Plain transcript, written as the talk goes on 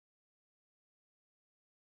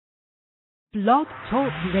Blog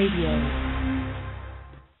Talk Radio.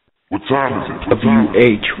 What time is it?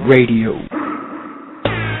 WHRADIO.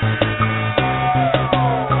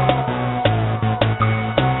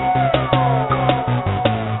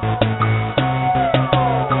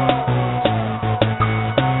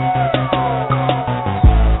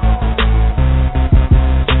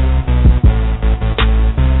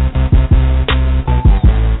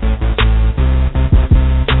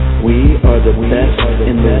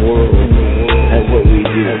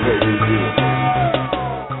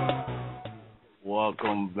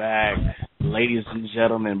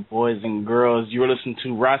 Gentlemen, boys and girls, you're listening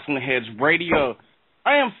to Wrestling Heads Radio.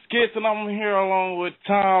 I am Skits, and I'm here along with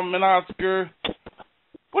Tom and Oscar.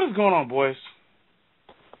 What is going on, boys?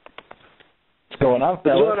 What's going on,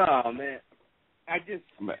 fellas? What's going on, man?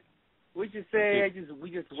 We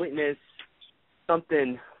just witnessed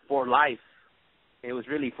something for life. It was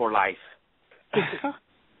really for life.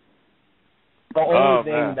 The only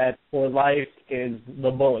thing that's for life is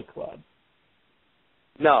the Bullet Club.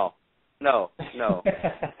 No.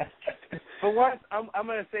 For once, I'm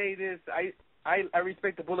gonna say this. I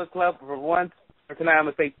respect the Bullet Club. For once, for tonight, I'm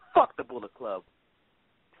gonna say fuck the Bullet Club.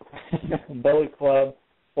 Bullet Club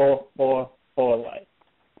for life.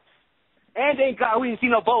 And thank God we didn't see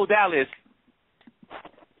no Bo Dallas.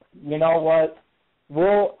 You know what?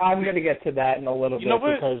 I'm gonna get to that in a little bit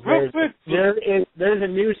because there's a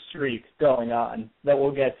new streak going on that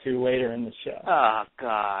we'll get to later in the show. Oh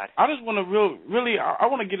God! I just want to I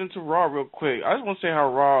want to get into Raw real quick. I just want to say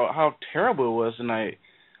how terrible it was tonight.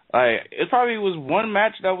 Like, it probably was one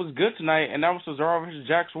match that was good tonight, and that was Cesaro versus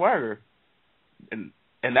Jack Swagger, and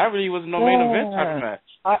that really was no main event type of match.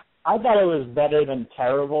 I thought it was better than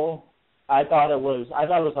terrible. I thought it was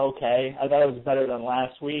okay. I thought it was better than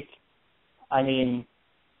last week. I mean,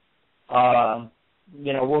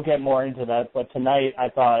 we'll get more into that, but tonight I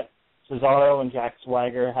thought Cesaro and Jack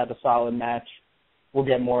Swagger had a solid match. We'll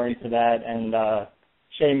get more into that, and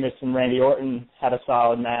Sheamus and Randy Orton had a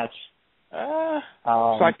solid match. To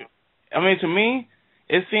me,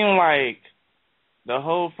 it seemed like the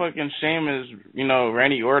whole fucking Sheamus,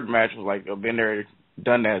 Randy Orton match was like a been there,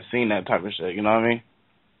 done that, seen that type of shit. You know what I mean?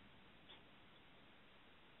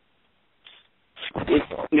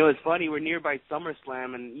 It's funny, we're nearby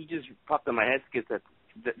SummerSlam, and you just popped in my head, Skits, that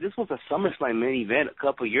this was a SummerSlam main event a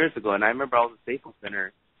couple of years ago, and I remember I was at Staples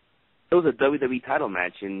Center. It was a WWE title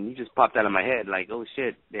match, and you just popped out of my head, like, oh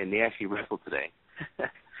shit, and they actually wrestled today.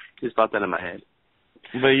 Just popped out of my head.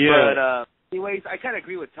 But anyways, I kind of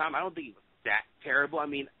agree with Tom. I don't think it was that terrible. I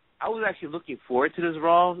mean, I was actually looking forward to this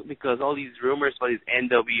Raw because all these rumors about this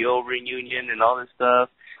NWO reunion and all this stuff,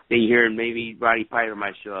 then you hear maybe Roddy Piper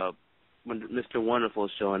might show up. When Mr.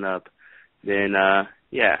 Wonderful's showing up, then,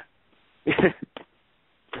 yeah.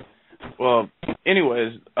 Well,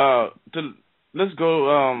 anyways, let's go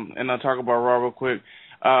and talk about Raw real quick.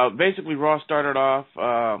 Basically, Raw started off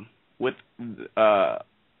with the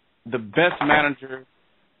best manager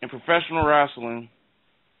in professional wrestling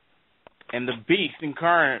and the beast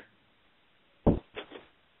incarnate,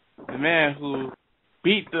 the man who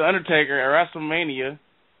beat The Undertaker at WrestleMania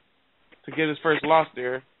to get his first loss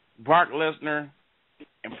there. Brock Lesnar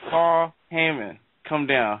and Paul Heyman come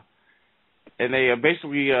down, and they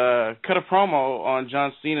basically cut a promo on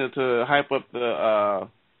John Cena to hype up the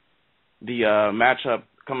matchup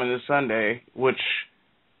coming this Sunday, which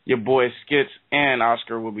your boy Skits and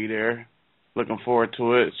Oscar will be there. Looking forward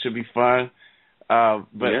to it. Should be fun.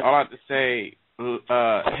 But all I have to say,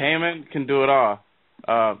 Heyman can do it all.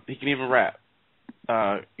 He can even rap.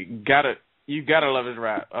 You gotta love his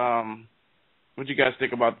rap. What do you guys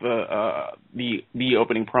think about the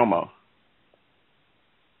opening promo?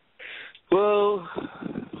 Well,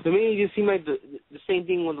 to me, it just seemed like the same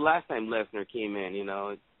thing when the last time Lesnar came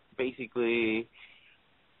in. Basically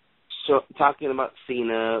talking about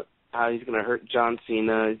Cena, how he's gonna hurt John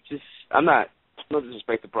Cena. It's just no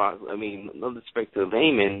disrespect to Brock. I mean, no disrespect to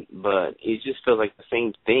Heyman, but it just feels like the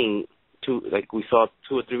same thing like we saw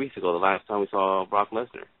 2 or 3 weeks ago. The last time we saw Brock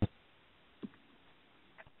Lesnar.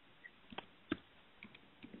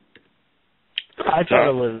 I thought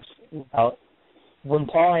it was when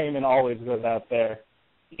Paul Heyman always goes out there,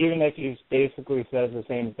 even if he basically says the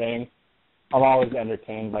same thing, I'm always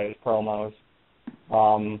entertained by his promos.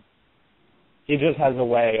 He just has a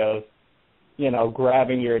way of,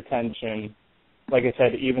 grabbing your attention. Like I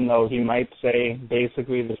said, even though he might say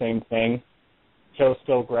basically the same thing, he'll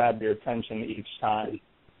still grab your attention each time.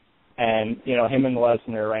 And, him and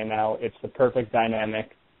Lesnar right now, it's the perfect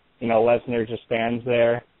dynamic. Lesnar just stands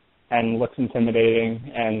there and looks intimidating,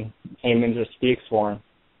 and Heyman just speaks for him.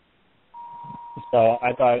 So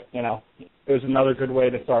I thought, it was another good way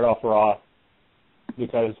to start off Raw.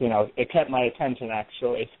 because, it kept my attention,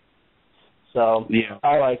 actually. So, Yeah.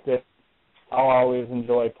 I liked it. I'll always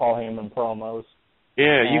enjoy Paul Heyman promos.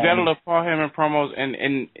 Yeah, you gotta love Paul Heyman promos,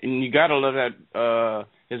 and you gotta love that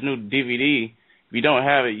his new DVD. If you don't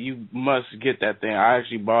have it, you must get that thing. I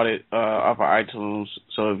actually bought it off of iTunes.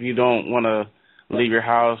 So if you don't want to leave your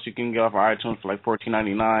house, you can get off of iTunes for like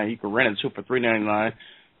 $14.99. You can rent it too for $3.99.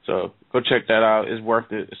 So go check that out. It's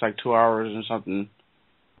worth it. It's like 2 hours and something.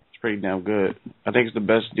 It's pretty damn good. I think it's the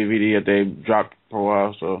best DVD that they dropped for a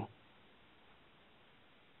while. So,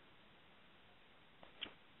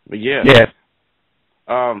 but yeah.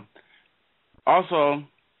 Also,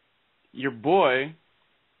 your boy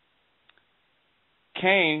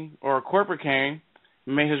Kane, or Corporate Kane,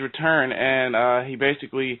 made his return, and he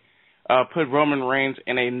basically put Roman Reigns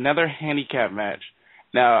in another handicap match.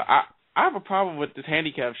 Now, I have a problem with this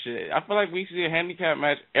handicap shit. I feel like we see a handicap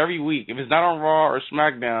match every week. If it's not on Raw or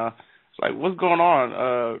SmackDown, it's like, what's going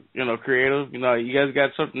on? Creative. You guys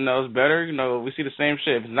got something else better? We see the same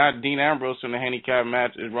shit. If it's not Dean Ambrose in the handicap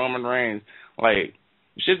match, it's Roman Reigns. Like,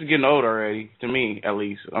 shit's getting old already, to me, at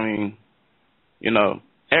least. I mean,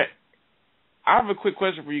 I have a quick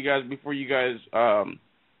question for you guys before you guys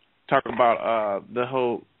talk about the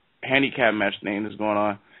whole handicap match thing that's going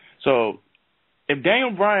on. So, if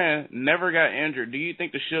Daniel Bryan never got injured, do you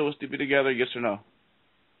think the Shield would still be together, yes or no?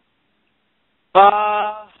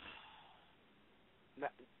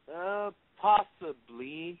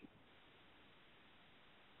 Possibly.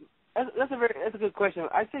 That's a good question.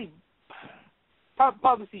 I'd say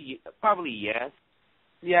probably yes.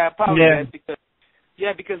 Yeah, probably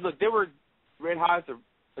yes because look, they were Red Hot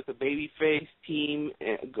as a babyface team,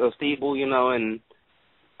 a stable, and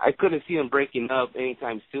I couldn't see them breaking up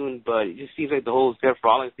anytime soon. But it just seems like the whole Seth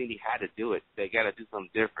Rollins thing, they had to do it. They got to do something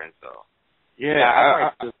different. So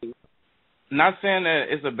I'm not saying that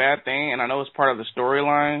it's a bad thing, and I know it's part of the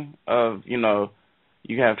storyline of you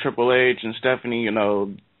have Triple H and Stephanie.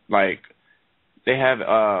 Like they have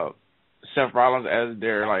Seth Rollins as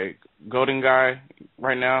their like golden guy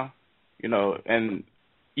right now. And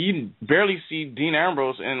you barely see Dean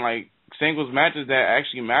Ambrose in like singles matches that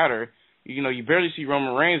actually matter. You barely see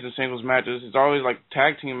Roman Reigns in singles matches. It's always like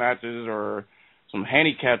tag team matches or some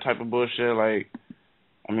handicap type of bullshit. Like,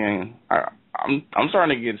 I mean, I'm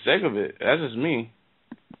starting to get sick of it. That's just me.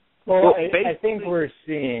 Well, I think we're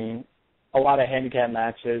seeing a lot of handicap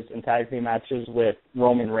matches and tag team matches with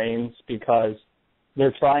Roman Reigns because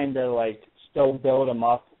they're trying to like still build him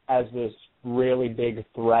up as this really big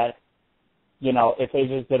threat. If they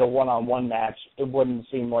just did a one-on-one match, it wouldn't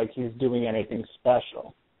seem like he's doing anything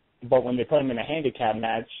special. But when they put him in a handicap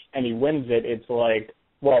match and he wins it, it's like,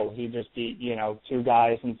 whoa, he just beat, two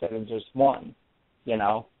guys instead of just one.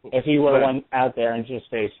 If he would have went out there and just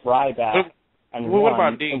faced Ryback and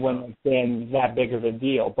won, it wouldn't have been that big of a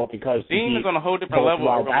deal. But because Dean is on a whole different level.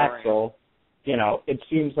 Axel, it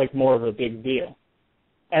seems like more of a big deal.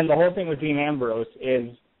 And the whole thing with Dean Ambrose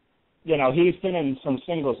is, he's been in some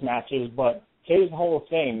singles matches, but his whole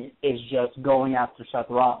thing is just going after Seth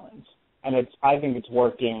Rollins. And I think it's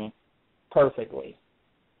working perfectly.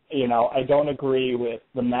 I don't agree with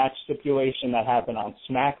the match stipulation that happened on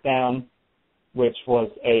SmackDown, which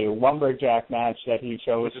was a lumberjack match that he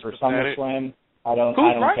chose for SummerSlam. I don't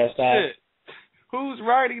get that. Shit? Who's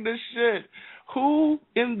writing this shit? Who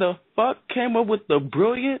in the fuck came up with the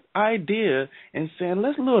brilliant idea and saying,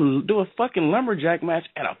 let's do a fucking lumberjack match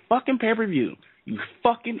at a fucking pay-per-view? You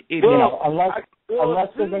fucking idiot. Unless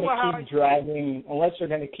they're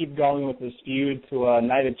going to keep going with this feud to a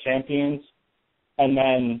Night of Champions and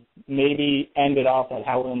then maybe end it off at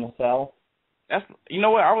Hell in a Cell. That's, you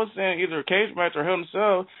know what, I was saying either a cage match or Hell in a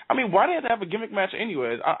Cell. I mean, why do they have to have a gimmick match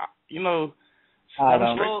anyways? I don't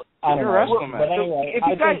know. But anyway,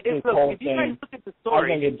 I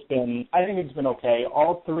think it's been okay.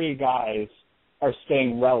 All three guys are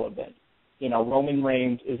staying relevant. Roman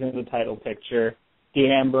Reigns is in the title picture.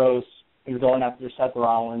 Dean Ambrose is going after Seth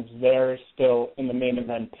Rollins. They're still in the main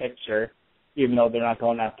event picture, even though they're not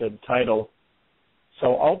going after the title.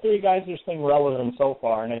 So all three guys are staying relevant so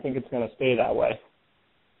far, and I think it's going to stay that way.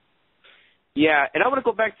 Yeah, and I want to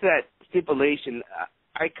go back to that stipulation.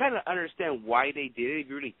 I kind of understand why they did it if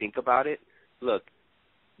you really think about it. Look,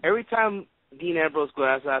 every time Dean Ambrose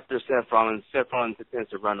goes after Seth Rollins tends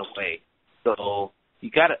to run away. So you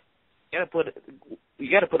gotta put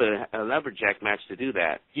a lumberjack match to do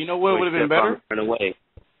that. You know what would have been better? Run away.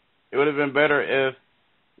 It would have been better if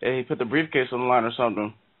he put the briefcase on the line or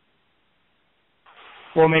something.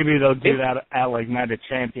 Well, maybe they'll do that at like Night of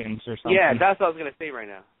Champions or something. Yeah, that's what I was gonna say right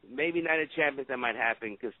now. Maybe Night of Champions that might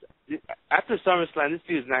happen because after SummerSlam, this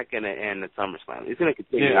dude's not gonna end at SummerSlam. He's gonna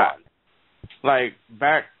continue on. like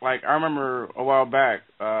back, like I remember a while back,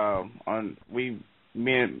 me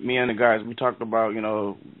and the guys, we talked about,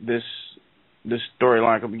 this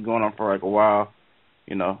storyline could be going on for like a while,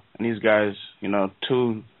 and these guys,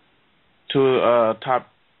 two top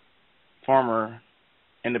former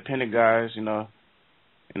independent guys,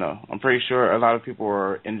 I'm pretty sure a lot of people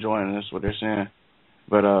are enjoying this, what they're saying.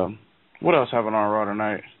 But what else happened on Raw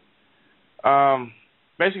tonight?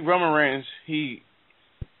 Basically, Roman Reigns, he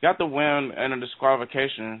got the win and a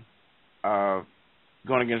disqualification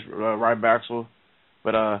going against Ryback.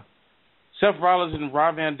 But Seth Rollins and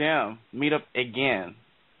Rob Van Dam meet up again.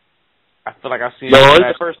 I feel like I've seen this match. No,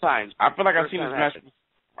 it's the first time. I feel like I've seen this match.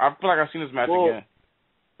 I feel like I've seen this match again.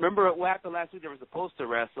 Remember what happened last week? They were supposed to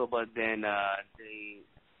wrestle, but then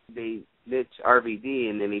they ditched RVD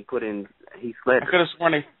and then he slid. I could have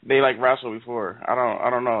sworn they like wrestled before. I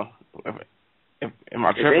don't know. Am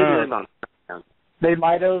I tripping? They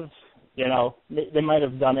might have, they might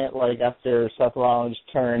have done it like after Seth Rollins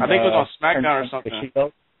turned. I think it was on SmackDown or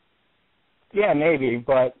something. Yeah, maybe,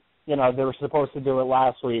 but they were supposed to do it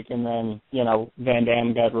last week, and then Van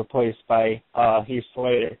Dam got replaced by Heath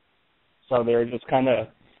Slater, so they were just kind of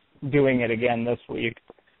doing it again this week.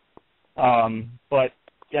 But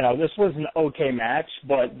this was an okay match,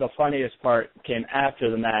 but the funniest part came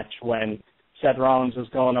after the match when Seth Rollins was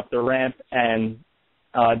going up the ramp and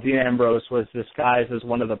Dean Ambrose was disguised as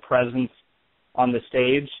one of the presents on the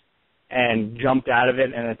stage and jumped out of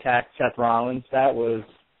it and attacked Seth Rollins. That was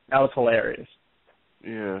hilarious.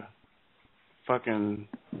 Yeah. Fucking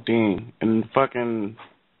Dean. And fucking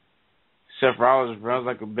Seth Rollins runs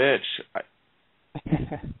like a bitch.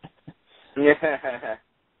 Yeah.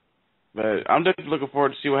 But I'm just looking forward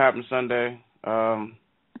to see what happens Sunday. I'm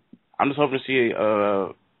just hoping to see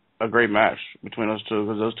a great match between those two,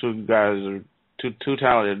 because those two guys are two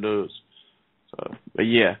talented dudes. So, but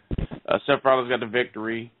yeah, Seth Rollins got the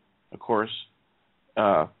victory, of course.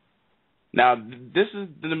 Now this is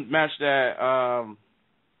the match that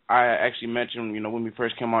I actually mentioned, when we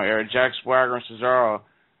first came on air. Jack Swagger and Cesaro,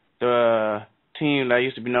 the team that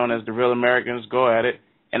used to be known as the Real Americans, go at it.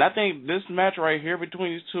 And I think this match right here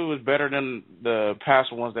between these two is better than the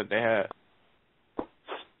past ones that they had.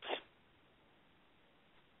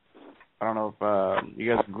 I don't know if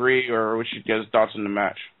you guys agree or what you guys' thoughts on the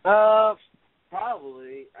match.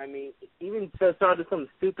 Probably. I mean, even Cesaro did something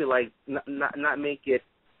stupid like not make it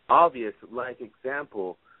obvious. Like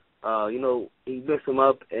example, he lifts him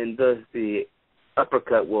up and does the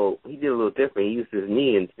uppercut. Well, he did a little different. He used his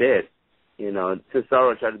knee instead.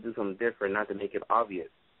 Cesaro tried to do something different, not to make it obvious.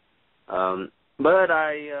 But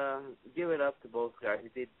I give it up to both guys.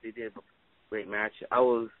 They did a great match.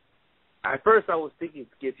 At first I was thinking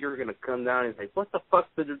if you were gonna come down and say, what the fuck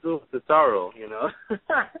did you do with Cesaro?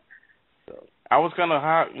 So. I was kind of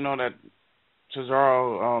hot, that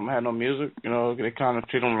Cesaro had no music. They kind of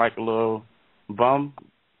treat him like a little bum.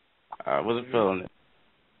 I wasn't feeling it.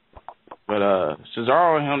 But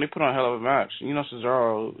Cesaro and him, they put on a hell of a match.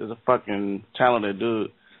 Cesaro is a fucking talented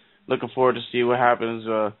dude. Looking forward to see what happens.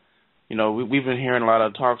 We've been hearing a lot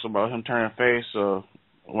of talks about him turning face, so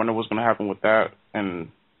I wonder what's going to happen with that. And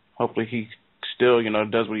hopefully he still,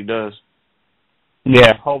 does what he does.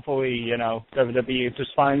 Yeah, hopefully, WWE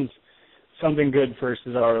just finds something good for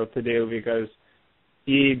Cesaro to do, because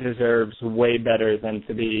he deserves way better than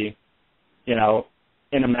to be,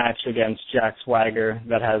 in a match against Jack Swagger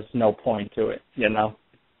that has no point to it, You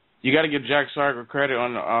got to give Jack Swagger credit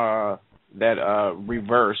on that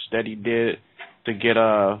reverse that he did to get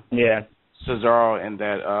Cesaro and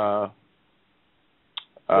that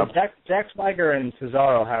Jack Swagger and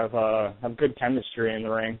Cesaro have good chemistry in the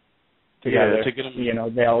ring together. Yeah, to get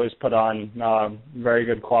him, they always put on very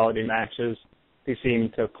good quality matches. They seem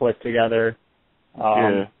to click together.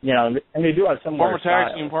 And they do have some former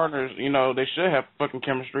tag team partners. They should have fucking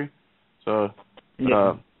chemistry. So,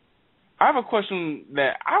 I have a question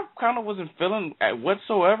that I kind of wasn't feeling at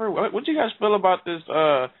whatsoever. What do you guys feel about this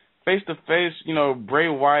face-to-face, Bray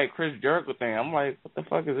Wyatt, Chris Jericho thing? I'm like, what the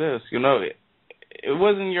fuck is this? It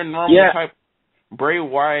wasn't your normal type Bray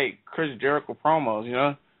Wyatt, Chris Jericho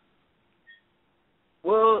promos,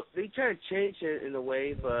 Well, they tried to change it in a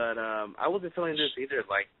way, but I wasn't feeling this either.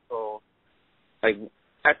 Like,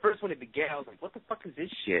 at first when it began, I was like, what the fuck is this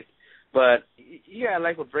shit? But, I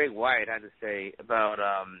like what Bray Wyatt had to say about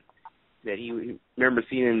that he remember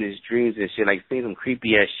seeing him in his dreams and shit, like seeing some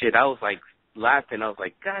creepy-ass shit. I was, like, laughing. I was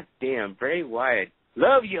like, God damn, Bray Wyatt,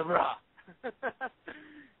 love you, bro.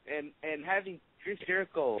 and having Chris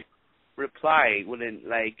Jericho reply with an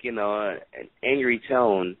angry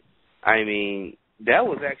tone, I mean, That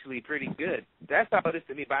was actually pretty good. That's how it is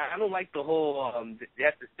to me. But I don't like the whole they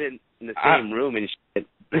have to sit in the same room and shit.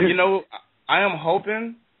 You know, I am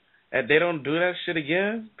hoping that they don't do that shit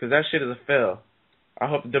again, because that shit is a fail. I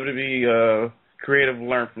hope the WWE creative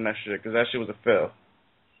learn from that shit, because that shit was a fail.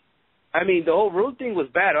 I mean, the whole room thing was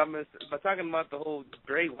bad. I'm talking about the whole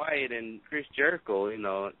Bray Wyatt and Chris Jericho. You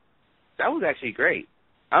know, that was actually great.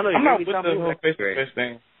 I don't know. I'm not with the whole face-to-face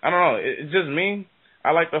thing. I don't know. It's just me.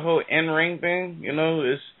 I like the whole in-ring thing. You know,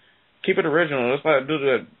 it's keep it original. Let's not do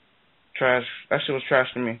that trash. That shit was trash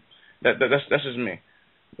to me. That's just me.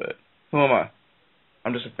 But who am I?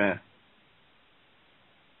 I'm just a fan.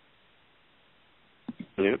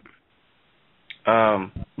 Yep.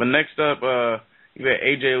 But next up, you got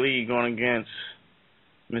AJ Lee going against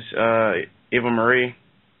Miss Eva Marie.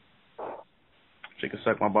 She can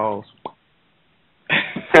suck my balls.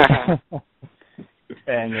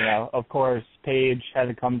 And, you know, of course, Paige had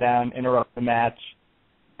to come down, interrupt the match,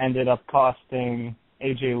 ended up costing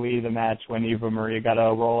AJ Lee the match when Eva Marie got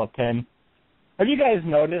a roll-up pin. Have you guys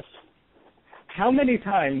noticed how many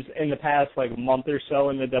times in the past, like, month or so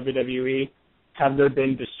in the WWE have there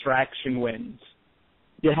been distraction wins?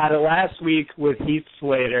 You had it last week with Heath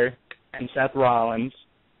Slater and Seth Rollins.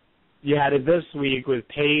 You had it this week with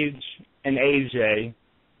Paige and AJ.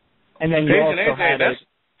 And then you also had it...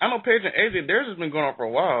 I know Paige and AJ, theirs has been going on for a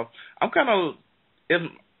while. I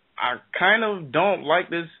kind of don't like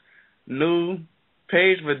this new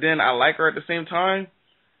Paige, but then I like her at the same time.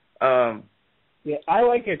 Yeah, I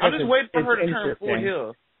like it. I'm just waiting for her to turn full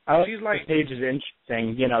heel. She's like Paige is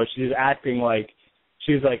interesting. You know, she's acting like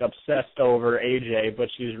she's like obsessed over AJ, but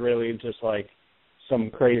she's really just like some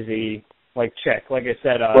crazy like chick. Like I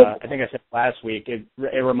said, I think I said last week. It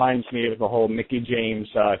reminds me of the whole Mickie James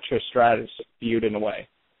Trish Stratus feud in a way.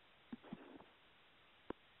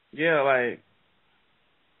 Yeah, like,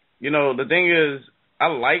 you know, the thing is, I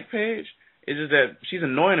like Paige. It's just that she's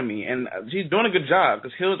annoying to me, and she's doing a good job,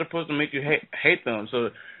 because heels are supposed to make you hate them. So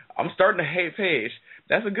I'm starting to hate Paige.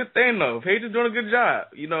 That's a good thing, though. Paige is doing a good job.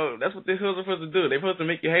 You know, that's what the heels are supposed to do. They're supposed to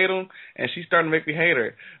make you hate them, and she's starting to make me hate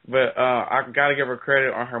her. But I got to give her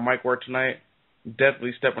credit on her mic work tonight.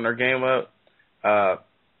 Definitely stepping her game up.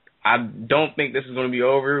 I don't think this is going to be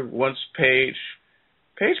over once Paige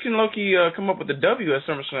can low-key come up with the W at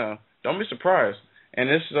SummerSlam. Don't be surprised. And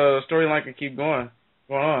this storyline can keep going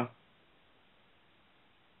on.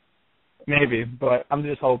 Maybe, but I'm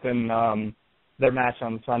just hoping their match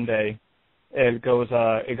on Sunday it goes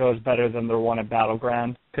better than their one at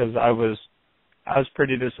Battleground, because I was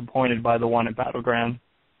pretty disappointed by the one at Battleground.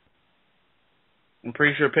 I'm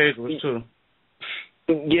pretty sure Paige was too.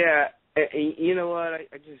 Yeah, you know what?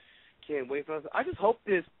 I just can't wait for us. I just hope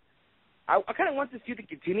this. I kind of want this feud to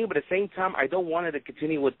continue, but at the same time, I don't want it to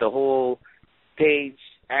continue with the whole Paige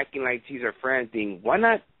acting like she's her friend thing. Why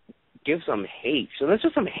not give some hate? So let's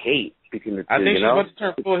just some hate between the two. I think she's about to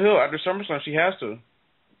turn full heel after SummerSlam. She has to.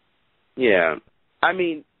 Yeah, I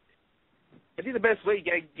mean, I think the best way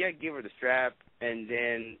you gotta give her the strap, and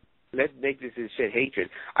then let's make this shit hatred.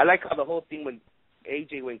 I like how the whole thing when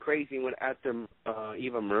AJ went crazy went after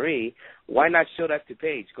Eva Marie. Why not show that to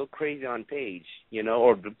Paige? Go crazy on Paige, you know,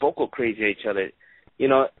 or both go crazy at each other. You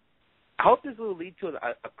know, I hope this will lead to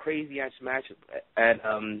a crazy ass match at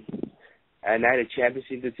Night of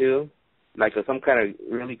Championship the two, like some kind of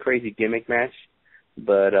really crazy gimmick match.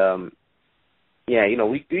 But yeah, you know,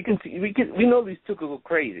 we know these two could go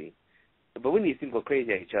crazy, but we need to go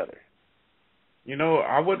crazy at each other. You know,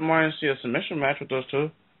 I wouldn't mind to see a submission match with those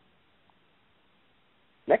two.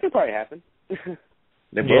 That could probably happen.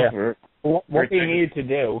 They both hurt. What they need to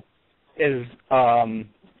do is,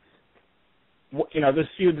 you know, this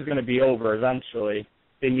feud is going to be over eventually.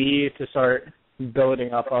 They need to start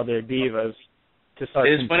building up other divas to start.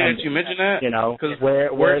 It's funny that you mention that. You know,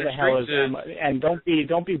 where the hell is and don't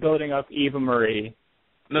be building up Eva Marie.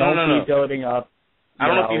 Don't be building up. I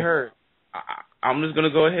don't know if you heard. I'm just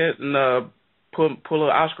gonna go ahead and pull an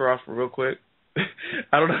Oscar off real quick.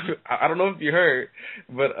 I don't know if you heard,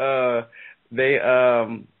 but they are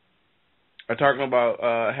talking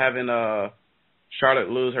about having Charlotte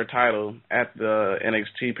lose her title at the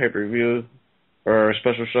NXT pay-per-view or a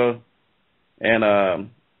special show, and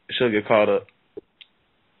she'll get called up.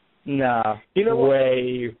 No, you know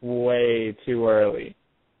way too early.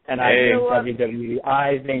 And I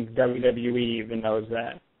think WWE even knows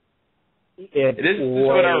that. This is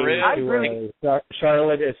what I read.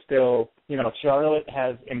 Charlotte is still, you know, Charlotte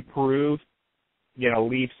has improved, you know,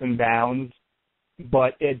 leaps and bounds,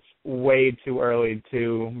 but it's way too early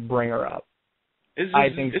to bring her up. I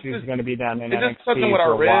think she's going to be down in NXT for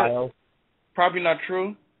a while. Probably not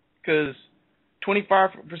true, because 25%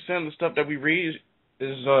 of the stuff that we read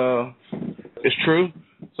is true.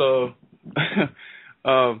 So,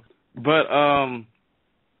 but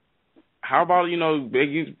how about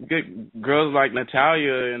get girls like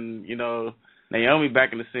Natalia and Naomi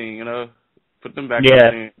back in the scene? Put them back in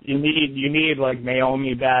the scene. you need like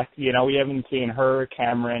Naomi back. We haven't seen her,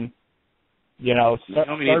 Cameron.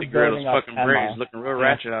 Naomi needs to grow those fucking braids, looking real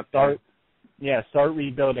ratchet out there. Start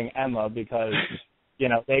rebuilding Emma because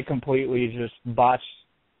they completely just botched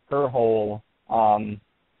her whole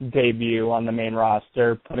debut on the main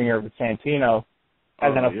roster, putting her with Santino.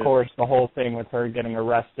 And then, of course, the whole thing with her getting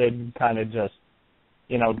arrested kind of just,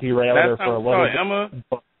 derailed her for a little bit. Emma,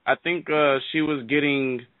 I think she was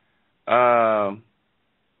getting,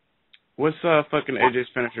 what's fucking AJ's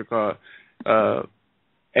finisher called?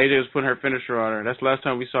 AJ was putting her finisher on her. That's the last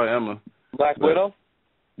time we saw Emma. Black Widow?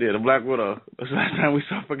 Yeah, the Black Widow. That's the last time we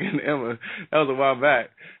saw fucking Emma. That was a while back.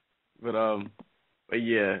 But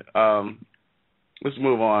yeah. Let's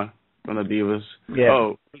move on from the Divas.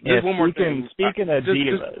 Yeah. One more thing. Speaking of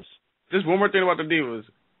Divas. Just one more thing about the Divas.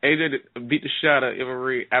 AJ beat the shit out of Eva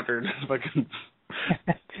Marie after fucking...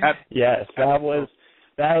 Yes, that was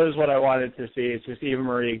what I wanted to see. It's just Eva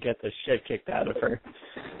Marie get the shit kicked out of her.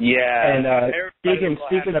 Yeah. And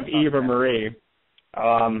speaking of Eva Marie,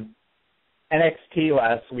 NXT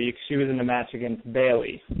last week, she was in a match against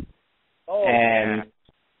Bayley. And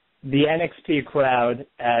the NXT crowd,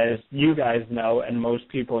 as you guys know and most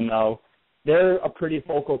people know, they're a pretty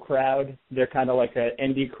vocal crowd. They're kind of like an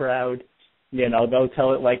indie crowd. They'll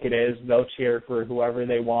tell it like it is. They'll cheer for whoever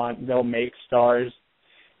they want. They'll make stars.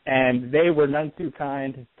 And they were none too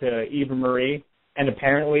kind to Eva Marie. And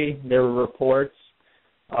apparently there were reports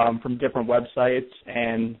from different websites.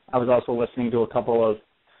 And I was also listening to a couple of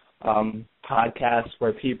podcasts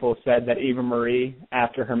where people said that Eva Marie,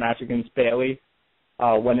 after her match against Bayley,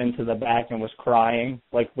 went into the back and was crying,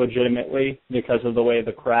 like legitimately, because of the way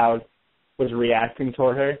the crowd was reacting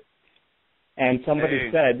toward her. And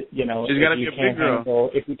somebody said,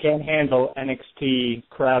 if you can't handle NXT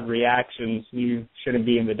crowd reactions, you shouldn't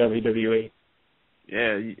be in the WWE.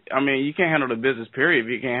 Yeah, I mean, you can't handle the business, period,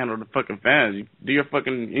 if you can't handle the fucking fans. You do your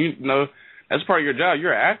fucking, that's part of your job.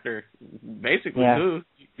 You're an actor, basically, too.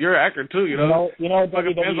 You're an actor, too,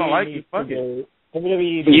 fucking fans don't like you. Fuck it.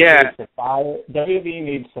 WWE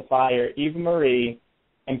needs to fire Eva Marie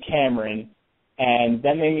and Cameron, and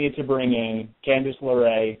then they need to bring in Candice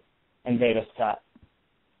LeRae and Veda Scott.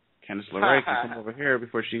 Candice LeRae can come over here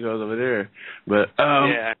before she goes over there. But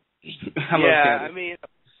yeah, Candice. I mean,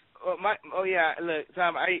 look,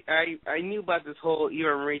 Tom, I knew about this whole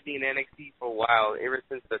Eva Marie thing in NXT for a while, ever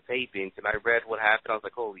since the tapings, and I read what happened. I was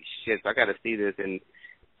like, holy shit, I got to see this, and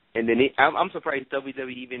then I'm surprised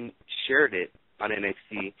WWE even shared it on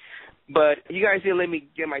NXT. But you guys didn't let me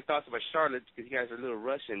get my thoughts about Charlotte because you guys are a little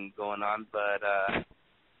Russian going on. But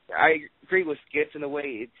I agree with Skits in a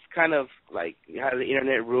way. It's kind of like you have the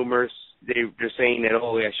internet rumors. They're saying that,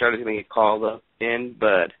 Charlotte's going to get called up in.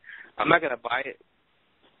 But I'm not going to buy it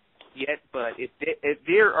yet. But if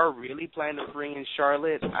they are really planning to bring in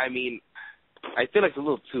Charlotte, I mean, I feel like it's a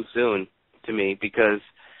little too soon to me because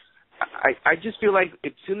I just feel like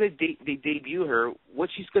as soon as they debut her, what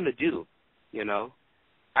she's going to do. I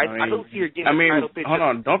don't see her getting a title picture. Hold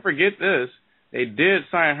on. Don't forget this. They did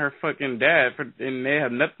sign her fucking dad, and they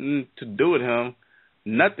have nothing to do with him.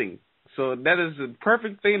 Nothing. So that is the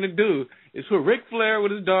perfect thing to do. Is put Ric Flair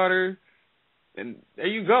with his daughter, and there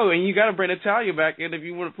you go. And you got to bring Natalia back in if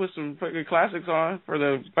you want to put some fucking classics on for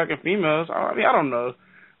the fucking females. I mean, I don't know.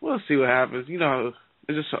 We'll see what happens. It's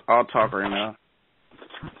just all talk right now.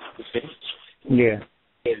 Yeah.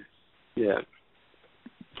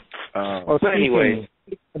 So anyway,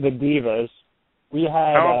 the Divas, we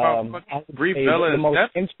had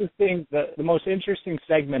the most interesting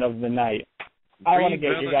segment of the night. I want to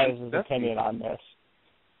get you guys' opinion on this.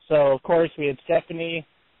 So, of course, we had Stephanie.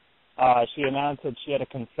 She announced that she had a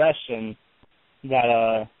confession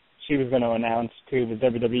that she was going to announce to the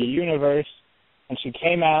WWE Universe, and she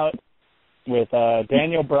came out with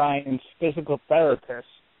Daniel Bryan's physical therapist,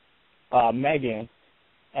 Megan,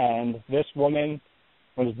 and this woman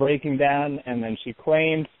was breaking down, and then she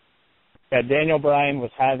claimed that Daniel Bryan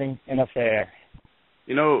was having an affair.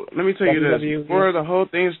 Let me tell you this. Before the whole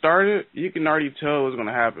thing started, you can already tell what was going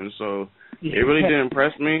to happen, so it really didn't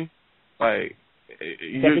impress me. Like,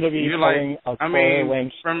 you're like, I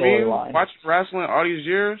mean, from me, watching wrestling all these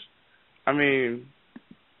years, I mean,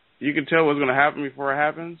 you can tell what's going to happen before it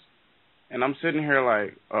happens, and I'm sitting here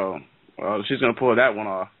like, oh, well, she's going to pull that one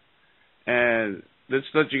off. And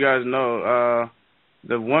let's let you guys know,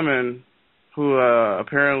 the woman who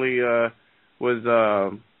apparently was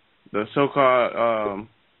the so-called,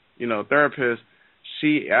 therapist,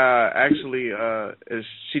 she actually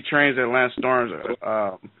she trains at Lance Storm's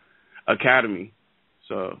academy.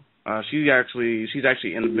 So she's actually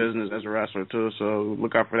in the business as a wrestler too. So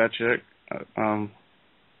look out for that chick.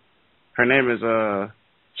 Her name is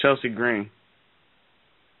Chelsea Green,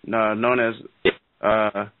 known as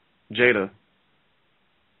Jada.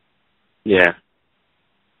 Yeah.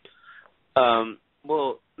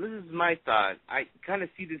 Well, this is my thought. I kind of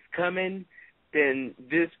see this coming. Then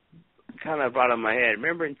this kind of brought up my head.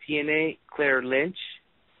 Remember in TNA, Claire Lynch?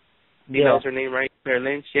 You know her name, right? Claire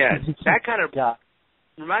Lynch? Yeah. That kind of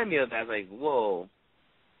reminded me of that. Like, whoa.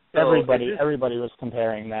 So everybody was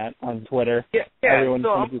comparing that on Twitter. Yeah. Everyone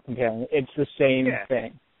seems to be comparing it. It's the same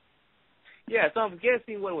thing. Yeah, so I'm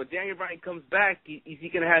guessing when Daniel Bryan comes back, is he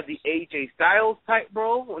going to have the AJ Styles type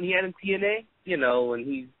role when he had in TNA? You know, when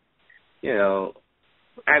he's, you know,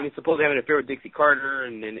 supposedly having an affair with Dixie Carter,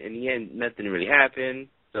 and he had nothing really happened.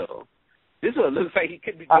 So this is what it looks like he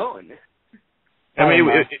could be going. I mean,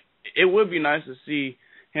 it would be nice to see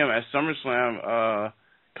him at SummerSlam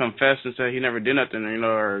confess and say he never did nothing, you know,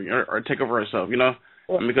 or take over himself, you know.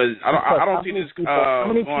 Because I don't see this going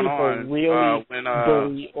on really when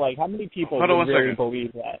how many people really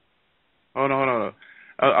believe that? Hold on.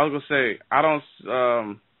 I was gonna say I don't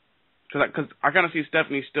because I kind of see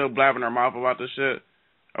Stephanie still blabbing her mouth about this shit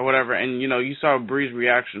or whatever, and you know you saw Bree's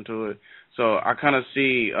reaction to it, so I kind of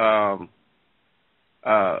see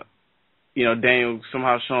you know Daniel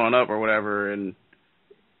somehow showing up or whatever, and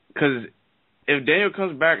because if Daniel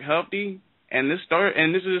comes back healthy and this is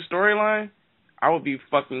a storyline, I would be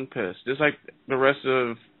fucking pissed. Just like the rest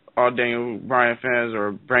of all Daniel Bryan fans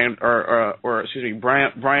or Bryan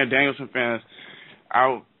Danielson fans, I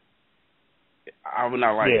would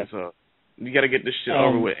not like it. So you got to get this shit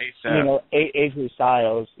over with ASAP. You know, AJ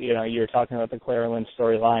Styles. You know, you're talking about the Claire Lynch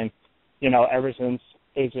storyline. You know, ever since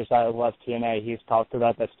AJ Styles left TNA, he's talked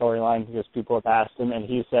about that storyline because people have asked him, and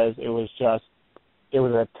he says it was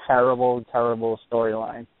a terrible, terrible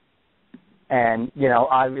storyline. And, you know,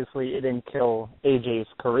 obviously it didn't kill AJ's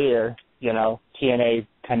career. You know, TNA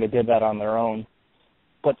kind of did that on their own.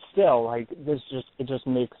 But still, like, it just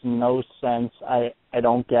makes no sense. I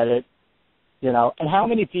don't get it. You know, and how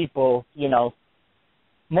many people, you know,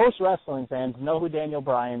 most wrestling fans know who Daniel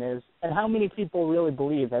Bryan is, and how many people really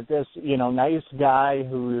believe that this, you know, nice guy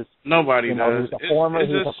who's nobody you know, does. He's a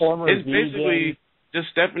former It's basically just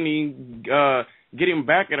Stephanie getting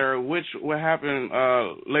back at her, which will happen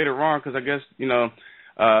later on, because I guess, you know,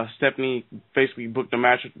 Stephanie basically booked a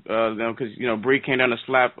match because, you know, Brie came down to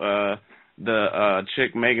slap the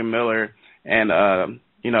chick Megan Miller, and,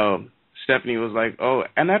 you know, Stephanie was like, oh,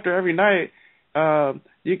 and after every night,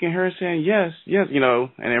 you can hear her saying yes, you know,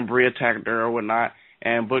 and then Brie attacked her or whatnot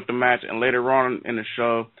and booked the match. And later on in the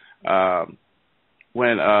show,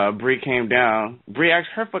 when Brie came down, Brie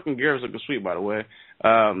actually, her fucking gear was looking sweet, by the way,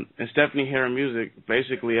 and Stephanie hit her music.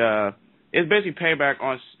 Basically, it's basically payback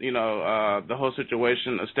on, you know, the whole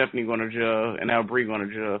situation of Stephanie going to jail and now Brie going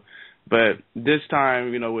to jail. But this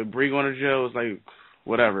time, you know, with Brie going to jail, it's like,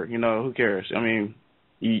 whatever, you know, who cares? I mean,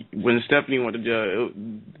 when Stephanie went to jail,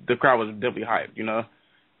 the crowd was definitely hyped, you know?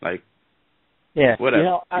 Like, yeah, whatever. You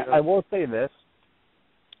know, I will say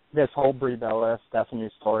this whole Brie Bella Stephanie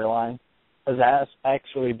storyline has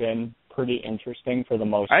actually been pretty interesting for the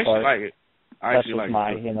most part. I actually like it. That's just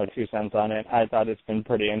my, you know, 2 cents on it. I thought it's been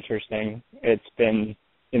pretty interesting. It's been,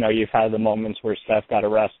 you know, you've had the moments where Steph got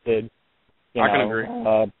arrested. I can agree.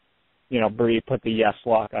 You know, Brie put the yes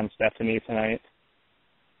lock on Stephanie tonight.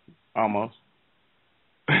 Almost.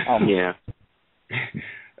 Yeah.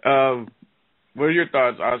 What are your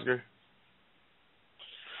thoughts, Oscar?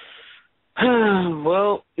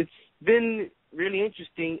 Well, it's been really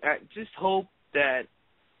interesting. I just hope that,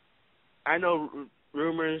 I know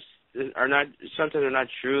rumors sometimes are not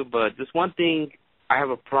true, but this one thing I have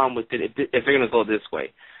a problem with it if they're going to go this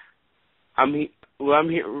way. I'm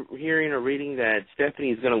hearing or reading that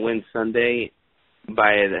Stephanie is going to win Sunday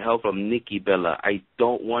by the help of Nikki Bella. I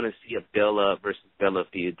don't want to see a Bella versus Bella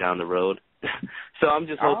feud down the road. So I'm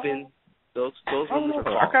just hoping those rumors are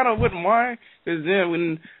false. I kind of wouldn't mind, because then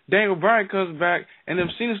when Daniel Bryan comes back and if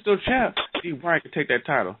Cena's still champ, Daniel Bryan could take that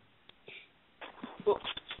title. Well,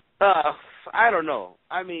 I don't know.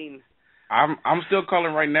 I mean, I'm still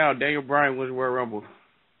calling right now. Daniel Bryan wins Royal Rumble.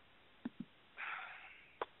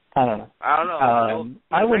 I don't know.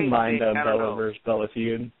 I wouldn't mind a Bella versus Bella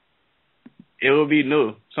feud. It would be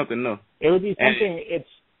new, something new. It would be something.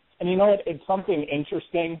 And you know what? It's something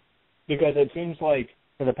interesting, because it seems like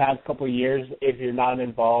for the past couple of years, if you're not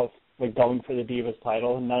involved with going for the Divas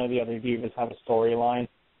title, none of the other Divas have a storyline.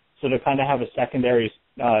 So to kind of have a secondary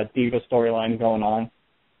Diva storyline going on,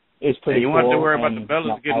 is pretty you cool. You won't have to worry about and, the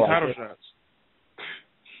Bellas getting title shots.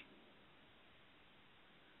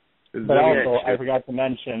 But also, I forgot to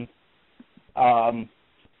mention,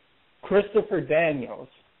 Christopher Daniels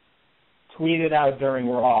tweeted out during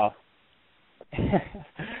Raw.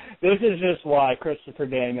 This is just why Christopher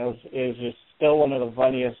Daniels is just still one of the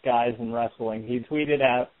funniest guys in wrestling. He tweeted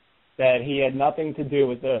out that he had nothing to do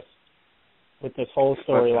with this whole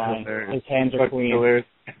storyline. His hands are clean.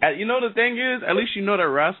 You know, the thing is, at least you know that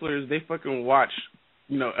wrestlers, they fucking watch,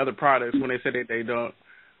 other products when they say that they don't,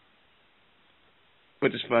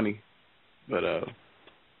 which is funny. But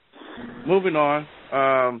moving on,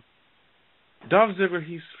 Dolph Ziggler,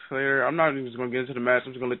 Heath Slater. I'm not even just gonna get into the match.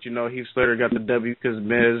 I'm just gonna let you know Heath Slater got the W because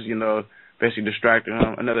Miz, basically distracted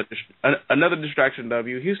him. Another distraction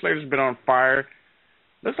W. Heath Slater's been on fire.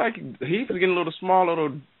 Looks like Heath is getting a little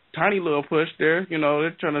tiny little push there.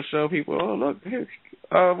 They're trying to show people, oh look, here,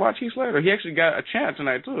 watch Heath Slater. He actually got a chance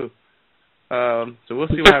tonight too. So we'll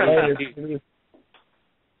see what happens.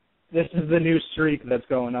 This is the new streak that's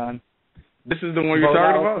going on. This is the one you're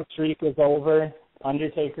talking about? The streak is over.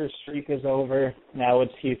 Undertaker's streak is over. Now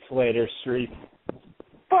it's Heath Slater's streak.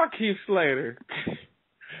 Fuck Heath Slater.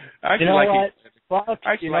 I you know like what?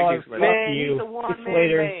 Fuck you know what? Fuck man, you. Heath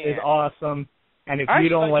Slater is awesome. And if you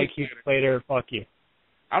don't like Heath Slater, fuck you.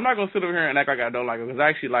 I'm not going to sit over here and act like I don't like him because I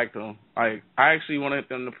actually liked him. I actually wanted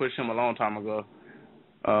them to push him a long time ago.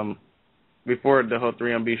 Before the whole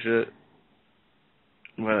 3MB shit.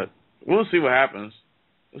 But we'll see what happens.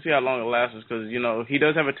 We'll see how long it lasts because, he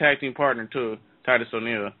does have a tag team partner, too, Titus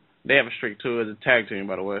O'Neil. They have a streak, too, as a tag team,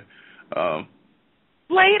 by the way.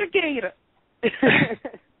 Later, Gator.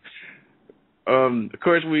 Of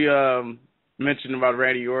course, we mentioned about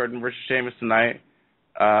Randy Orton versus Sheamus tonight.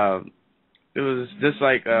 It was just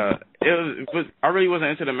like, I really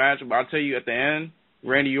wasn't into the match, but I'll tell you at the end,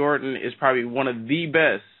 Randy Orton is probably one of the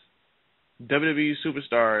best WWE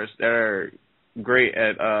superstars that are great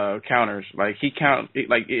at counters. Like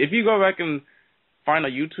if you go back and find a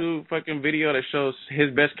YouTube fucking video that shows his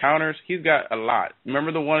best counters, he's got a lot.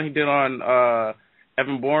 Remember the one he did on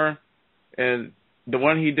Evan Bourne and the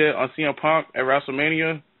one he did on CM Punk at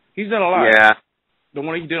WrestleMania? He's done a lot. Yeah. The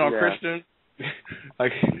one he did on Christian.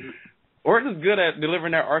 Like Orton's good at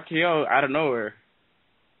delivering that RKO out of nowhere.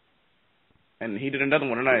 And he did another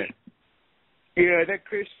one tonight. Yeah, that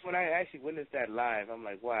Christian, when I actually witnessed that live, I'm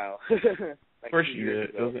like, wow. Of course you did.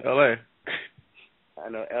 It was in L.A. I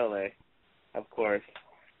know, L.A., of course.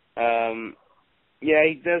 Yeah,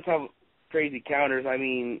 he does have crazy counters. I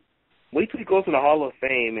mean, wait till he goes to the Hall of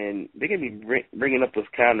Fame, and they're going to be bringing up those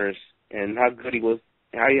counters and how good he was,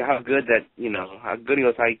 how good he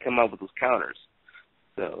was, how he come up with those counters.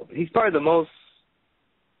 So he's probably the most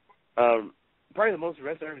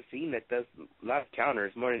wrestler I've ever seen that does a lot of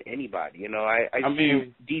counters more than anybody. I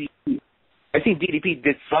mean, DDP. I think DDP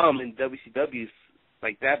did some in WCW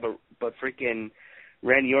like that, but freaking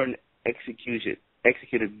Randy Orton executed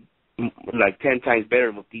like 10 times better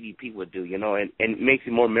than what DDP would do, and makes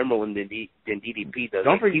it more memorable than DDP does.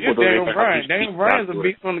 Don't forget Daniel Bryan. Daniel Bryan's a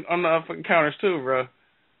beast on the fucking counters too, bro.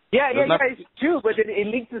 Yeah, it's true, but it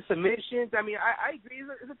leads to submissions. I mean, I agree,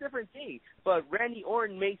 it's a different thing. But Randy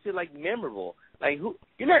Orton makes it like memorable. Like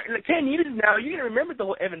 10 years now, you're gonna remember the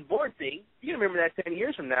whole Evan Bourne thing. You're gonna remember that 10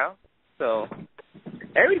 years from now. So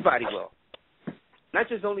everybody will, not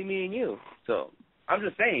just only me and you. So I'm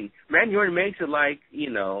just saying, Randy Orton makes it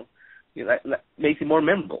makes it more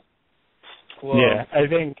memorable. Well, yeah, I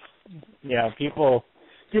think people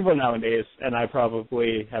nowadays, and I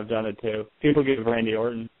probably have done it too. People give Randy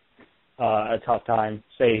Orton a tough time,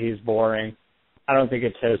 say he's boring. I don't think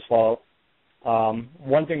it's his fault.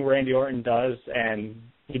 One thing Randy Orton does, and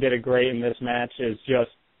he did it great in this match, is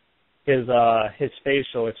just his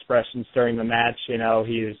facial expressions during the match.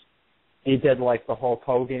 He did like the Hulk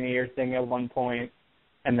Hogan ear thing at one point,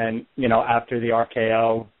 and then after the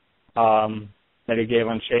RKO that he gave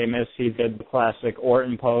on Sheamus, he did the classic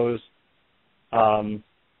Orton pose.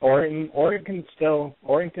 Orton can still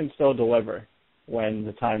deliver when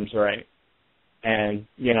the time's right. And,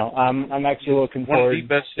 I'm actually looking forward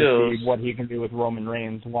to see what he can do with Roman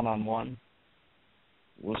Reigns one-on-one.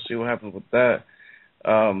 We'll see what happens with that.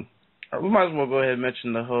 We might as well go ahead and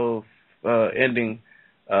mention the whole ending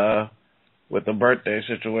with the birthday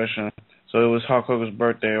situation. So it was Hulk Hogan's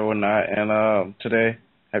birthday or whatnot, and today,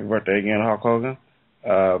 happy birthday again, Hulk Hogan.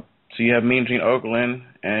 So you have Mean Gene Okerlund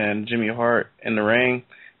and Jimmy Hart in the ring.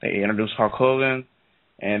 They introduced Hulk Hogan,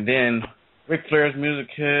 and then Ric Flair's music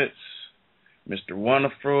hits. Mr.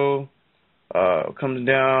 Wonderful comes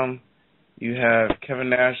down. You have Kevin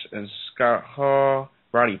Nash and Scott Hall,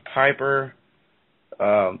 Roddy Piper.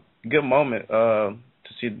 Good moment to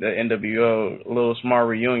see the NWO little small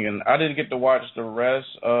reunion. I didn't get to watch the rest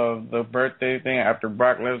of the birthday thing after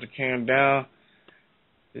Brock Lesnar came down.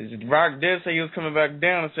 Brock did say he was coming back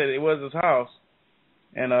down and said it was his house.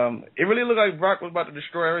 And it really looked like Brock was about to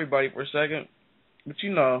destroy everybody for a second. But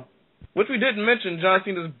you know, which we didn't mention, John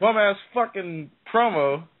Cena's bum-ass fucking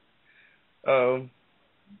promo.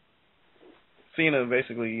 Cena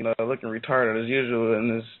basically, you know, looking retarded as usual in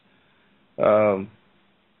this,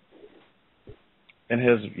 in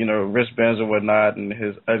his, you know, wristbands and whatnot, and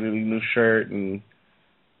his ugly new shirt. And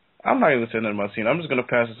I'm not even saying nothing about Cena. I'm just gonna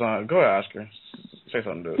pass this on. Go ahead, Oscar. Say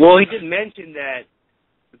something to it. Well, he did mention that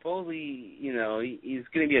supposedly, you know, he's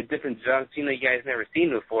going to be a different John Cena you guys never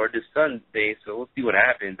seen before this Sunday, so we'll see what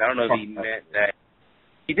happens. I don't know if he meant that.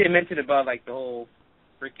 He did mention about, like, the whole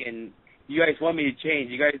freaking, you guys want me to change.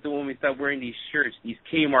 You guys don't want me to stop wearing these shirts, these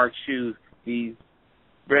Kmart shoes, these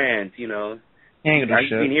brands, you know. I've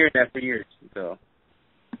been hearing that for years, so,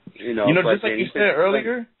 you know. Just like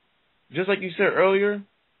you said earlier,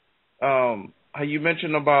 how you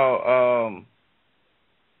mentioned about,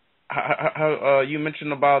 how you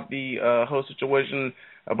mentioned about the whole situation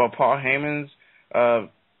about Paul Heyman's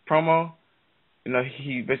promo. You know,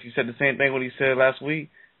 he basically said the same thing what he said last week.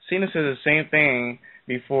 Cena said the same thing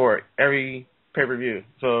before every pay-per-view.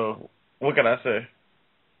 So what can I say?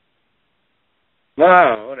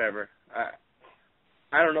 Well, whatever. I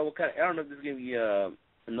don't know I don't know if this is gonna be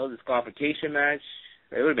another disqualification match.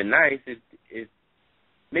 It would have been nice if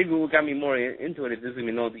maybe what got me more into it if this is gonna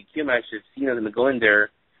be no DQ match. If Cena's gonna go in there.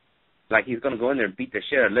 Like, he's going to go in there and beat the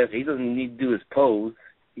shit out of Lesnar. He doesn't need to do his pose.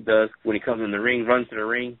 He does when he comes in the ring, runs to the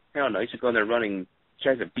ring. Hell no, he should go in there running,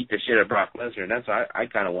 tries to beat the shit out of Brock Lesnar. And that's what I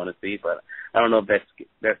kind of want to see. But I don't know if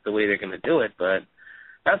that's the way they're going to do it. But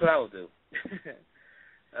that's what I will do.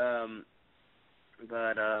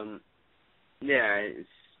 Yeah, it's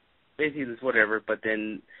basically just whatever. But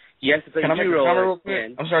then he has to play Zero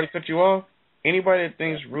again. I'm sorry to cut you off. Anybody that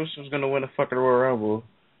thinks Russo's going to win a fucking Royal Rumble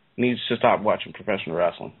needs to stop watching professional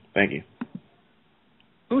wrestling. Thank you.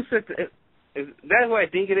 Who said that? Is that who I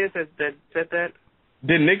think it is that said that?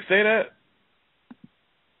 Did Nick say that?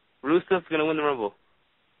 Russo's going to win the Rumble.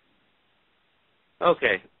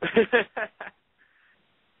 Okay.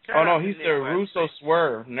 Oh, no, he said Russo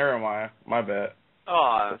Swerve. Never mind. My bad.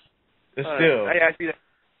 Oh. It's still. I see that.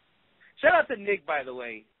 Shout out to Nick, by the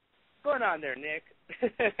way. What's going on there, Nick?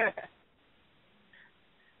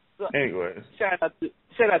 So, anyways. Shout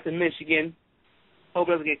out to Michigan. Hope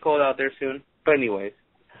it doesn't get cold out there soon. But anyways.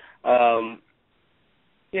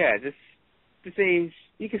 Yeah, just the same.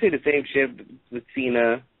 You can say the same shit with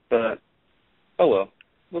Cena, but oh well.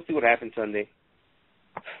 We'll see what happens Sunday.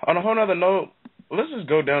 On a whole nother note, let's just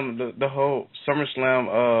go down the whole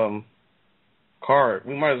SummerSlam card.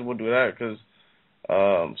 We might as well do that because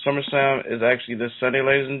SummerSlam is actually this Sunday,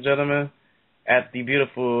 ladies and gentlemen, at the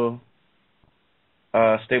beautiful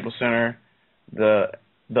Staples Center, the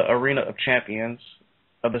Arena of Champions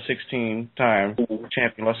of the 16-time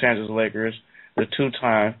champion Los Angeles Lakers, the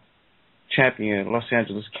 2-time champion Los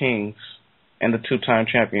Angeles Kings, and the 2-time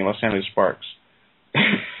champion Los Angeles Sparks.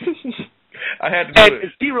 I had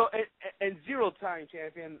to do it. And 0-time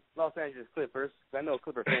champion Los Angeles Clippers. I know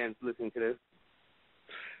Clipper fans listening to this.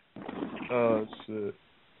 Oh shit.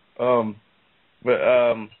 I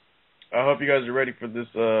hope you guys are ready for this.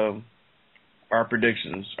 Our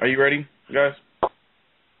predictions. Are you ready, guys?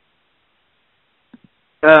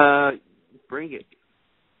 Bring it.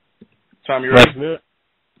 Tom, you ready?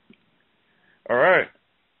 All right.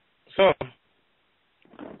 So,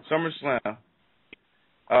 SummerSlam.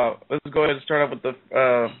 Let's go ahead and start off with the.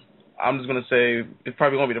 I'm just gonna say it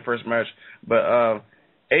probably won't be the first match, but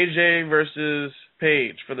AJ versus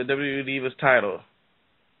Paige for the WWE Divas title.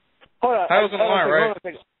 Hold on. Title's on the line, right?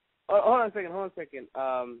 Hold on a second.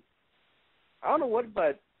 I don't know what,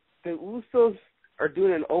 but the Usos are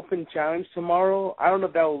doing an open challenge tomorrow. I don't know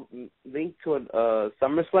if that will link to a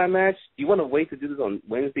SummerSlam match. Do you want to wait to do this on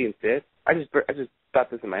Wednesday instead? I just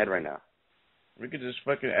thought this in my head right now. We could just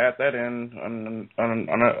fucking add that in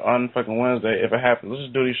on fucking Wednesday if it happens. Let's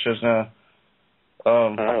just do these shits now.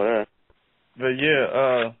 But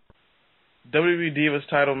yeah, WWE Divas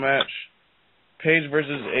title match, Paige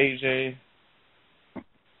versus AJ.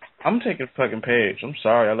 I'm taking fucking Paige. I'm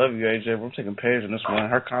sorry, I love you, AJ, but I'm taking Paige in this one.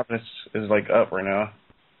 Her confidence is like up right now.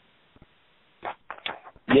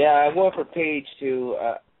 Yeah, I'm going for Paige too.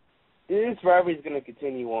 This rivalry is going to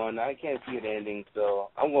continue on. I can't see it ending,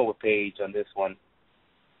 so I'm going with Paige on this one.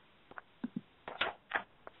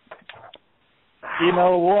 You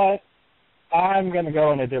know what? I'm going to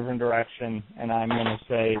go in a different direction, and I'm going to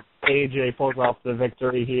say AJ pulls off the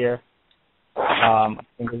victory here.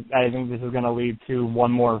 I think this is going to lead to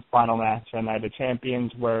one more final match on Night of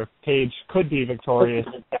Champions where Paige could be victorious.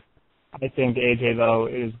 I think AJ, though,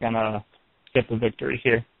 is going to get the victory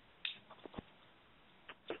here.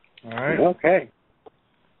 All right. Okay.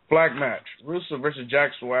 Black match. Rusev versus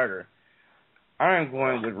Jack Swagger. I am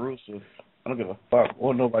going with Rusev. I don't give a fuck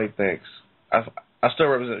what nobody thinks. I still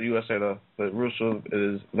represent USA, though, but Rusev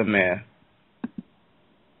is the man.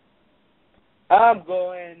 I'm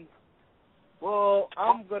going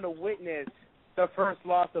to witness the first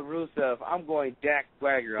loss of Rusev. I'm going Jack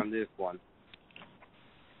Swagger on this one.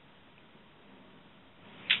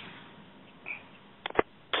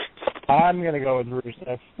 I'm going to go with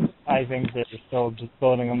Rusev. I think they're still just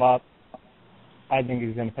building him up. I think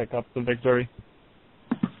he's going to pick up the victory.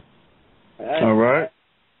 All right.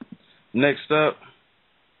 Next up,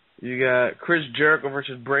 you got Chris Jericho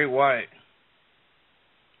versus Bray Wyatt.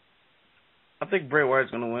 I think Bray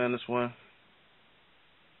Wyatt's going to win this one.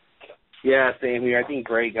 Yeah, same here. I think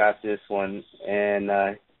Bray got this one. And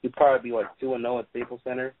he'll probably be, 2-0 at Staples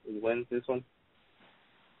Center if he wins this one.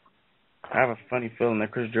 I have a funny feeling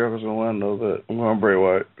that Chris Jericho's going to win, though, but I'm going Bray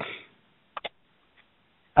Wyatt.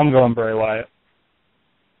 I'm going Bray Wyatt.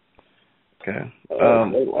 Okay.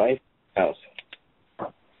 Bray Wyatt. House.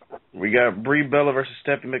 We got Brie Bella versus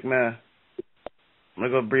Stephanie McMahon. I'm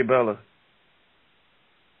going to go Brie Bella.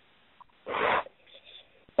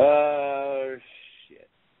 Shit.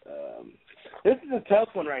 This is a tough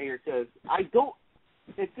one right here because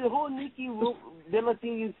it's the whole Nikki Bella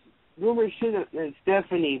thing is rumor shit and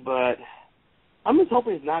Stephanie, but I'm just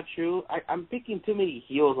hoping it's not true. I'm picking too many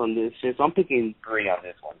heels on this shit, so I'm picking Brie on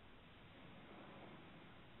this one.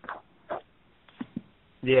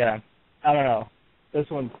 Yeah. I don't know. This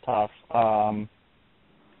one's tough. I'm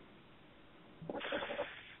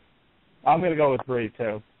going to go with Brie,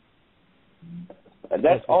 too.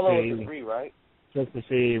 That's all over Brie, right? Just to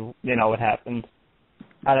see, what happens.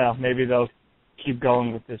 I don't know. Maybe they'll keep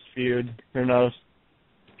going with this feud. Who knows?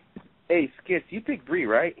 Hey, Skits, you picked Brie,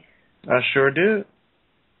 right? I sure did.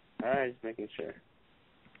 All right, just making sure.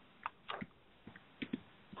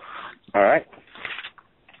 All right.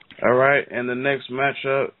 All right, and the next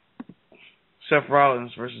matchup, Seth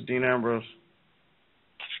Rollins versus Dean Ambrose.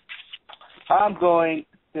 I'm going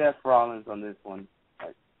Seth Rollins on this one.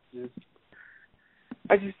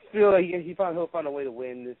 I just feel like he'll find a way to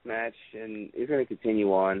win this match, and it's going to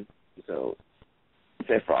continue on. So,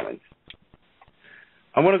 Seth Rollins.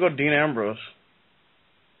 I'm going to go Dean Ambrose.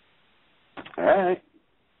 All right.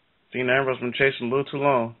 Dean Ambrose been chasing a little too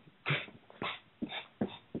long.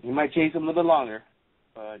 He might chase him a little longer,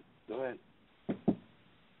 but go ahead.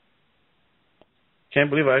 Can't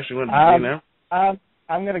believe I actually went to Dean Ambrose.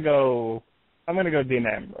 I'm gonna go Dean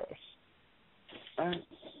Ambrose. All right.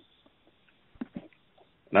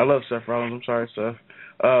 And I love Seth Rollins. I'm sorry, Seth.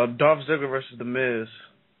 Dolph Ziggler versus The Miz.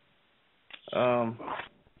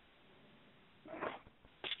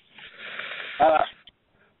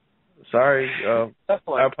 Sorry.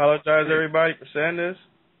 I apologize, everybody, for saying this.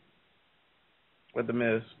 With The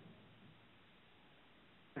Miz.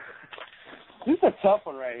 This is a tough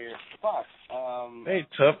one right here. Fuck. Hey,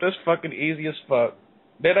 tough. That's fucking easy as fuck.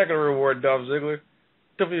 They're not gonna reward Dolph Ziggler.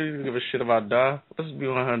 WWE doesn't give a shit about Dolph. Let's be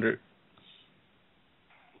 100.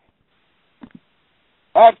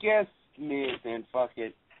 I guess Miz, then fuck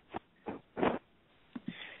it. As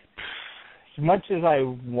much as I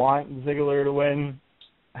want Ziggler to win,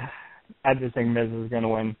 I just think Miz is gonna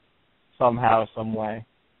win somehow, some way.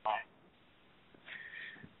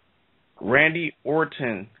 Randy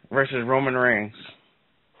Orton versus Roman Reigns.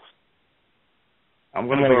 I'm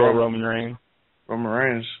gonna go Roman Reigns. Roman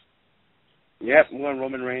Reigns. Yep, I'm going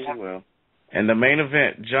Roman Reigns as well. And the main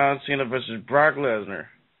event, John Cena versus Brock Lesnar.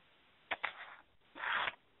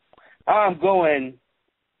 I'm going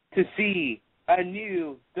to see a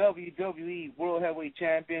new WWE World Heavyweight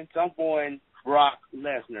Champion. So I'm going Brock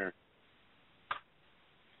Lesnar.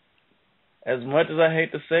 As much as I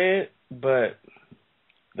hate to say it, but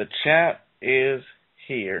the champ is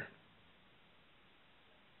here.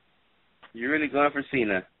 You're really going for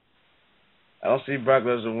Cena? I don't see Brock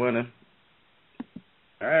Lesnar winning.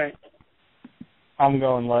 All right. I'm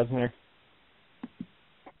going Lesnar.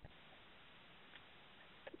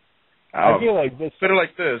 I feel like this. Put it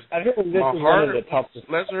like this. I feel like this is one of the toughest.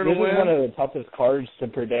 Lesnar this to win. Is one of the toughest cards to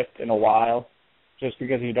predict in a while, just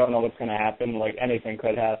because you don't know what's going to happen. Like anything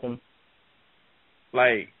could happen.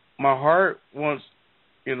 Like my heart wants,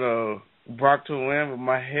 Brock to win, but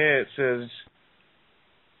my head says,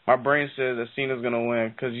 my brain says that Cena's gonna win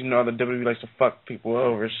because the WWE likes to fuck people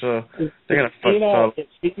over, so they're gonna fuck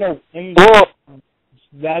Cena.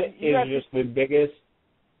 That is just the biggest.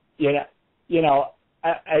 You you know,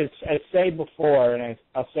 I say before, and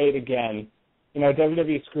I'll say it again, you know,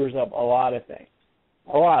 WWE screws up a lot of things.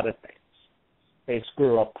 A lot of things. They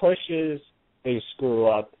screw up pushes. They screw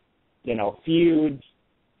up, you know, feuds.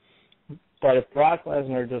 But if Brock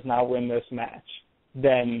Lesnar does not win this match,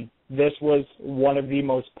 then this was one of the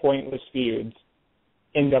most pointless feuds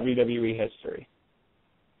in WWE history.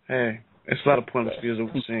 Hey, it's a lot of pointless feuds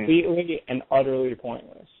that we've seen. Completely and utterly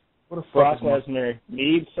pointless. Brock Lesnar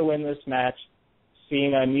needs to win this match.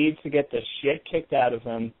 Cena needs to get the shit kicked out of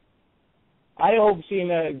him. I hope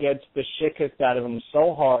Cena gets the shit kicked out of him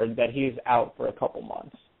so hard that he's out for a couple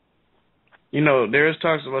months. You know, there is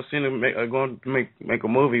talks about Cena going to make a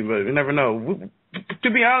movie, but you never know. To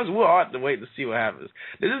be honest, we'll have to wait to see what happens.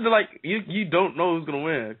 This is like, you don't know who's going to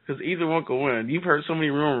win, because either one can win. You've heard so many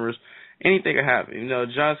rumors. Anything can happen. You know,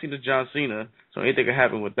 John Cena, so anything can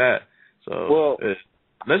happen with that. So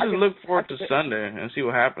let's just look forward to Sunday and see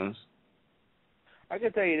what happens. I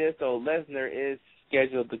can tell you this, though. Lesnar is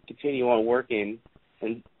scheduled to continue on working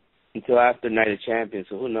until after Night of Champions,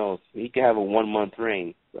 so who knows? He could have a 1-month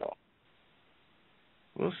reign. So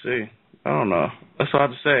we'll see. I don't know. That's all I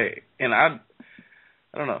have to say. And I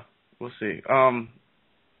don't know. We'll see.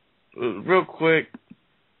 Real quick,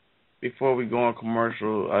 before we go on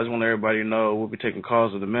commercial, I just want everybody to know we'll be taking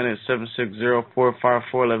calls in a minute.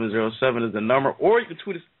 760-454-1107 is the number. Or you can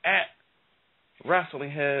tweet us at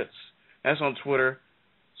Wrestling Heads. That's on Twitter.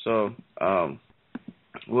 So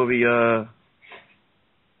we'll be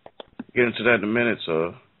getting to that in a minute.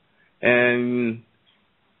 So, and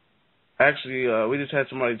actually, we just had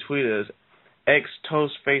somebody tweet us.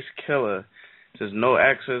 Toast Face Killer says no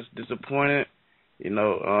access, disappointed. You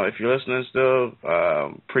know, if you're listening still,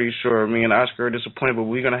 I'm pretty sure me and Oscar are disappointed, but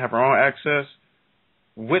we're gonna have our own access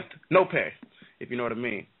with no pay, if you know what I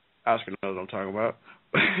mean. Oscar knows what I'm talking about.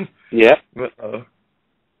 Yeah. But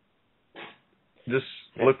just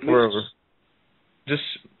look wherever. Just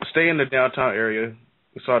stay in the downtown area.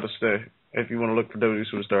 It's hard to stay. If you want to look for WWE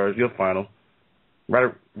Superstars, you'll find them.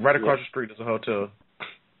 Right across the street is a hotel.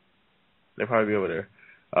 They'll probably be over there.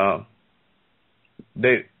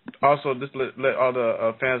 They also, just let all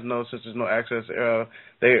the fans know, since there's no access,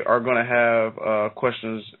 they are going to have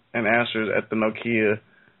questions and answers at the Nokia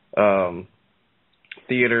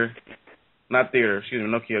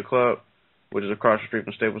Nokia Club, which is across the street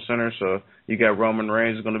from Staples Center. So you got Roman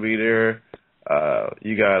Reigns is going to be there.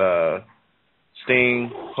 You got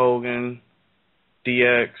Sting, Hogan,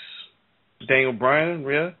 DX, Daniel Bryan,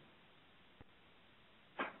 yeah?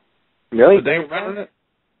 Really? Daniel Bryan?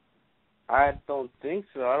 I don't think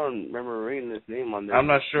so. I don't remember reading his name on there. I'm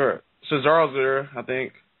not sure. Cesaro's there, I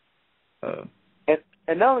think.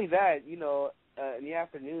 And not only that, you know, in the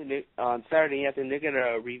afternoon, on Saturday afternoon, they're going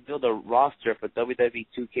to reveal the roster for WWE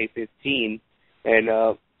 2K15.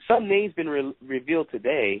 And some names been revealed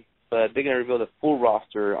today, but they're going to reveal the full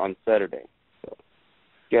roster on Saturday. So,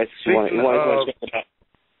 you guys want to check it out.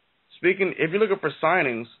 Speaking, if you're looking for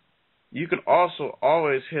signings, you can also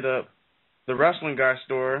always hit up the Wrestling Guy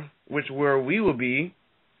store, where we will be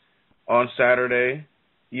on Saturday.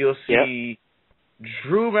 You'll see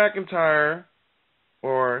Drew McIntyre,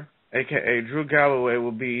 or a.k.a. Drew Galloway,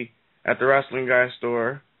 will be at the Wrestling Guy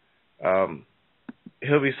store.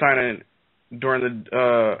 He'll be signing during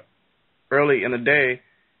the early in the day,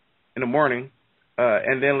 in the morning,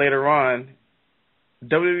 and then later on,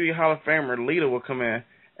 WWE Hall of Famer Lita will come in,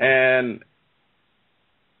 and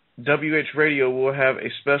WHRADIO will have a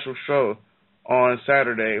special show on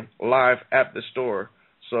Saturday live at the store.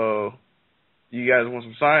 So you guys want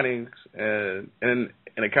some signings in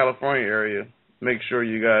the California area, make sure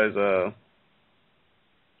you guys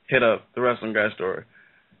hit up the Wrestling Guy store.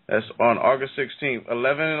 That's on August 16th,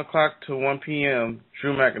 11 o'clock to 1 p.m.,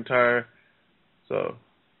 Drew McIntyre. So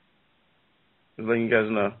just letting you guys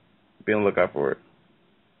know. Be on the lookout for it.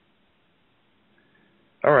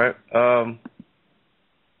 All right.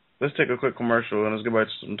 Let's take a quick commercial and let's get back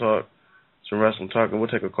to some wrestling talk, and we'll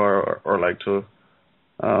take a call or like two.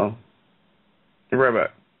 Be right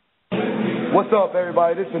back. What's up,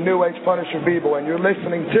 everybody? This is the New Age Punisher Bebo, and you're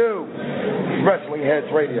listening to Wrestling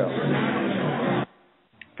Heads Radio.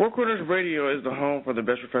 Four Corners Radio is the home for the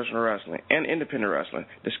best professional wrestling and independent wrestling,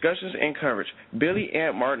 discussions and coverage. Billy,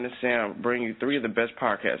 Ant, Martin, and Sam bring you three of the best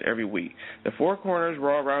podcasts every week. The Four Corners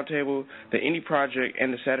Raw Roundtable, the Indie Project,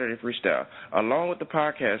 and the Saturday Freestyle. Along with the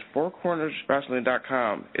podcast,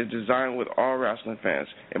 FourCornersWrestling.com is designed with all wrestling fans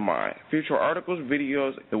in mind. Feature articles,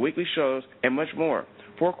 videos, the weekly shows, and much more.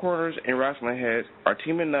 Four Corners and Wrestling Heads are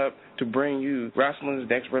teaming up to bring you wrestling's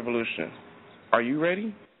next revolution. Are you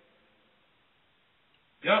ready?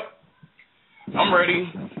 Yep. I'm ready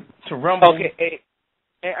to rumble. Okay, hey,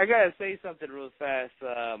 Hey, I gotta say something real fast.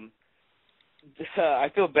 I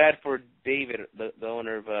feel bad for David, the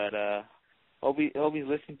owner, but hope he's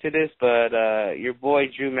listening to this. But your boy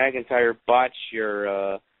Drew McIntyre botched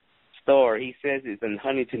your store. He says it's in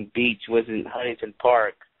Huntington Beach, wasn't Huntington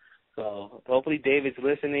Park. So hopefully David's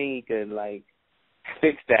listening. He can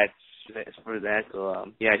fix that for that. So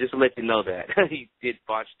just to let you know that he did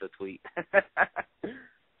botch the tweet.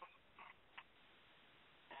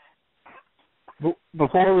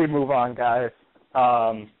 Before we move on, guys,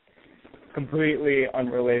 completely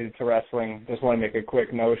unrelated to wrestling, just want to make a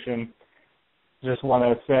quick notion. Just want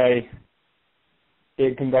to say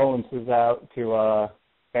big condolences out to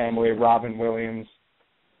family of Robin Williams.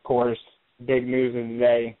 Of course, big news of the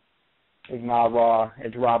day is not Raw.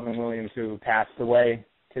 It's Robin Williams who passed away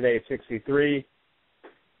today at 63.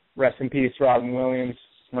 Rest in peace, Robin Williams,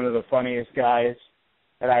 one of the funniest guys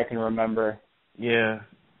that I can remember. Yeah.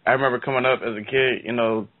 I remember coming up as a kid,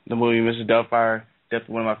 the movie Mrs. Doubtfire,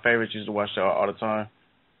 definitely one of my favorites. Used to watch that all the time.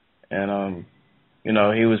 And, he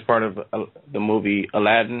was part of the movie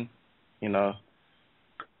Aladdin,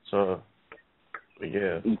 So,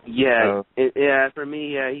 yeah. Yeah, for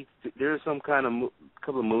me, there's some kind of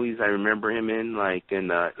couple of movies I remember him in, like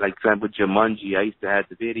for example, Jumanji. I used to have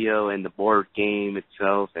the video and the board game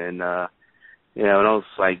itself. And, when I was,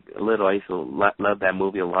 little, I used to love that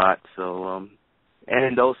movie a lot. So,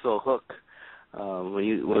 and also Hook, when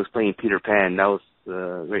he was playing Peter Pan. That was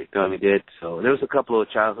a great film he did. So there was a couple of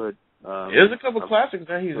childhood. There's a couple of classics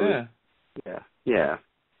that he's in. Yeah.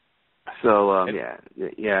 So,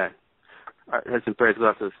 yeah. Had some prayers go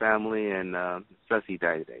out to his family, and especially he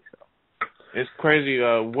died today. So it's crazy.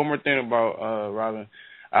 One more thing about Robin.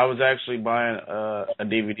 I was actually buying a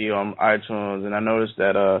DVD on iTunes, and I noticed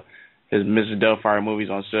that his Mrs. Doubtfire movie's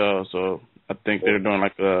on sale, so I think they're doing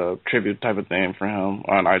a tribute type of thing for him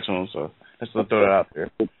on iTunes, so let's throw it out there.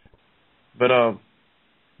 But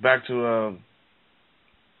back to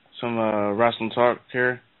some wrestling talk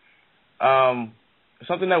here.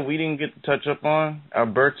 Something that we didn't get to touch up on,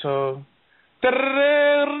 Alberto Del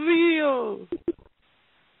Rio,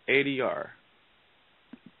 ADR.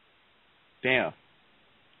 Damn.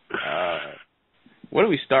 Where do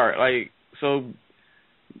we start?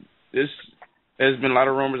 There's been a lot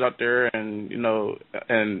of rumors out there, and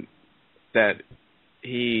and that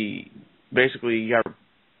he basically got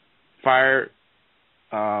fired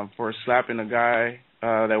for slapping a guy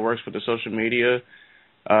that works for the social media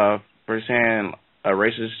for saying a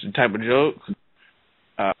racist type of joke.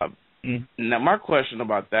 Now, my question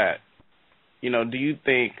about that, do you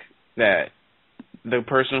think that the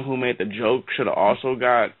person who made the joke should have also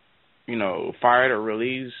got, fired or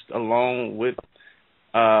released along with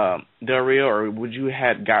Del Rio, or would you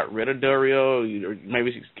have got rid of Del Rio, or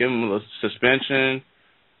maybe give him a suspension?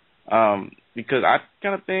 Because I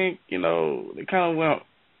kind of think, they kind of went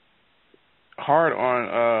hard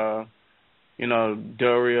on, Del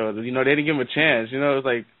Rio. They didn't give him a chance. It's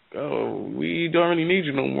like, oh, we don't really need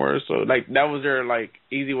you no more. So, that was their,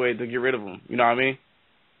 easy way to get rid of him. You know what I mean?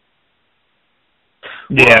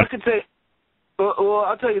 Yeah. Well, I could say, well,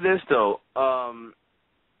 I'll tell you this, though.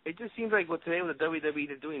 It just seems like today with the WWE,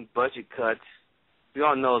 they're doing budget cuts. We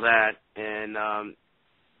all know that. And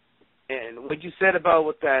what you said about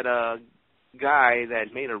with that guy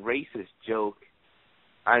that made a racist joke,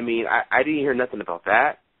 I mean, I didn't hear nothing about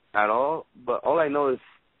that at all. But all I know is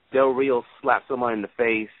Del Rio slapped someone in the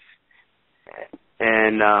face.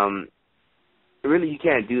 And really, you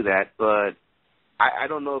can't do that. But I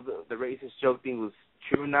don't know if the racist joke thing was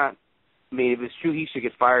true or not. I mean, if it's true, he should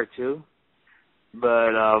get fired too.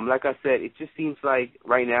 But like I said, it just seems like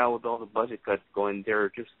right now with all the budget cuts going,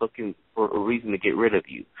 they're just looking for a reason to get rid of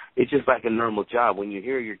you. It's just like a normal job. When you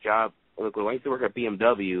hear your job, look, when I used to work at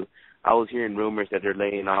BMW, I was hearing rumors that they're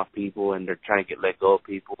laying off people and they're trying to get let go of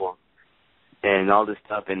people and all this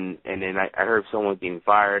stuff. And then I heard someone getting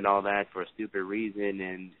fired and all that for a stupid reason.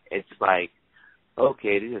 And it's like,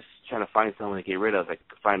 okay, they're just trying to find someone to get rid of,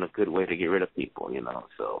 find a good way to get rid of people,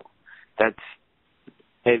 So that's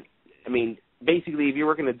it. I mean, basically, if you're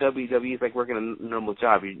working at WWE, it's like working a normal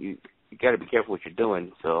job. You got to be careful what you're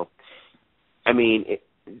doing. So, I mean, it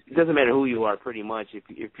doesn't matter who you are, pretty much.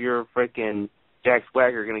 If you're freaking Jack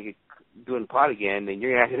Swagger going to get doing pot again, then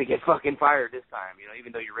you're not going to get fucking fired this time.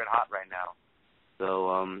 Even though you're red hot right now.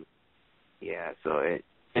 So, yeah. So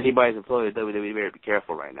anybody's employed at WWE, better be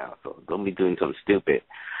careful right now. So don't be doing something stupid.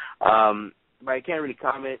 But I can't really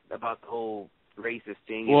comment about the whole racist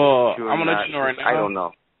thing. Well, I'm gonna let you know right now. I don't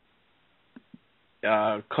know.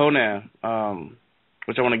 Conan,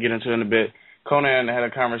 which I want to get into in a bit. Conan had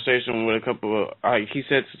a conversation with a couple of. He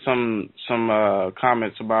said some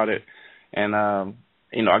comments about it, and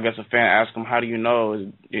I guess a fan asked him, "How do you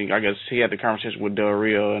know?" I guess he had the conversation with Del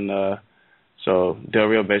Rio, and so Del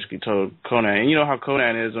Rio basically told Conan. And you know how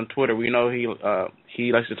Conan is on Twitter. We know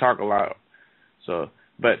he likes to talk a lot. So,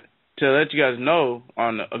 but to let you guys know,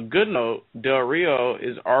 on a good note, Del Rio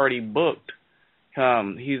is already booked.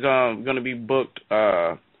 He's going to be booked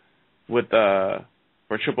with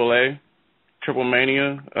for AAA, Triple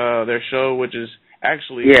Mania, their show, which is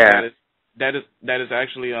actually that is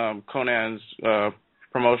actually Conan's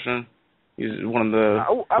promotion. He's one of the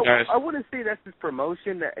guys. I wouldn't say that's his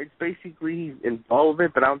promotion. It's basically he's involved with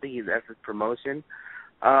it, but I don't think that's his promotion.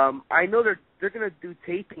 I know they're gonna do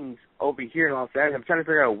tapings over here in Los Angeles. I'm trying to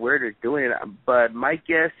figure out where they're doing it, but my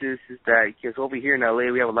guess is that because over here in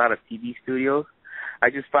LA we have a lot of TV studios. I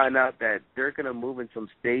just found out that they're gonna move in some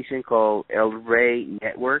station called El Rey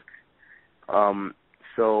Network.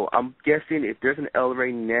 So I'm guessing if there's an El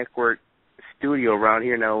Rey Network studio around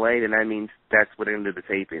here in LA, then that means that's where they're gonna do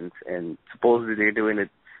the tapings. And supposedly they're doing it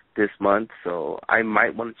this month, so I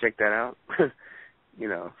might want to check that out.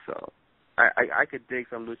 So. I could dig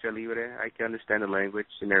some lucha libre. I can understand the language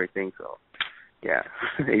and everything. So, yeah,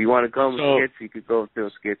 if you want to go with skits, you could go with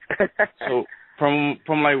those skits. So, from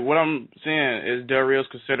like what I'm seeing is Del Rio's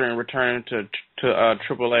considering returning to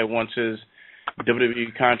AAA once his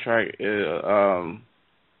WWE contract.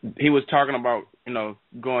 He was talking about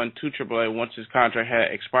going to AAA once his contract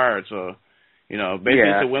had expired. So, basically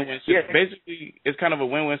it's a win-win. Basically, it's kind of a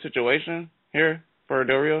win-win situation here for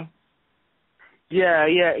Del Rio. Yeah.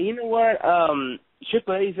 You know what?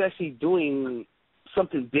 AAA is actually doing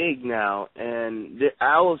something big now, and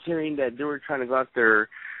I was hearing that they were trying to go after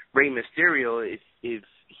Rey Mysterio if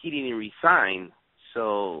he didn't resign.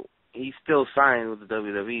 So he's still signed with the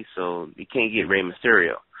WWE, so you can't get Rey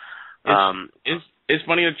Mysterio. It's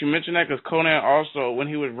funny that you mentioned that because Conan also, when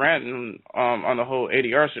he was ranting on the whole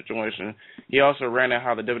ADR situation, he also ranted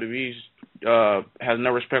how the WWE has no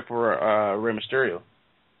respect for Rey Mysterio.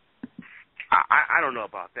 I don't know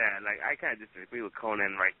about that. Like, I kind of disagree with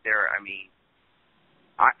Conan right there. I mean,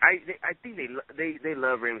 I think they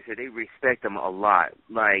love Rey Mysterio. They respect him a lot.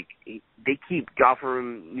 Like, they keep offering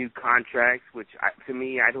him new contracts, which to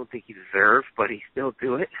me I don't think he deserves, but he still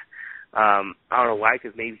do it. I don't know why,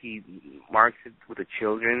 because maybe he marks it with the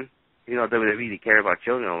children. WWE, they care about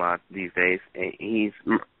children a lot these days. And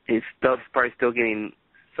his stuff's probably still getting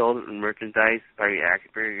sold in merchandise. Probably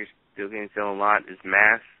action figures still getting sold a lot. His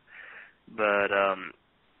masks. But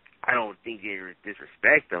I don't think they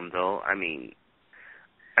disrespect them, though. I mean,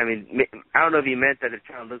 I don't know if he meant that they're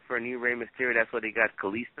trying to look for a new Rey Mysterio. That's why they got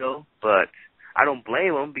Kalisto. But I don't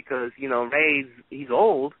blame him because he's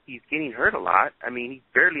old. He's getting hurt a lot. I mean,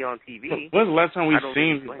 he's barely on TV. When's the last time we've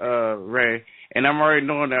seen Rey? And I'm already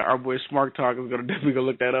knowing that our boy Smart Talk is definitely gonna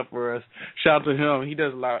look that up for us. Shout out to him. He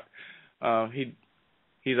does a lot.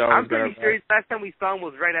 He's always. I'm pretty sure last time we saw him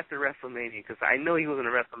was right after WrestleMania because I know he was in a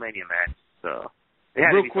WrestleMania match. So it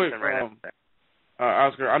had real to be quick, right after that.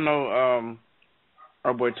 Oscar, I know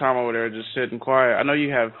our boy Tom over there just sitting quiet. I know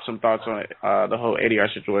you have some thoughts on it, the whole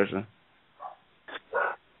ADR situation.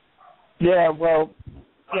 Yeah, well,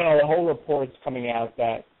 the whole report's coming out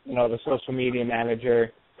that the social media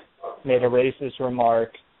manager made a racist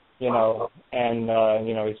remark, and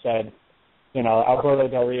he said, Alberto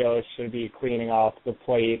Del Rio should be cleaning off the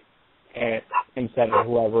plate instead of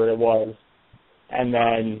whoever it was. And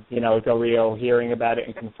then, Del Rio hearing about it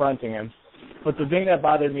and confronting him. But the thing that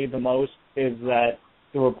bothered me the most is that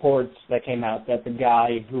the reports that came out that the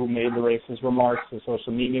guy who made the racist remarks, the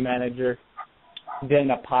social media manager,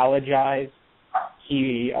 didn't apologize.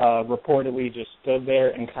 He reportedly just stood there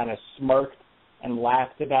and kind of smirked and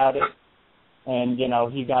laughed about it. And,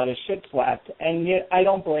 he got his shit slapped. And yet, I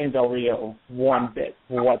don't blame Del Rio one bit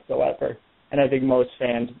whatsoever. And I think most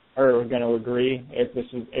fans are going to agree if this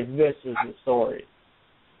is the story.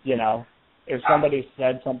 If somebody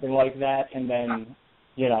said something like that and then,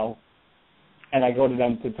 and I go to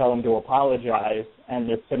them to tell them to apologize and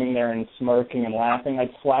they're sitting there and smirking and laughing,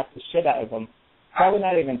 I'd slap the shit out of them. Probably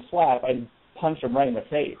not even slap, I'd punch them right in the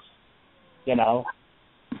face,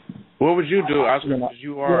 What would you do, Oscar?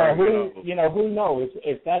 You are, who knows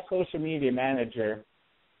if that social media manager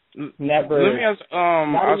never. Let me ask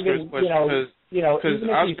Oscar a question because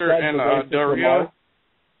Oscar and Del Rio,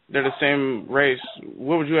 they're the same race.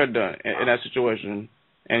 What would you have done in that situation?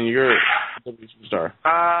 And you're a superstar.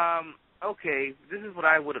 Okay, this is what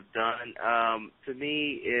I would have done. To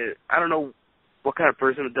me, I don't know what kind of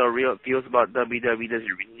person Del Rio feels about WWE. Does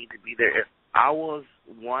he really need to be there? If I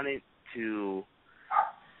wanted to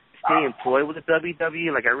stay employed with the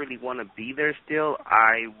WWE, like I really want to be there still,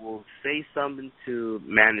 I will say something to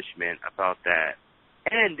management about that.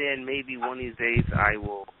 And then maybe one of these days I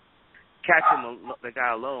will catch the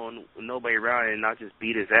guy alone with nobody around and not just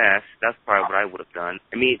beat his ass. That's probably what I would have done.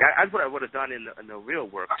 I mean, that's what I would have done in the real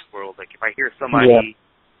world. Like if I hear somebody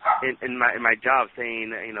in my job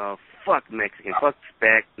saying, you know, fuck Mexican, fuck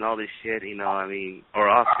Spec and all this shit, you know, I mean, or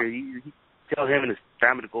Oscar, you tell him and his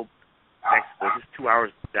family to go Mexico, just 2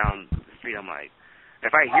 hours down the street. I'm like,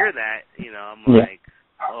 if I hear that, you know, I'm like,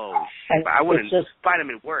 oh shit! But I wouldn't find him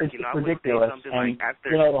at work. You know, I wouldn't say something and, like after.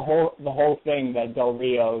 You know, the whole thing that Del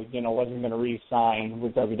Rio, you know, wasn't going to re-sign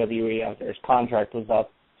with WWE after his contract was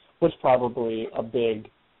up was probably a big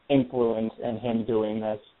influence in him doing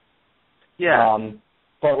this. Yeah.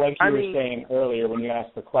 But like you were saying earlier when you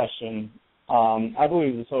asked the question, I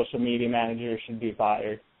believe the social media manager should be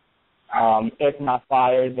fired. If not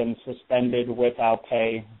fired, then suspended without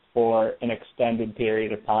pay for an extended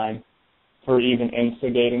period of time for even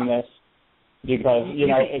instigating this. Because, you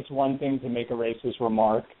know, it's one thing to make a racist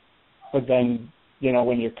remark, but then, you know,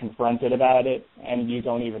 when you're confronted about it and you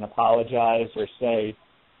don't even apologize or say,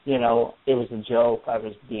 you know, it was a joke, I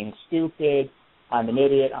was being stupid, I'm an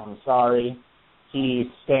idiot, I'm sorry. He's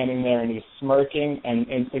standing there and he's smirking and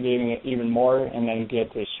instigating it even more and then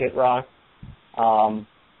gets his shit rocked.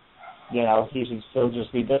 You know, he should still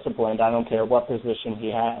just be disciplined. I don't care what position he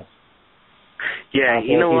has. Yeah,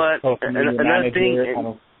 you know what? Another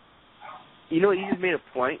thing, you know, you just made a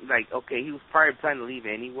point. Like, okay, he was probably planning to leave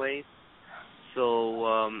anyway.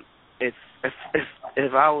 So, if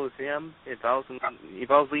I was him, if I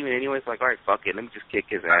was leaving anyway, it's like, all right, fuck it, let me just kick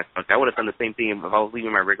his ass. Like, I would have done the same thing if I was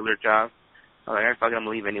leaving my regular job. I'm like, all right, fuck it, I'm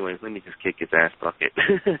gonna leave anyways. Let me just kick his ass. Fuck it.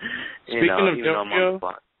 Speaking of Del Rio,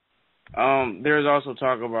 there's also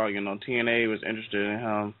talk about, you know, TNA was interested in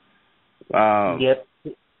him. Yep.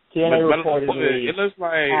 TNA reportedly, it looks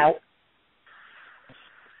like I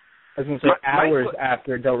was going to say hours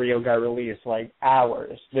after Del Rio got released, like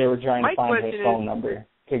hours, they were trying to find his phone number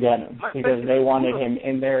to get him because they wanted him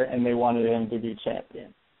in there and they wanted him to be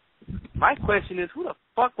champion. My question is, who the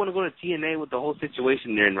fuck want to go to TNA with the whole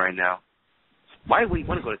situation they're in right now? Why would you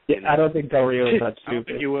want to go to TNA? I don't think Del Rio is that stupid. I don't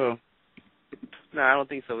think you will. No, I don't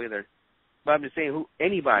think so either. But I'm just saying,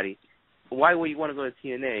 anybody, why would you want to go to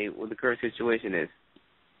TNA with the current situation is?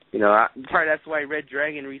 You know, probably that's why Red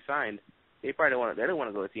Dragon re-signed. They probably don't want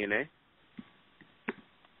to go to TNA.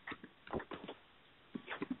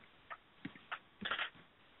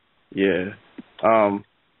 Yeah. I'm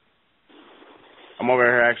over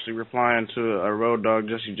here actually replying to a Road Dogg,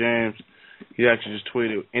 Jesse James. He actually just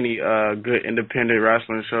tweeted any good independent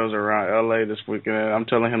wrestling shows around LA this weekend. I'm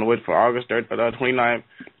telling him to wait for August 29th,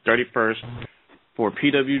 31st for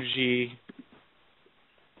PWG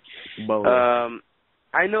Bowling.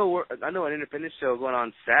 I know an independent show going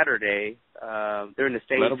on Saturday during the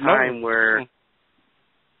same time where.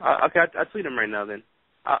 Okay, I'll tweet him right now. Then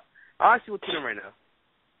I'll actually tweet him right now.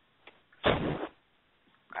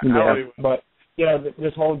 Yeah, but you know,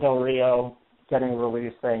 this whole Del Rio getting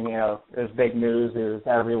released thing, you know, it was big news. It was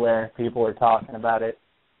everywhere. People were talking about it.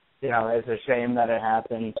 You know, it's a shame that it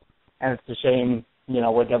happened, and it's a shame, you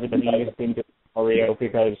know, what WWE has been doing to Del Rio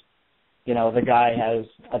because, you know, the guy has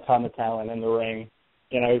a ton of talent in the ring.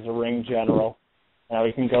 You know, he's a ring general. You know,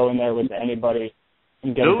 he can go in there with anybody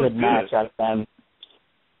and get a good match out of them.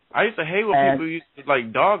 I used to hate when people used to,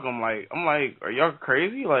 like, dog him. I'm like, are y'all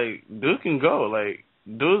crazy? Like, dude can go. Like,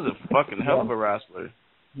 dude's a fucking hell of a wrestler.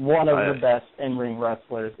 One of the best in-ring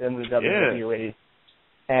wrestlers in the WWE.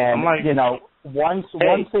 And, like, you know, once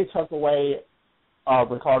they took away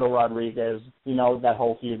Ricardo Rodriguez, you know, that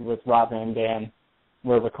whole feud with Rob Van Dam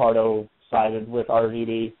where Ricardo sided with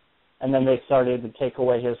RVD, and then they started to take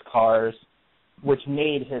away his cars, which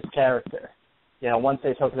made his character. You know, once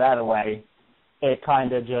they took that away, it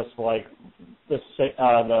kind of just, like, the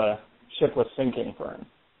ship was sinking for him,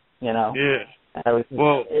 you know? Yeah.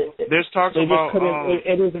 There's talks about...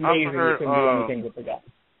 it was amazing you couldn't do anything with the guy.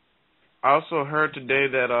 I also heard today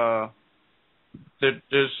that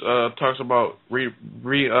there's talks about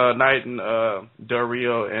reuniting Del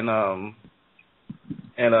Rio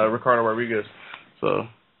and Ricardo Rodriguez. So...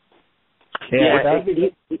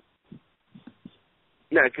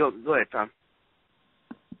 Yeah, go ahead, Tom.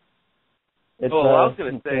 I was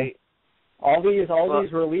going to say... All these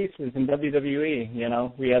releases in WWE, you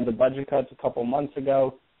know, we had the budget cuts a couple months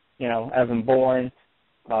ago, you know, Evan Bourne,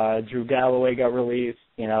 Drew Galloway got released,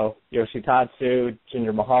 you know, Yoshitatsu,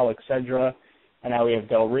 Jinder Mahal, etc. And now we have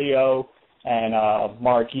Del Rio and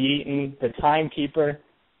Mark Eaton, the timekeeper,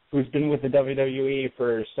 who's been with the WWE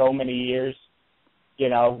for so many years. You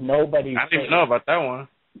know, nobody. I didn't even know about that one.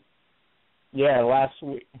 Yeah, last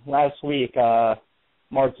week,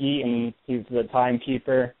 Mark Eaton, he's the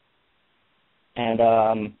timekeeper.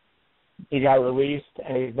 and he got released,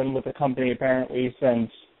 and he's been with the company apparently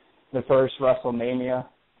since the first WrestleMania.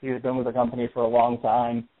 He's been with the company for a long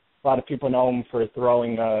time. A lot of people know him for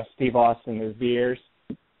throwing Steve Austin his beers.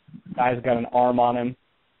 Guy's got an arm on him.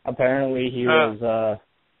 Apparently, he was,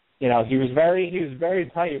 he was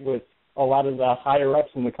very tight with a lot of the higher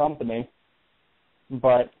ups in the company.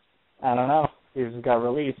 But I don't know. He just got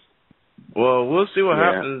released. Well, we'll see what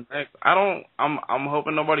happens next. I'm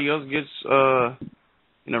hoping nobody else gets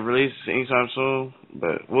released anytime soon,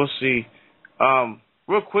 but we'll see.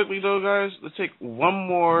 Real quickly though, guys, let's take one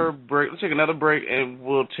more break. Let's take another break, and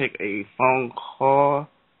we'll take a phone call.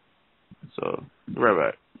 So, be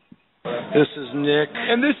right back. This is Nick.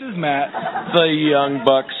 And this is Matt. The Young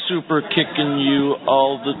Bucks, super kicking you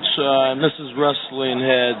all the time. This is Wrestling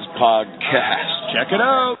Heads Podcast. Check it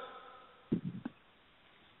out.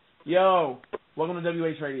 Yo, welcome to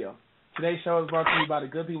WHRADIO. Today's show is brought to you by the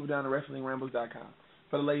good people down at WrestlingRambles.com.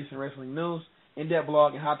 For the latest in wrestling news, in-depth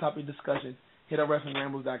blog, and hot topic discussion, hit up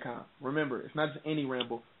WrestlingRambles.com. Remember, it's not just any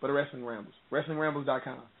ramble, but a Wrestling Rambles.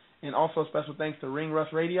 WrestlingRambles.com. And also special thanks to Ring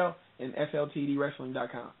Rust Radio and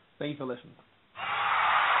SLTDWrestling.com. Thank you for listening.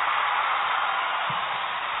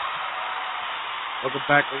 Welcome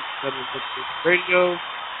back to WHRADIO.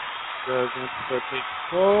 We're going to take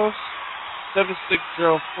calls.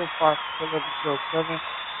 760-454-1107.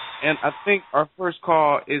 And I think our first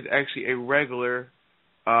call is actually a regular.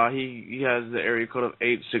 He has the area code of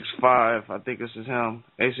 865. I think this is him.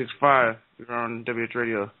 865. You're on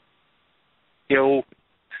WHRADIO. Yo,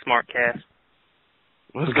 Smartcast.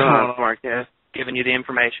 What's going on, Smartcast? Giving you the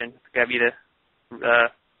information. Gave you the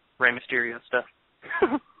Rey Mysterio stuff.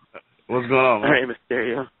 What's going on, man? Rey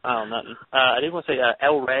Mysterio. Oh, nothing. I did want to say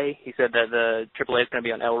El Rey. He said that the AAA is going to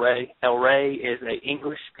be on El Rey. El Rey is an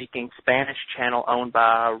English-speaking Spanish channel owned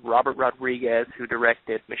by Robert Rodriguez, who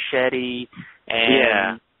directed Machete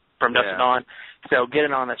and From Dusk to Dawn. So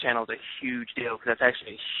getting on that channel is a huge deal because that's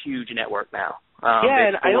actually a huge network now.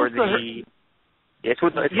 And I also heard... It's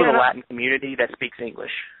for the Latin community that speaks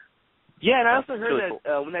English. Yeah, and I also heard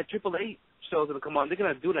that when that AAA show is going to come on, they're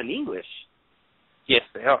going to do it in English. Yes,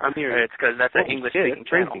 they are. It's because that's an English-speaking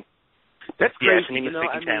channel. That's crazy. Yeah, it's an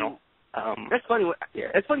English-speaking channel. That's funny.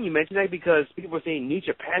 That's funny you mention that because people are saying New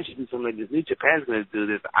Japan should do something like this. New Japan's going to do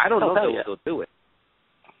this. I don't know if they'll do it.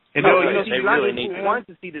 And they really need to. Want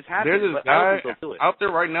to see this happen. There's this guy out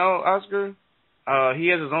there right now, Oscar.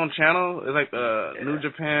 He has his own channel. It's like the New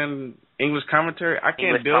Japan English commentary. I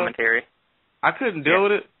can't deal with it. I couldn't deal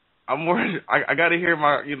with it. I'm worried. I got to hear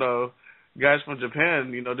my, guys from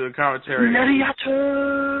Japan, doing commentary.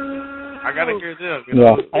 I got to hear them.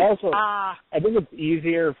 I also, I think it's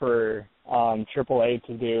easier for AAA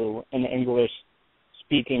to do an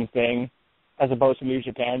English-speaking thing as opposed to New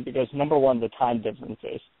Japan because, number one, the time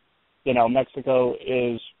differences. Mexico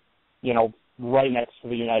is, right next to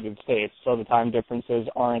the United States, so the time differences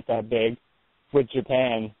aren't that big. With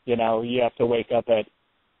Japan, you have to wake up at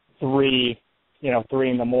 3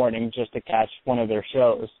 in the morning just to catch one of their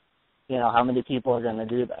shows. How many people are going to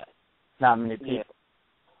do that? Not many people. Yeah.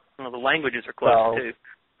 Well, the languages are close, too.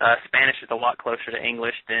 Spanish is a lot closer to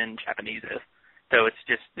English than Japanese is. So it's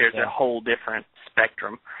just, there's a whole different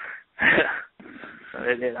spectrum. But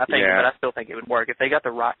I still think it would work. If they got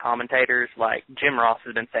the right commentators, like Jim Ross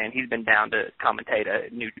has been saying, he's been down to commentate a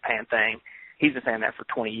New Japan thing. He's been saying that for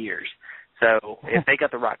 20 years. So if they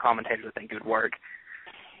got the right commentators, I think it would work.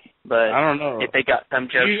 But I don't know. If they got some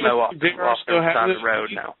Joe Schmo off the side of the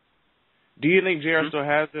road, no. Do you think JR still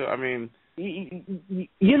has it? I mean,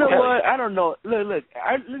 you know what? I don't know. Look.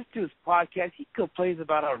 I listen to his podcast. He complains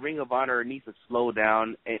about how Ring of Honor needs to slow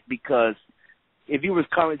down because if he was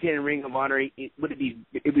commentating Ring of Honor, it would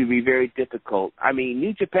be very difficult. I mean,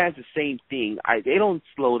 New Japan's the same thing. They don't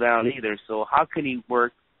slow down either. So how can he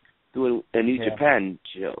work doing a New Japan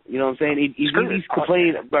show? You know what I'm saying? He's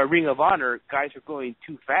complaining about Ring of Honor. Guys are going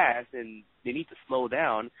too fast and they need to slow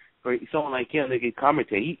down for someone like him that can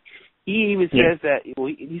commentate. He even says that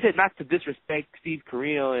he said not to disrespect Steve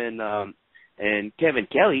Carino and Kevin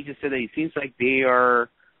Kelly. He just said that it seems like they are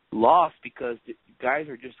lost because the guys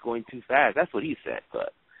are just going too fast. That's what he said,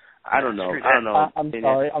 but I don't know.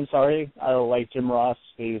 I'm sorry. I like Jim Ross.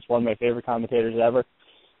 He's one of my favorite commentators ever.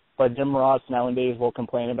 But Jim Ross nowadays will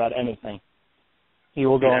complain about anything. He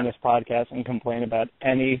will go on this podcast and complain about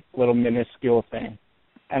any little minuscule thing.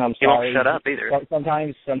 And I'm sorry. He won't shut up either.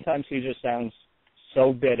 Sometimes he just sounds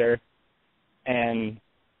so bitter and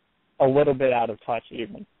a little bit out of touch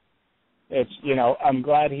even. It's, I'm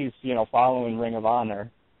glad he's, following Ring of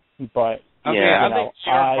Honor, but I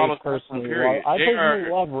personally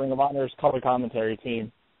love Ring of Honor's color commentary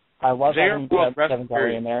team. I love having Kevin wrestling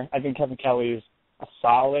Kelly in there. I think Kevin Kelly's a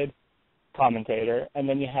solid commentator. And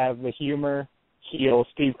then you have the humor heel,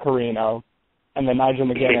 Steve Corino, and then Nigel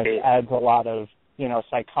McGuinness adds a lot of,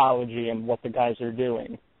 psychology and what the guys are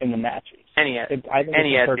doing in the matches. And he has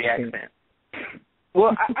the accent.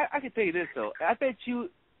 Well, I can tell you this, though. I bet you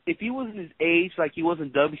if he wasn't his age, like he was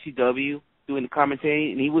in WCW doing the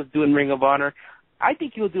commentating, and he was doing Ring of Honor, I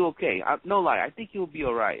think he'll do okay. No lie. I think he'll be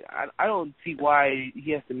all right. I don't see why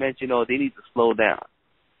he has to mention, they need to slow down.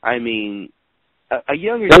 I mean, a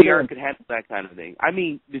younger JR could handle that kind of thing. I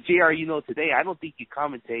mean, the JR today, I don't think he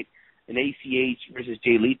commentate an ACH versus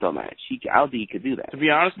Jay Lethal match. I don't think he could do that. To be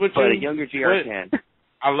honest with but you, a younger JR can.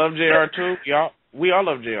 I love JR too. We all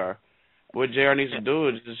love JR. What JR needs to do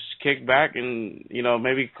is just kick back and,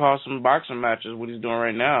 maybe call some boxing matches, what he's doing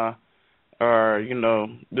right now. Or,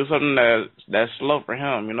 do something that's slow for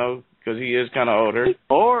him, because he is kind of older.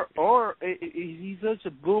 Or he's such a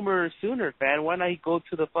Boomer Sooner fan. Why not he go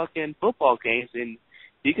to the fucking football games and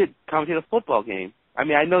he could commentate a football game? I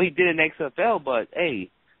mean, I know he did in XFL, but hey,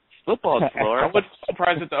 football's slower. I was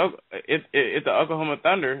surprised at the Oklahoma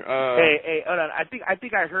Thunder. Hey, hold on. I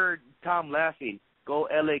think I heard Tom laughing. Go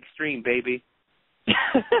LA Extreme, baby.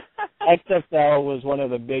 XFL was one of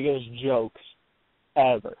the biggest jokes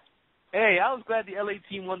ever. Hey, I was glad the LA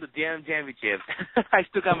team won the damn championship. I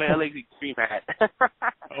still got my LA Extreme hat.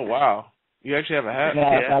 Oh, wow. You actually have a hat?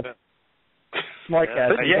 Yeah. Smart guy.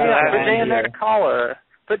 Put Jay in there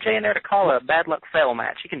to call a Bad Luck Fell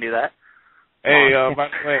match. You can do that. Hey, by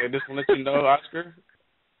the way, just want to let you know, Oscar,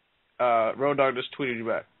 Road Dogg just tweeted you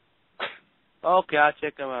back. Okay, I'll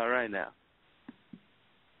check him out right now.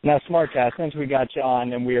 Now, Smart Guy, since we got you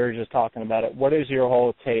on and we were just talking about it, what is your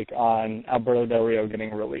whole take on Alberto Del Rio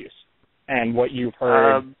getting released and what you've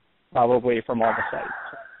heard probably from all the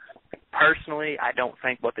sites? Personally, I don't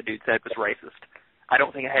think what the dude said was racist. I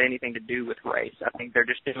don't think it had anything to do with race. I think they're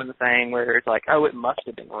just doing the thing where it's like, it must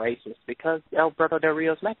have been racist because Alberto Del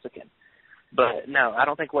Rio's Mexican. But no, I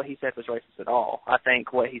don't think what he said was racist at all. I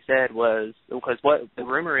think what he said was, because what the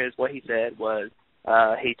rumor is, what he said was,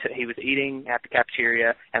 he was eating at the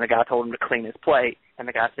cafeteria, and the guy told him to clean his plate, and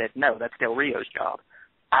the guy said, no, that's Del Rio's job.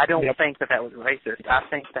 I don't think that was racist. I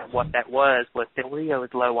think that what that was Del Rio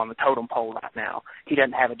is low on the totem pole right now. He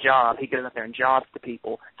doesn't have a job. He goes out there and jobs to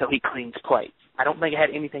people, so he cleans plates. I don't think it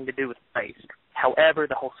had anything to do with race. However,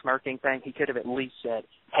 the whole smirking thing, he could have at least said,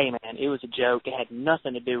 hey, man, it was a joke. It had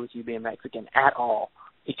nothing to do with you being Mexican at all.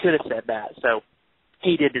 He could have said that, so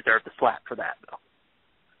he did deserve the slap for that, though.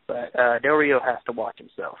 But Del Rio has to watch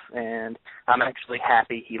himself, and I'm actually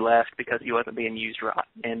happy he left because he wasn't being used right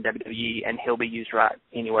in WWE, and he'll be used right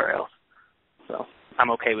anywhere else. So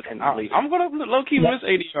I'm okay with him leaving. I'm going to low-key miss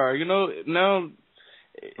ADR. Now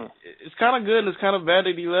it's kind of good and it's kind of bad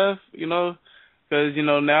that he left, because,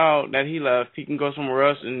 now that he left, he can go somewhere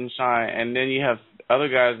else and shine, and then you have other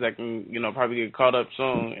guys that can, probably get caught up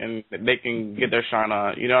soon, and they can get their shine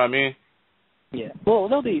on. You know what I mean? Yeah. Well,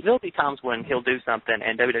 there'll be times when he'll do something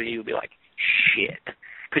and WWE will be like, shit.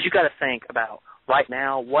 Because you got to think about right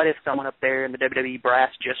now, what if someone up there in the WWE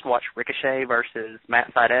brass just watched Ricochet versus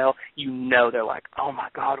Matt Sydal? They're like, oh my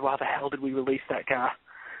God, why the hell did we release that guy?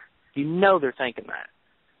 They're thinking that.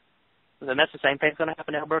 And that's the same thing's going to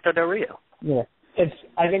happen to Alberto Del Rio. Yeah.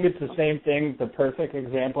 I think it's the same thing. The perfect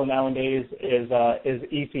example nowadays is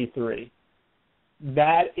EC3.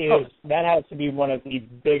 That has to be one of the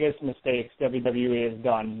biggest mistakes WWE has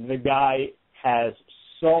done. The guy has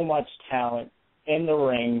so much talent in the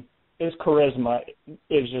ring. His charisma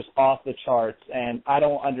is just off the charts, and I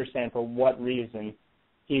don't understand for what reason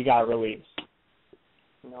he got released.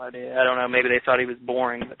 No idea. I don't know. Maybe they thought he was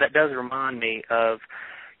boring. But that does remind me of,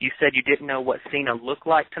 you said you didn't know what Cena looked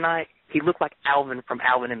like tonight. He looked like Alvin from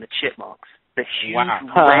Alvin and the Chipmunks. The huge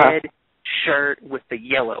red shirt with the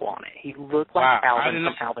yellow on it. He looked like Alvin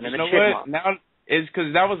from Alvin and the Chipmunks. Now it's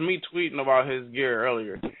because that was me tweeting about his gear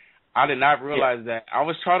earlier. I did not realize that. I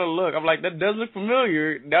was trying to look. I'm like, that does look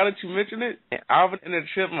familiar. Now that you mention it, Alvin and the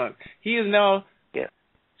Chipmunk. He is now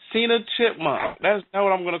Cena Chipmunk. That's not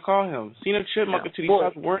what I'm going to call him. Cena Chipmunk until he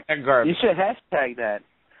stops wearing that garbage. You should hashtag that.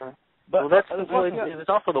 But it was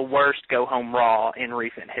also the worst Go Home Raw in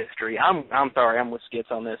recent history. I'm sorry, I'm with Skits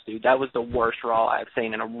on this, dude. That was the worst Raw I've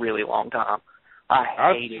seen in a really long time. I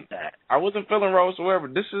hated that. I wasn't feeling Raw whatsoever.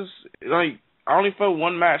 This is, I only felt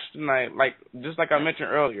one match tonight, just like I mentioned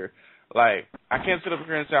earlier. I can't sit up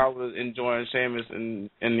here and say I was enjoying Sheamus and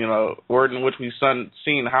Orton, which we've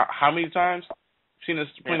seen how many times? Seen this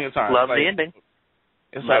plenty of times. Love the ending.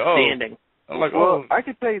 It's the ending. I'm like, I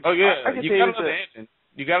could say. Oh yeah, you gotta love the ending.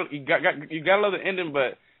 You gotta love the ending,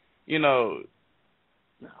 but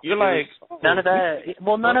You're like, none of that.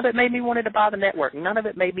 Well, none of it made me wanted to buy the network. None of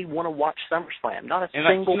it made me want to watch SummerSlam. Not a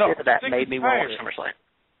single bit of that made me want to watch SummerSlam.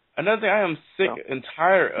 Another thing, I am sick and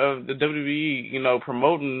tired of the WWE,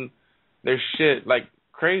 promoting their shit like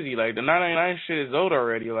crazy. Like, the $9.99 shit is old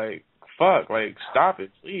already. Like, fuck. Like, stop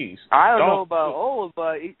it, please. I don't know about old,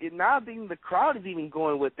 but now I think the crowd is even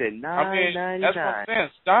going with it. $9.99. That's what I'm saying.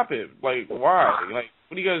 Stop it. Like, why? Like,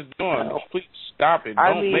 what are you guys doing? Please stop it.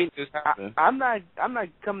 Don't make this happen. I'm not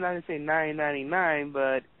coming out and saying $9.99,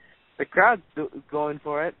 but the crowd's going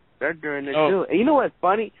for it. They're doing it too. And you know what's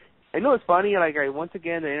funny? Like, once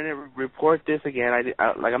again, the internet report this again.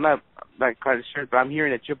 I'm not quite sure, but I'm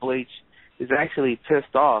hearing that Triple H is actually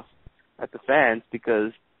pissed off at the fans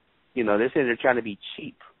because, they're saying they're trying to be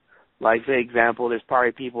cheap. Like, for example, there's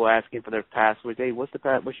probably people asking for their passwords. Hey, what's your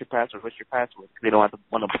password? What's your password? They don't have to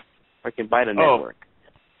want to freaking buy the network.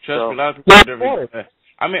 Trust me, a lot of people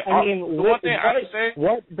I mean, the one thing I would say,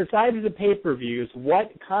 what besides the pay-per-views,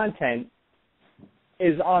 what content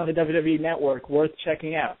is on the WWE network worth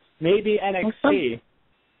checking out? Maybe NXT.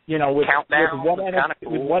 With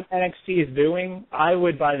what NXT is doing, I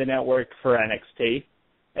would buy the network for NXT,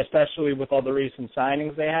 especially with all the recent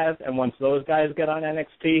signings they have. And once those guys get on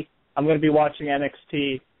NXT, I'm going to be watching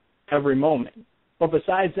NXT every moment. But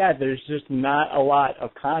besides that, there's just not a lot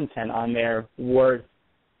of content on there worth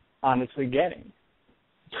honestly getting.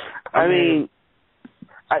 I mean,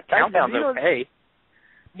 Countdown's okay.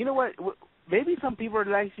 You know what? Maybe some people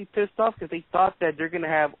are actually pissed off because they thought that they're going to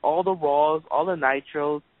have all the Raws, all the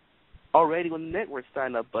Nitros already when the network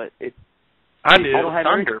signed up, but I did. don't have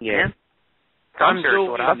Thunder, man.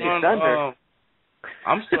 Thunder.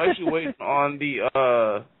 I'm still actually waiting on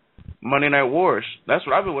the Monday Night Wars. That's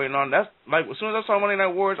what I've been waiting on. That's like, as soon as I saw Monday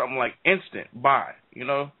Night Wars, I'm like, instant buy.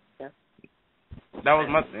 Yeah. That was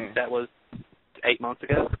my thing. That was 8 months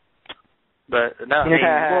ago. But no,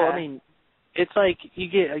 it's like you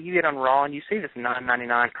get on Raw and you see this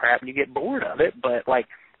 $9.99 crap and you get bored of it. But like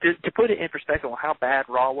to put it in perspective on how bad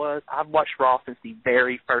Raw was, I've watched Raw since the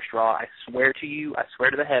very first Raw. I swear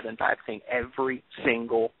to the heavens, I've seen every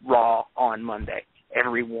single Raw on Monday,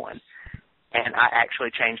 every one. And I actually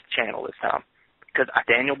changed the channel this time because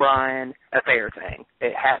Daniel Bryan affair thing.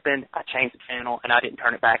 It happened. I changed the channel and I didn't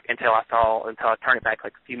turn it back until I turned it back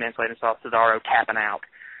like a few minutes later and saw Cesaro tapping out.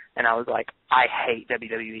 And I was like, I hate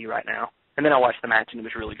WWE right now. And then I watched the match, and it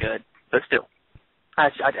was really good. But still, I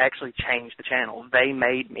actually changed the channel. They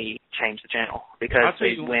made me change the channel because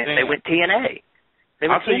they went TNA.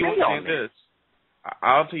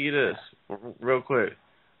 I'll tell you this real quick.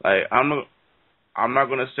 Like, I'm not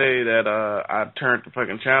going to say that I turned the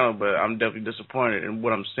fucking channel, but I'm definitely disappointed in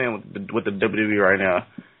what I'm seeing with the WWE right now.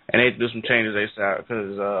 And they need to do some changes ASAP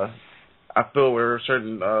because I feel where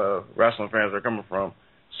certain wrestling fans are coming from.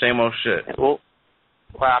 Same old shit.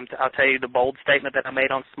 Well, I'll tell you the bold statement that I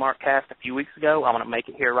made on SmartCast a few weeks ago. I'm going to make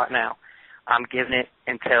it here right now. I'm giving it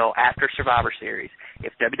until after Survivor Series.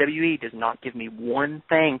 If WWE does not give me one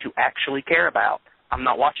thing to actually care about, I'm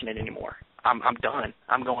not watching it anymore. I'm done.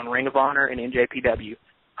 I'm going Ring of Honor and NJPW.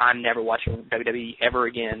 I'm never watching WWE ever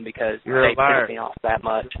again because they piss me off that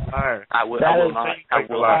much. I will not watch it.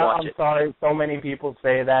 I'm sorry. So many people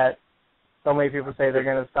say that. So many people say they're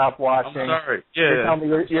going to stop watching. I'm sorry. Yeah. They tell me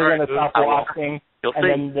you're going to stop watching. You'll and see.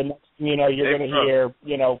 Then the next thing you know, you're going to hear,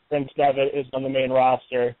 Prince Devitt is on the main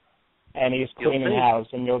roster, and he's cleaning house,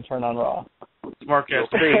 and you'll turn on Raw. Marcus,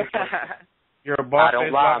 you're a boss. I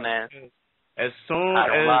don't lie, man. As soon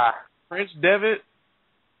as Prince Devitt,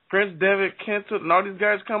 Kenta, and all these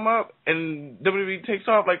guys come up, and WWE takes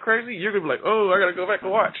off like crazy, you're going to be like, oh, I got to go back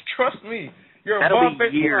and watch. Trust me. That'll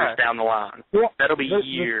be years down the line. That'll be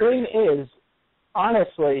years. The thing is,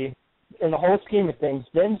 honestly, in the whole scheme of things,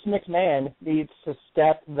 Vince McMahon needs to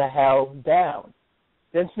step the hell down.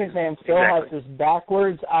 Vince McMahon still has this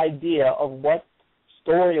backwards idea of what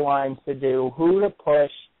storylines to do, who to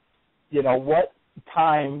push, what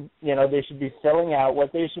time, they should be filling out,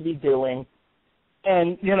 what they should be doing.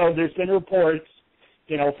 And, there's been reports,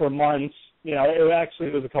 for months, it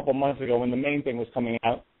actually was a couple months ago when the main thing was coming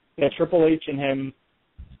out, that Triple H and him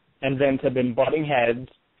and Vince have been butting heads,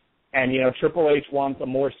 and, Triple H wants a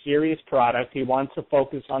more serious product. He wants to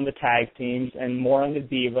focus on the tag teams and more on the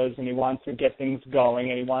divas, and he wants to get things going,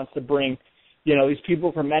 and he wants to bring, these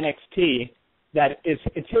people from NXT that it's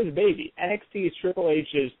his baby. NXT is Triple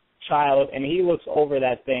H's child, and he looks over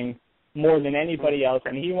that thing more than anybody else,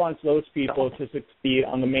 and he wants those people to succeed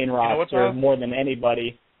on the main roster more than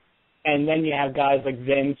anybody. And then you have guys like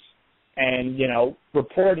Vince and,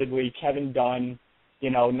 reportedly Kevin Dunn,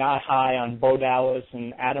 not high on Bo Dallas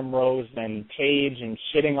and Adam Rose and Paige and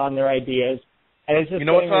shitting on their ideas. And it's just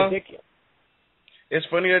getting ridiculous. it's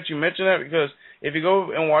funny that you mention that because if you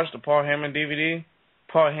go and watch the Paul Heyman DVD,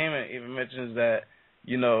 Paul Heyman even mentions that,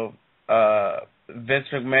 you know, Vince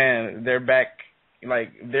McMahon, they're back, like,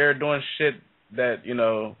 they're doing shit that, you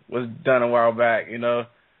know, was done a while back, you know.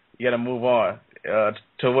 You got to move on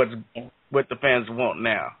to what the fans want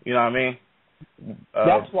now. You know what I mean?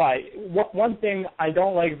 That's why. One thing, I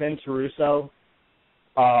don't like Vince Russo,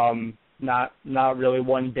 not really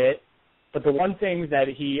one bit, but the one thing that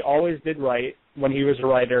he always did right when he was a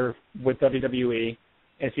writer with WWE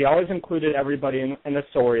is he always included everybody in the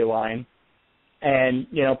storyline. And,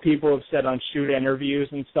 you know, people have said on shoot interviews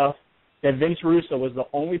and stuff that Vince Russo was the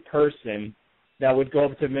only person that would go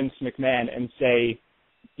up to Vince McMahon and say,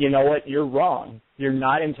 you know what, you're wrong. You're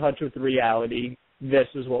not in touch with reality. This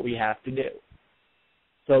is what we have to do.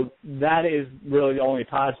 So that is really the only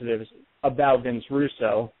positives about Vince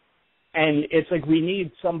Russo. And it's like we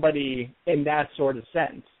need somebody in that sort of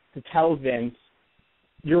sense to tell Vince,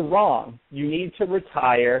 you're wrong. You need to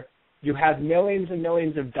retire. You have millions and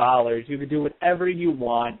millions of dollars. You can do whatever you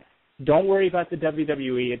want. Don't worry about the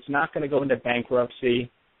WWE. It's not going to go into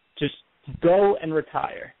bankruptcy. Just go and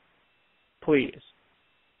retire, please.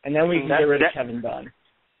 And then we can get rid of Kevin Dunn.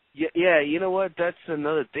 Yeah, you know what? That's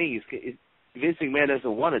another thing. Vince McMahon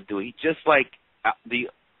doesn't want to do it. He, just like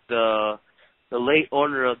the late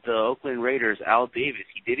owner of the Oakland Raiders, Al Davis,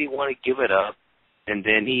 he didn't want to give it up, and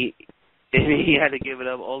then he had to give it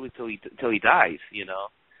up only till he dies. You know.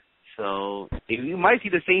 So you might see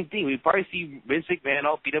the same thing. We probably see Vince McMahon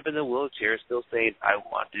all beat up in the wheelchair, still saying, "I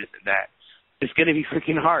want this and that." It's going to be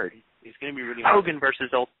freaking hard. It's going to be really hard.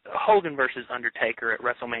 Hogan versus Undertaker at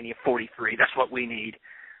WrestleMania 43. That's what we need.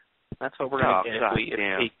 That's what we're going to get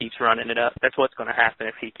if he keeps running it up. That's what's going to happen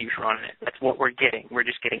if he keeps running it. That's what we're getting. We're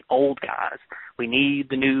just getting old guys. We need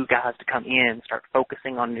the new guys to come in, start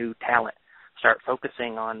focusing on new talent, start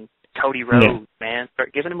focusing on Cody Rhodes, man.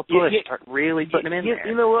 Start giving him a push. Start really putting him in there.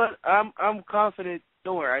 You know what? I'm confident.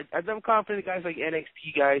 Don't worry. I'm confident guys like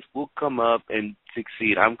NXT guys will come up and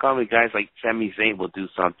succeed. I'm confident guys like Sami Zayn will do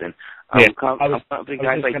something. I'm confident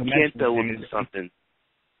guys like Kenta will do something.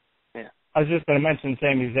 Yeah. I was just going to mention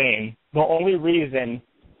Sami Zayn. The only reason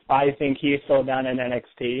I think he's still down in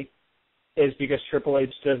NXT is because Triple H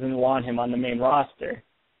doesn't want him on the main roster.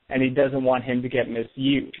 And he doesn't want him to get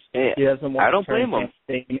misused. Yeah. He doesn't want to turn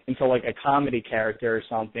him into like a comedy character or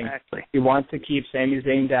something. Exactly. He wants to keep Sami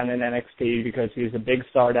Zayn down in NXT because he's a big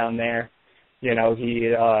star down there. You know, he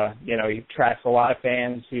attracts a lot of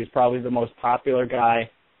fans. He's probably the most popular guy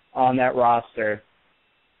on that roster.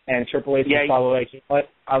 And Triple H is probably like, you know what?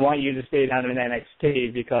 I want you to stay down in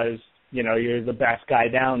NXT because, you know, you're the best guy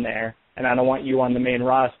down there, and I don't want you on the main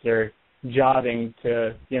roster jobbing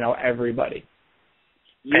to, you know, everybody.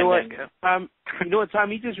 You know what,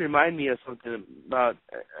 Tom? You just remind me of something about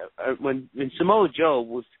when Samoa Joe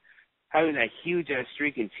was having that huge ass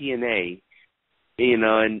streak in TNA, you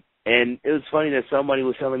know, and it was funny that somebody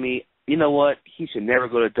was telling me, you know what, he should never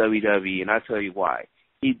go to WWE, and I'll tell you why.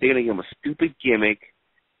 They're gonna give him a stupid gimmick,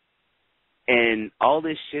 and all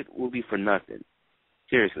this shit will be for nothing.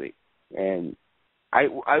 Seriously, and I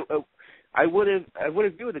would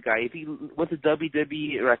agree with the guy. If he went to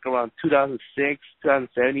WWE like around 2006,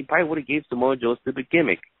 2007, he probably would have gave Samoa Joe a stupid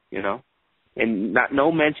gimmick, you know. And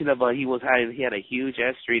no mention of he had a huge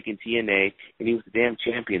ass streak in TNA and he was the damn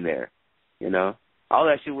champion there, you know. All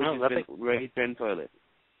that shit was just been ready to the toilet.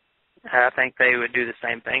 I think they would do the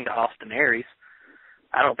same thing to Austin Aries.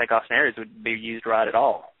 I don't think Austin Aries would be used right at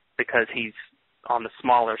all because he's on the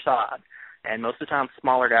smaller side. And most of the time,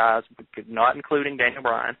 smaller guys, not including Daniel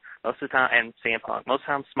Bryan, most of the time, and CM Punk, most of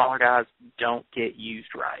the time, smaller guys don't get used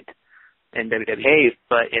right in WWE. Hey,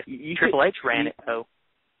 but if Triple H ran it, though,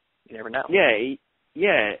 you never know.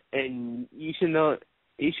 Yeah, and you should know,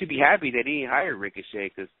 you should be happy that he didn't hire Ricochet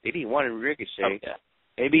because they didn't want to Ricochet. Oh, yeah.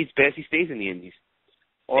 Maybe it's best he stays in the Indies.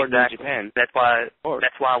 Or exactly. New Japan. That's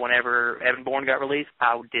why whenever Evan Bourne got released,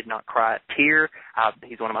 I did not cry a tear.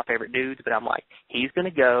 He's one of my favorite dudes, but I'm like, he's going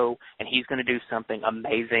to go and he's going to do something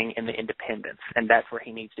amazing in the independents, and that's where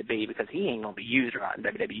he needs to be because he ain't going to be used right in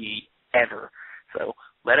WWE ever. So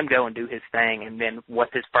let him go and do his thing, and then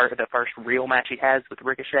what's the first real match he has with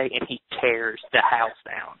Ricochet, and he tears the house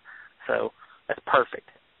down. So that's perfect.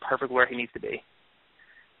 Perfect where he needs to be.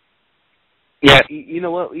 Yeah, you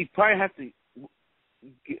know what? We probably have to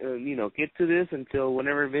get to this until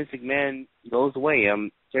whenever Vince McMahon goes away.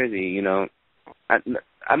 Seriously, you know,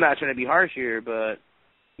 I'm not trying to be harsh here, but,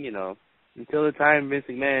 you know, until the time Vince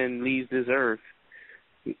McMahon leaves this earth,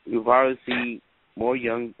 you'll probably see more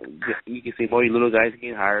you can see more little guys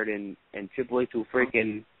getting hired, and Triple H will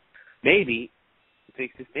freaking maybe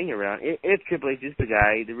fix this thing around. If Triple H is the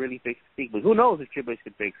guy to really fix the thing. But who knows if Triple H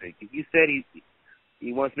can fix it? If you said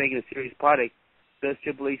he wants to make it a serious product, does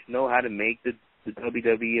Triple H know how to make the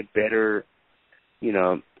WWE a better,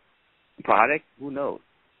 product? Who knows?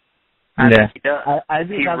 I think he does.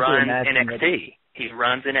 He runs NXT. He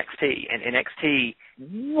runs NXT, and NXT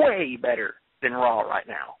way better than Raw right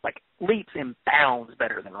now. Like, leaps and bounds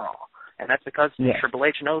better than Raw. And that's because Triple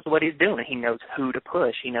H knows what he's doing. He knows who to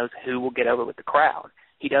push. He knows who will get over with the crowd.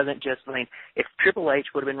 He doesn't just, if Triple H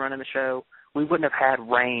would have been running the show, we wouldn't have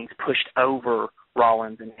had Reigns pushed over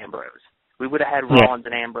Rollins and Ambrose. We would have had Rollins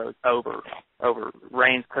and Ambrose over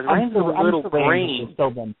Reigns, because Reigns is a little green. Has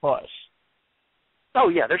still been pushed. Oh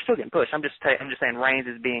yeah, they're still getting pushed. I'm just saying Reigns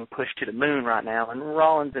is being pushed to the moon right now, and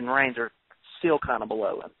Rollins and Reigns are still kind of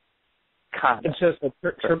below him. Kind of. It's just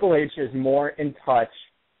that Triple H is more in touch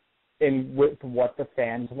with what the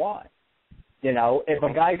fans want. If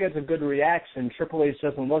a guy gets a good reaction, Triple H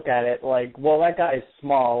doesn't look at it like, well, that guy's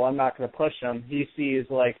small, I'm not going to push him. He sees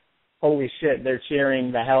like, holy shit, they're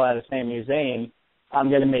cheering the hell out of Sami Zayn. I'm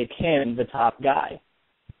going to make him the top guy.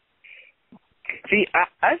 See,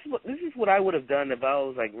 this is what I would have done if I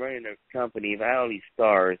was like running a company. If I had all these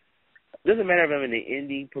stars, it doesn't matter if I'm an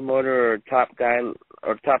indie promoter or top guy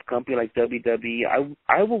or top company like WWE.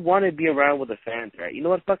 I would want to be around with the fans, right? You know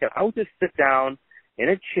what? Fuck it. I would just sit down in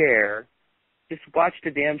a chair, just watch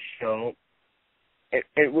the damn show,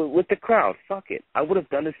 and with the crowd. Fuck it. I would have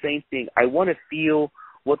done the same thing. I want to feel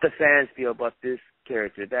what the fans feel about this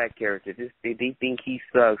character, that character. They think he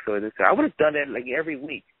sucks or this. I would have done that like every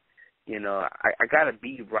week. I gotta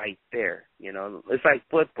be right there. It's like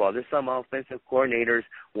football. There's some offensive coordinators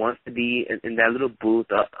wants to be in that little booth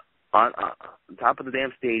on top of the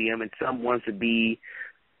damn stadium, and some wants to be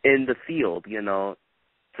in the field.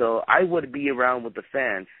 So I would be around with the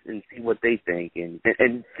fans and see what they think, and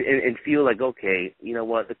feel like, okay, you know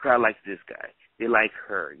what, the crowd likes this guy. They like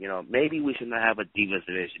her. Maybe we should not have a Divas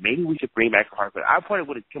division. Maybe we should bring back Harper. I probably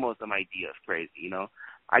would have come up with some ideas, crazy.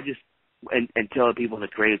 I just. And tell people in the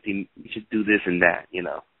creative team, you should do this and that,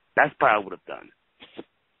 That's probably what I would have done.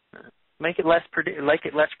 Make it less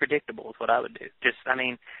predictable is what I would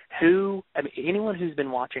do. Anyone who's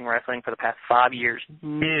been watching wrestling for the past 5 years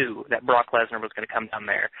knew that Brock Lesnar was going to come down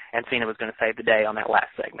there and Cena was going to save the day on that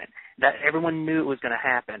last segment. That everyone knew it was going to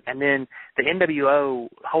happen. And then the NWO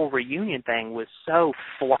whole reunion thing was so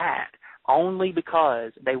flat, only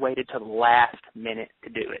because they waited till the last minute to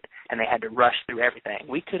do it, and they had to rush through everything.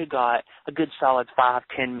 We could have got a good solid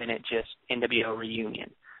 5-10 minute just NWO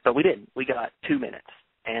reunion, but we didn't. We got 2 minutes,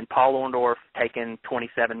 and Paul Orndorff taking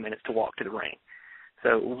 27 minutes to walk to the ring.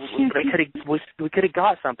 So we could have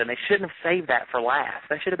got something. They shouldn't have saved that for last.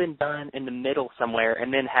 That should have been done in the middle somewhere,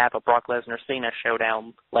 and then have a Brock Lesnar Cena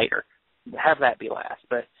showdown later. Have that be last,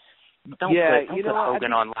 but don't put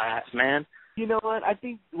Hogan on last, man. You know what? I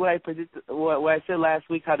think what I said last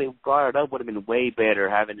week, how they brought it up, would have been way better.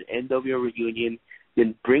 Having an NWO reunion,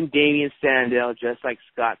 then bring Damian Sandow just like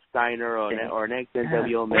Scott Steiner or an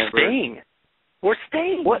ex-NWO member. Or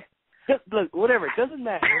Sting. What? Look, whatever. It doesn't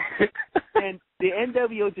matter. And the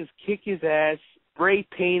NWO just kick his ass, spray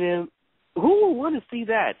paint him. Who would want to see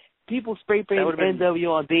that? People spray paint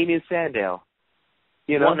NWO on Damian Sandow.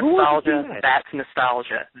 Nostalgia. That's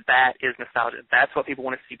nostalgia. That is nostalgia. That's what people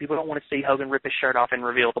want to see. People don't want to see Hogan rip his shirt off and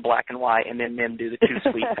reveal the black and white and then them do the too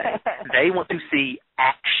sweet thing. They want to see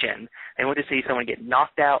action. They want to see someone get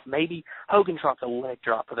knocked out. Maybe Hogan drops a leg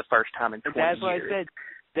drop for the first time in 20 years.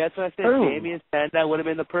 That's what I said. Boom. Damian Sandow would have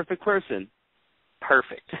been the perfect person.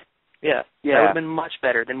 Perfect. Yeah. That would have been much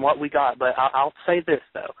better than what we got. But I'll say this,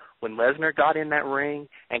 though. When Lesnar got in that ring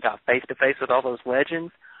and got face-to-face with all those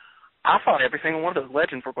legends, I thought every single one of those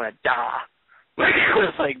legends were going to die. It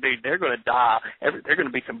was like, dude, they're going to die. There are going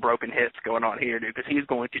to be some broken hits going on here, dude, because he's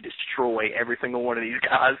going to destroy every single one of these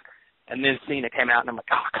guys. And then Cena came out, and I'm like,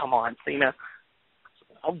 oh, come on, Cena.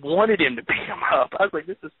 I wanted him to beat him up. I was like,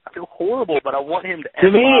 I feel horrible, but I want him to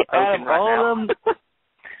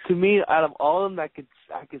out of all of them, I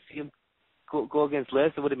could see him go against Les.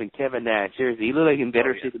 It would have been Kevin Nash. Seriously, he looked like in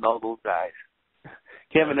better shape than all those guys.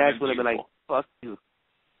 Kevin Nash would have been like, fuck you.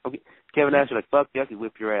 Okay, Kevin Nash was like, fuck you, I could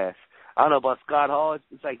whip your ass. I don't know about Scott Hall.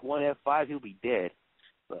 It's like 1F5, he'll be dead.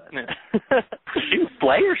 But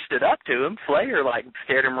Flair stood up to him. Flair,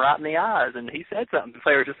 stared him right in the eyes, and he said something.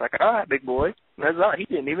 Flair was just like, all right, big boy. And that's all. He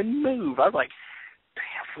didn't even move. I was like,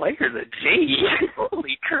 damn, Flair's a G.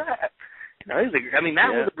 Holy crap. That was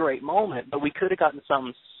a great moment, but we could have gotten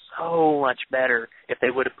something so much better if they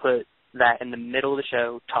would have put that in the middle of the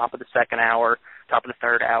show, top of the second hour, top of the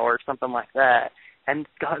third hour, something like that. And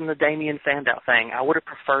gotten the Damian Sandow thing. I would have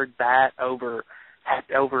preferred that over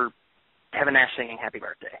Kevin Nash singing Happy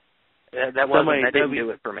Birthday. That didn't do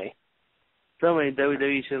it for me. Somebody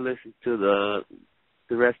WWE should listen to the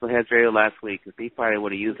Wrestling Heads Radio last week, because they probably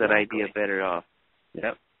would have used that idea better off.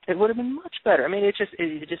 Yep. It would have been much better. I mean, it just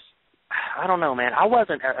I don't know, man. I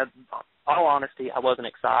wasn't, all honesty, I wasn't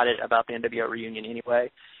excited about the NWO reunion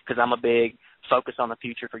anyway, because I'm a big focus on the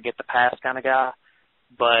future, forget the past kind of guy.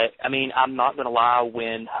 But, I mean, I'm not going to lie,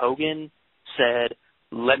 when Hogan said,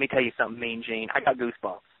 let me tell you something, Mean Gene, I got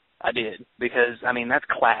goosebumps. I did, because, I mean, that's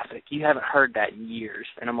classic. You haven't heard that in years.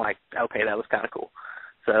 And I'm like, okay, that was kind of cool.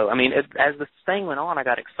 So, I mean, as the thing went on, I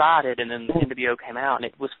got excited, and then the NWO came out, and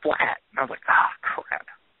it was flat. And I was like, crap.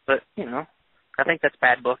 But, you know, I think that's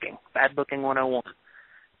bad booking. Bad booking 101.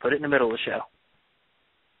 Put it in the middle of the show.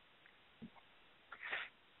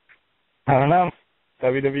 I don't know.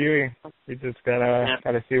 WWE. You just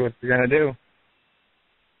gotta see what you're gonna do.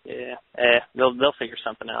 Yeah, they'll figure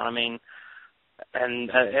something out. I mean, and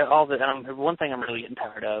one thing I'm really getting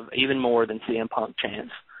tired of, even more than CM Punk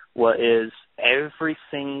chants, is every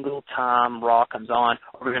single time Raw comes on,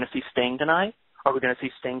 are we going to see Sting tonight? Are we going to see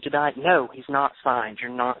Sting tonight? No, he's not signed. You're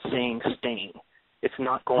not seeing Sting. It's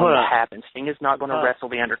not going to happen. Sting is not going to wrestle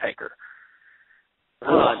The Undertaker.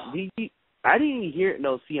 I didn't even hear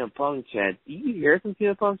no CM Punk chant. Did you hear some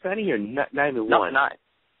CM Punk chant? I didn't hear not even one.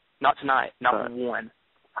 Not tonight. Not one.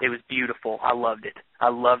 It was beautiful. I loved it. I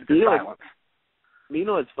loved the silence. You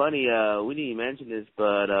know what's funny? We didn't even mention this,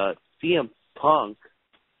 but CM Punk,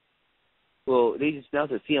 well, they just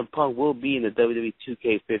announced that CM Punk will be in the WWE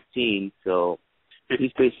 2K15, so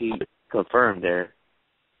he's basically confirmed there.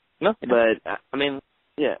 No, but I mean,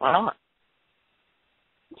 yeah, why not?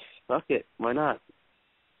 Fuck it, why not?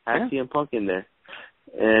 Have CM Punk in there.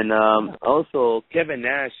 And also, Kevin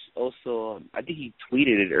Nash, I think he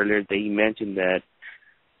tweeted it earlier that he mentioned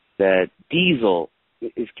that Diesel,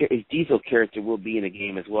 his Diesel character will be in the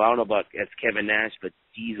game as well. I don't know about as Kevin Nash, but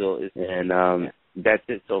Diesel is, and that's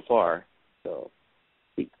it so far. So,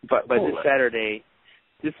 but this Saturday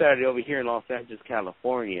over here in Los Angeles,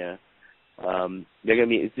 California,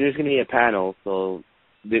 there's gonna be a panel, so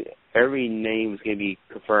every name is gonna be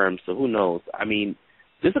confirmed. So who knows? I mean,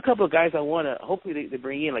 there's a couple of guys I wanna. Hopefully they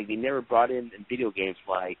bring in, like they never brought in video games,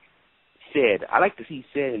 like Sid. I like to see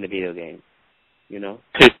Sid in the video game. You know,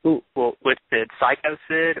 well, with Sid, Psycho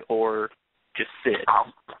Sid or just Sid?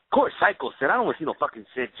 Of course, Psycho Sid. I don't want to see no fucking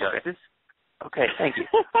Sid Justice. Okay, thank you.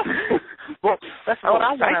 Well, that's what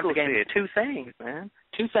I want out of the game. Two things, man.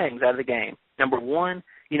 Two things out of the game. Number one,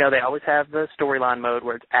 you know, they always have the storyline mode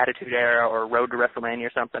where it's Attitude Era or Road to WrestleMania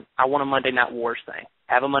or something. I want a Monday Night Wars thing.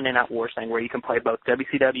 Have a Monday Night Wars thing where you can play both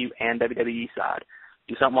WCW and WWE side.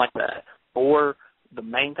 Do something like that. Or the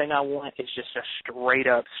main thing I want is just a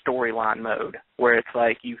straight-up storyline mode where it's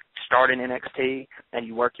like you start in NXT and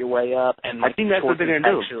you work your way up. And I think that's what they're going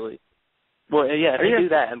to do. Well, yeah, they do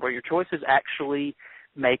that, and where your choices actually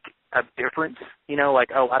make a difference. You know, like,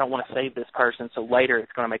 oh, I don't want to save this person, so later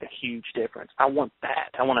it's going to make a huge difference. I want that.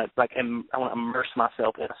 I want to immerse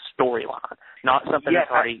myself in a storyline, not something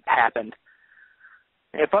that's already happened.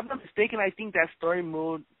 If I'm not mistaken, I think that story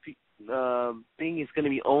mode thing is going to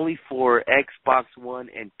be only for Xbox One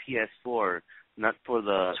and PS4, not for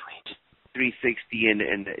the 360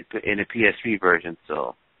 and the PS3 version.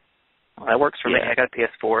 So that works for me. I got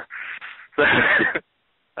a PS4.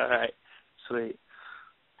 All right, sweet.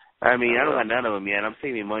 I mean, I don't got none of them yet. I'm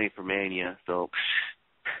saving money for Mania, so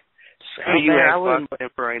screw you, I wouldn't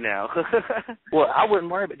for right now. Well, I wouldn't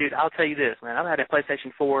worry, but dude, I'll tell you this, man. I've had a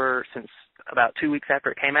PlayStation 4 since about 2 weeks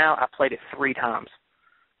after it came out. I played it 3 times.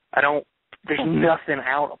 There's nothing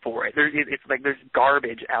out for it. It's like there's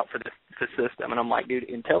garbage out for the system, and I'm like, dude,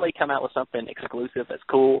 until they come out with something exclusive that's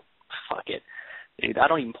cool, fuck it, dude. I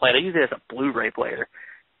don't even play it. I use it as a Blu-ray player.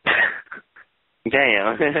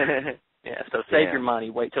 Damn. Yeah, so save your money.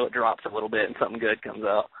 Wait till it drops a little bit and something good comes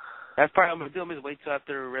out. That's probably what I'm going to do. I'm just wait till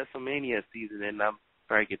after WrestleMania season and I'm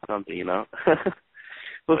trying to get something, you know.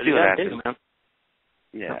 We'll see what happens. Man.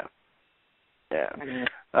 Yeah.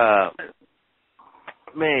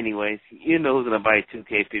 Man, anyways, you know who's going to buy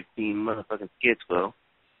 2K15, motherfucking Skits will.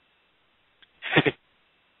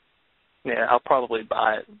 Yeah, I'll probably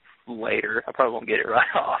buy it later. I probably won't get it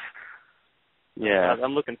right off. Yeah.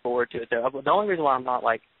 I'm looking forward to it, though. The only reason why I'm not,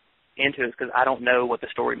 into it is because I don't know what the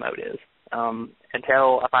story mode is.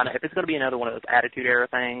 Until I find out if it's going to be another one of those Attitude Era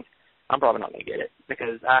things, I'm probably not going to get it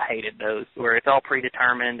because I hated those where it's all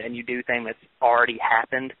predetermined and you do things that's already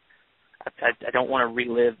happened. I don't want to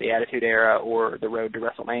relive the Attitude Era or the Road to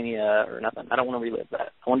WrestleMania or nothing. I don't want to relive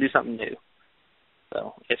that. I want to do something new.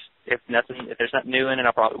 So if there's nothing new in it,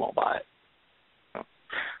 I probably won't buy it. So.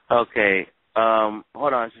 Okay.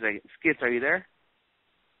 Hold on just a second. Skits, are you there?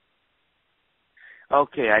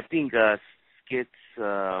 Okay, I think Skits,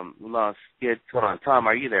 we lost Skits. Hold on, Tom,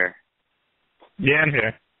 are you there? Yeah, I'm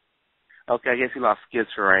here. Okay, I guess we lost Skits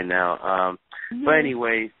for right now. But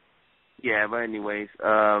anyways, there's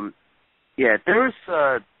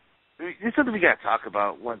something we got to talk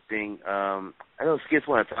about, one thing. I know Skits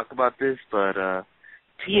want to talk about this, but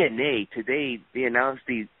TNA, today, they announced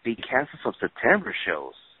they canceled some September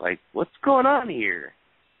shows. Like, what's going on here?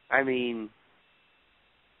 I mean,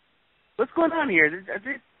 what's going on here? Are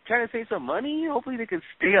they trying to save some money? Hopefully they can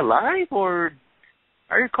stay alive, or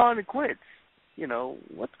are you calling it quits? You know,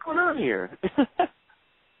 what's going on here?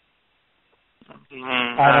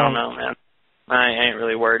 I don't know, man. I ain't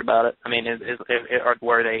really worried about it. I mean,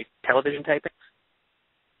 were they television tapings?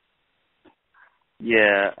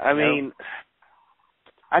 Yeah, I mean,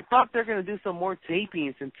 I thought they're going to do some more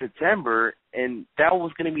tapings in September, and that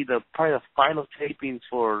was going to be probably the final tapings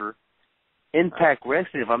for Impact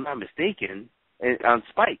Wrestling, if I'm not mistaken, on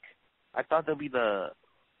Spike. I thought that'd be the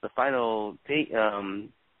final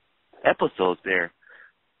episodes there.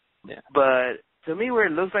 Yeah. But to me, where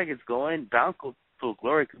it looks like it's going, Bound for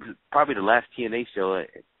Glory is probably the last TNA show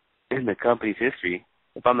in the company's history,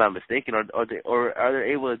 if I'm not mistaken. Or are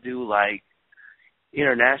they able to do like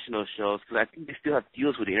international shows? Because I think they still have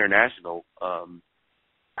deals with the international. I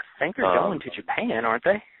think they're going to Japan, aren't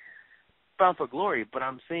they? Bound for Glory, but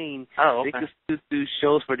I'm saying okay. they could still do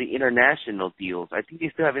shows for the international deals. I think they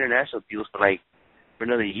still have international deals for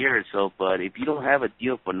another year or so. But if you don't have a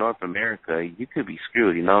deal for North America, you could be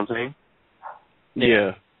screwed. You know what I'm saying?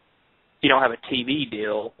 Yeah. You don't have a TV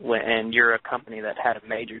deal, and you're a company that had a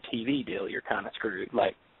major TV deal, you're kind of screwed.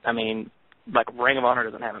 Like Ring of Honor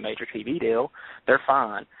doesn't have a major TV deal. They're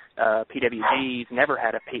fine. PWG's never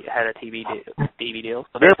had a TV deal.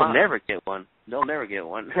 So they'll never get one. They'll never get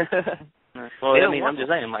one. Well, I mean, I'm just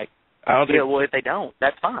saying, well, if they don't,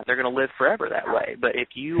 that's fine. They're going to live forever that way. But if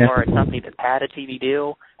you are a company that's had a TV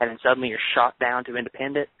deal and then suddenly you're shot down to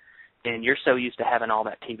independent, then you're so used to having all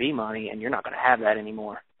that TV money, and you're not going to have that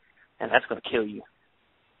anymore. And that's going to kill you.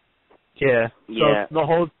 Yeah. Yeah. So the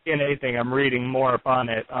whole TNA thing, I'm reading more up on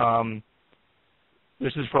it.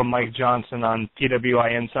 This is from Mike Johnson on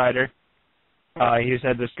PWI Insider. He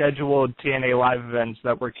said the scheduled TNA live events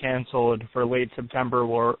that were canceled for late September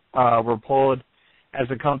were pulled, as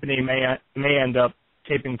the company may end up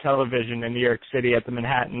taping television in New York City at the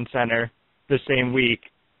Manhattan Center the same week,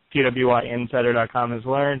 PWIinsider.com has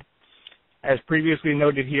learned. As previously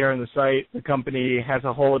noted here on the site, the company has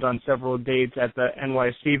a hold on several dates at the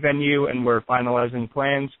NYC venue, and we're finalizing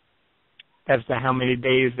plans as to how many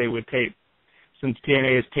days they would tape. Since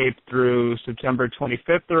TNA is taped through September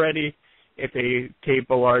 25th already, if they tape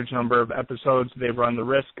a large number of episodes, they run the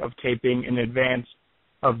risk of taping in advance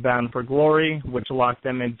of Bound for Glory, which locked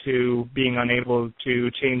them into being unable to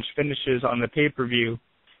change finishes on the pay-per-view,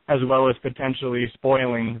 as well as potentially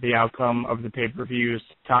spoiling the outcome of the pay-per-view's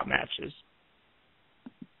top matches.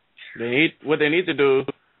 What they need to do.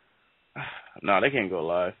 No, they can't go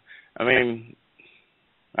live. I mean,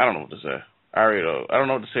 I don't know what to say. I don't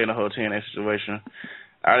know what to say in the whole TNA situation.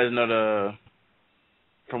 I just know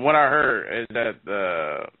from what I heard is that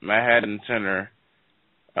the Manhattan Center,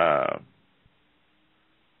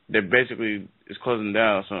 they basically is closing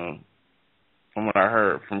down soon. From what I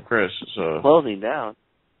heard from Chris, so closing down.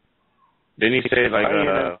 Then he said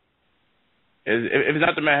if it's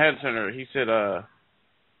not the Manhattan Center, he said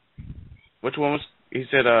which one was? He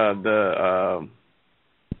said I'm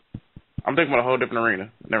thinking about a whole different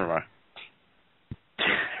arena. Never mind.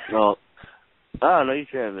 Well, I don't know, you're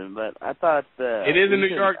tripping, but I thought it is in New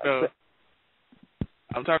York though.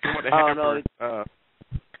 I'm talking about the Hammer.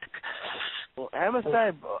 Well,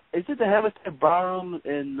 Hammerstein, is it the Hammerstein Ballroom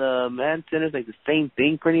in the Manhattan Center? Like the same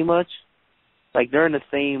thing, pretty much. Like they're in the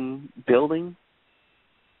same building.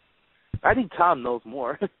 I think Tom knows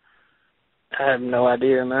more. I have no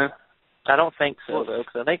idea, man. I don't think so, though,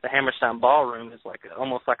 because I think the Hammerstein Ballroom is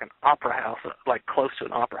almost like an opera house, like close to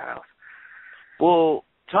an opera house. Well,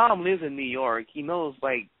 Tom lives in New York. He knows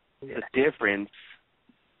the difference.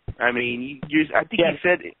 I mean, I think he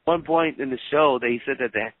said at one point in the show that he said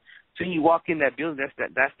that so you walk in that building,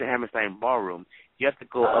 that's the Hammerstein Ballroom. You have to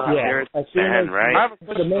go upstairs to stand, right?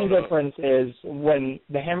 The main difference is when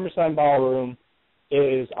the Hammerstein Ballroom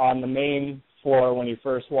is on the main floor when you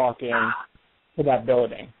first walk in to that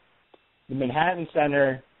building. The Manhattan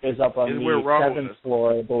Center is up on the 7th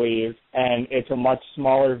floor, I believe, and it's a much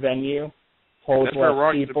smaller venue, holds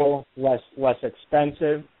less people, less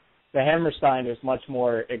expensive. The Hammerstein is much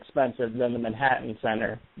more expensive than the Manhattan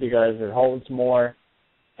Center because it holds more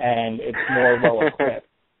and it's more well equipped.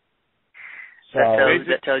 So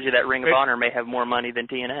that tells you that Ring of Honor may have more money than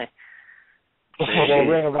TNA. Well,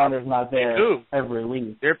 Ring of Honor's not there every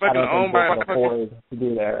week. They're fucking owned by they can afford to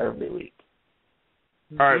be there every week.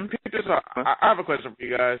 All right, pick this up. I have a question for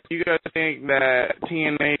you guys. Do you guys think that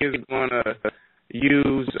TNA is going to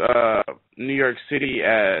use New York City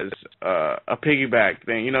as a piggyback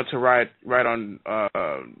thing, you know, to ride on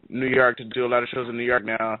New York, to do a lot of shows in New York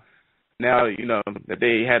now? Now, you know, that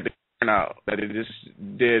they had the turnout that they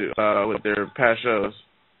just did with their past shows.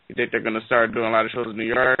 You think they're going to start doing a lot of shows in New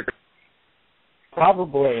York?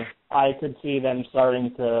 Probably. I could see them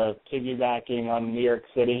starting to piggybacking on New York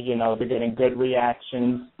City. You know, they're getting good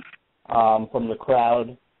reactions from the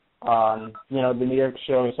crowd. You know, the New York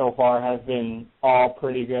show so far has been all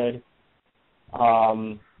pretty good.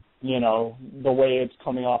 You know, the way it's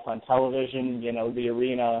coming off on television, you know, the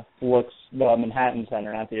arena looks, the Manhattan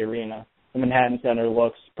Center, not the arena. The Manhattan Center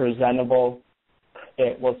looks presentable.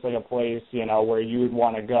 It looks like a place, you know, where you would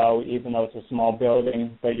want to go, even though it's a small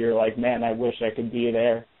building, but you're like, man, I wish I could be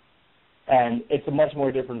there. And it's a much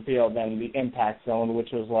more different feel than the Impact Zone, which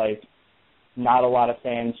was like not a lot of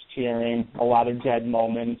fans cheering, a lot of dead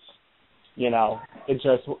moments. You know, it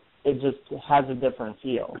just has a different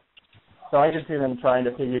feel. So I can see them trying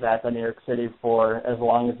to piggyback on New York City for as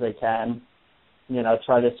long as they can. You know,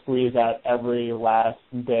 try to squeeze out every last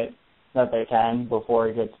bit that they can before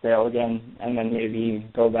it gets stale again, and then maybe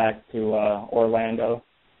go back to Orlando.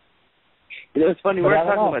 You know, it's funny, we're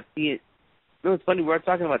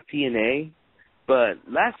talking about TNA, but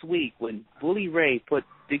last week when Bully Ray put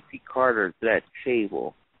Dixie Carter to that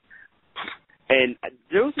table, and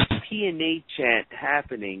there was a TNA chant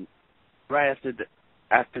happening right after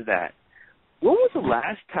that. When was the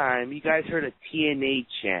last time you guys heard a TNA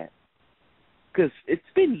chant? Because it's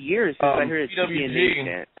been years since I heard a TNA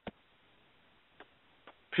chant.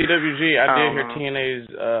 PWG, I did hear TNA's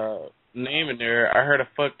name in there. I heard a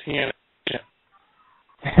fuck TNA.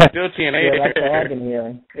 Still TNA. Yeah, that's what I've been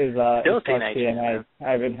hearing. Still TNA. I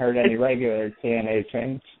haven't heard any regular TNA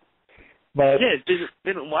chants. But yeah, it's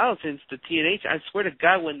been a while since the TNA. I swear to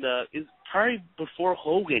God, it's probably before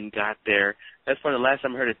Hogan got there. That's probably the last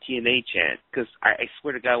time I heard a TNA chant. Because I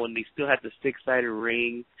swear to God, when they still had the 6-sided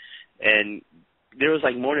ring, and there was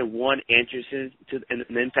like more than one entrance to an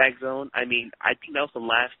Impact Zone. I mean, I think that was the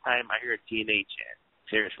last time I heard a TNA chant.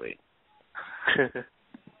 Seriously.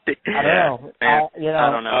 I don't know.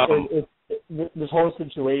 I don't know. This whole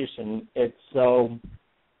situation, it's so.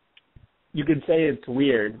 You could say it's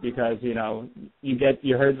weird because, you know,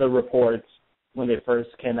 you heard the reports when they first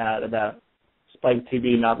came out about Spike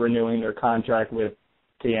TV not renewing their contract with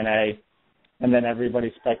TNA, and then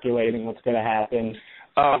everybody speculating what's going to happen.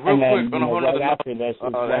 Real quick, right after this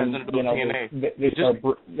is when,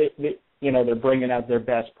 you know, they're bringing out their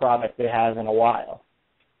best product they have in a while.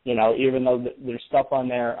 You know, even though there's stuff on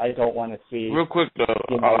there I don't want to see. Real quick, though,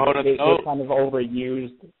 you know, they kind of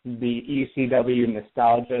overused the ECW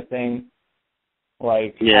nostalgia thing.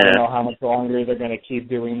 Like, I don't know how much longer they're going to keep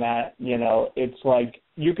doing that. You know, it's like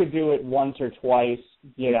you could do it once or twice,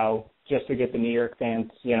 you know, just to get the New York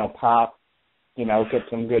fans, you know, pop, you know, get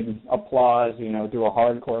some good applause, you know, do a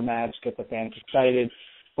hardcore match, get the fans excited.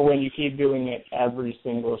 But when you keep doing it every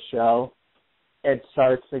single show, it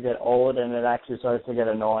starts to get old and it actually starts to get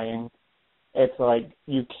annoying. It's like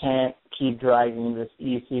you can't keep dragging this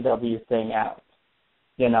ECW thing out,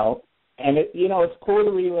 you know. And, it's cool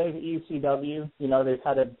to relive ECW. You know, they've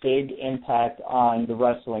had a big impact on the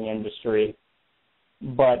wrestling industry.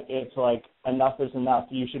 But it's like, enough is enough.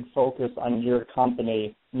 You should focus on your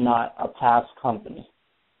company, not a past company.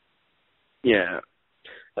 Yeah.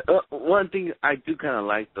 One thing I do kind of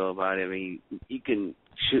like, though, about it, I mean, you can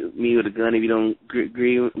shoot me with a gun if you don't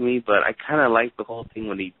agree with me, but I kind of like the whole thing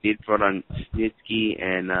when they did brought on Snitsky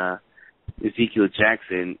and Ezekiel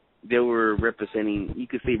Jackson. They were representing, you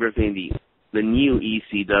could say, representing the new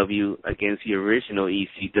ECW against the original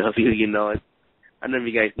ECW, you know. I don't know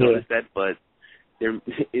if you guys noticed that, but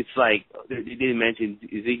it's like, they didn't mention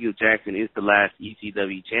Ezekiel Jackson is the last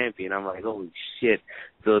ECW champion. I'm like, holy shit.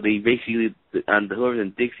 So they basically, on the whoever's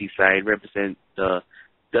on Dixie side, represent the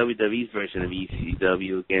WWE's version of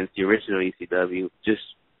ECW against the original ECW. Just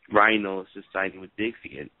Rhino's just siding with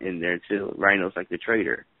Dixie in there, too. Rhino's like the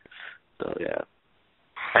traitor. So, yeah.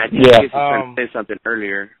 I think I was say something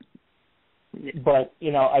earlier. But,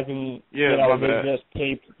 I think,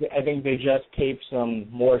 they just taped some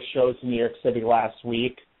more shows in New York City last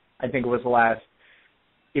week. I think it was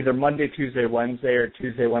either Monday, Tuesday, Wednesday, or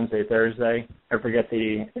Tuesday, Wednesday, Thursday. I forget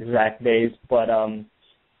the exact days. But,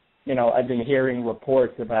 I've been hearing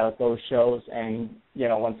reports about those shows, and,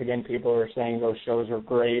 once again, people are saying those shows are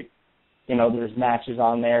great. There's matches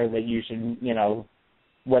on there that you should,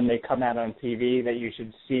 when they come out on TV, that you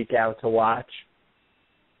should seek out to watch.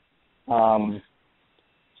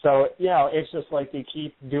 So, it's just like they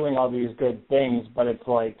keep doing all these good things, but it's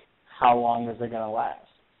like, how long is it going to last?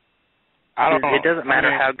 I don't know. It doesn't matter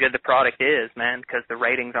how good the product is, man, because the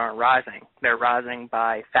ratings aren't rising. They're rising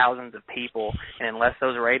by thousands of people, and unless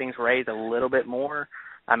those ratings raise a little bit more,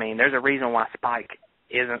 I mean, there's a reason why Spike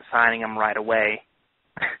isn't signing them right away.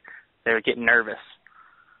 They're getting nervous.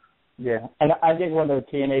 Yeah, and I think one of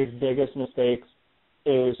TNA's biggest mistakes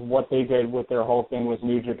is what they did with their whole thing with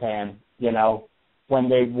New Japan. When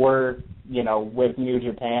they were, with New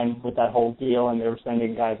Japan with that whole deal and they were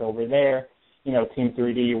sending guys over there, Team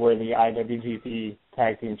 3D were the IWGP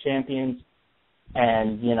Tag Team Champions.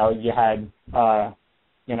 And, you had,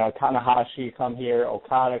 Tanahashi come here,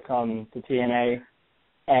 Okada come to TNA,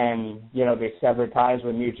 and, they severed ties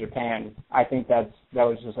with New Japan. I think that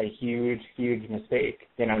was just a huge, huge mistake.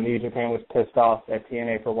 New Japan was pissed off at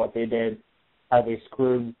TNA for what they did, how they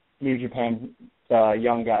screwed New Japan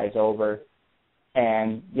young guys over.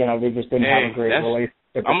 And, they just didn't have a great relationship.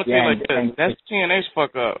 I'm going to tell you like this. That's TNA's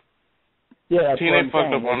fuck up. Yeah, TNA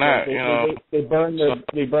fucked up on that,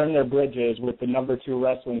 They burned their bridges with the number 2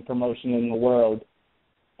 wrestling promotion in the world.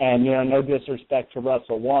 And, no disrespect to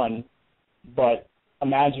Wrestle One, but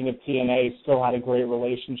imagine if TNA still had a great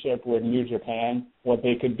relationship with New Japan, what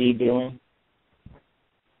they could be doing.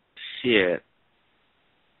 Shit.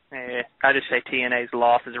 I just say TNA's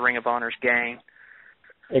loss is Ring of Honor's gain.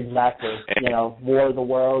 Exactly. War of the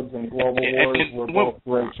Worlds and Global Wars were both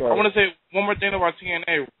great shows. I want to say one more thing about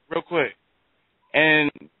TNA real quick.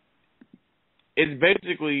 And it's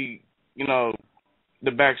basically,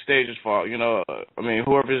 the backstage's fault.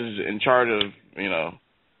 Whoever's in charge of,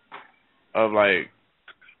 of like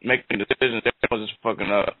making decisions, they was just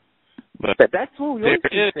fucking up. But that's what we there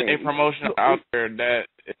is a promotion out there that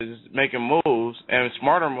is making moves and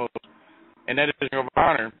smarter moves. And that is Ring of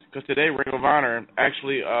Honor, because today Ring of Honor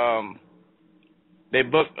actually they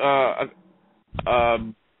booked a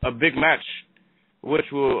big match,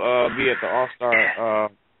 which will be at the All-Star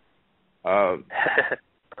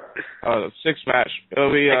 6 match.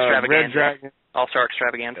 It'll be Red Dragon. All-Star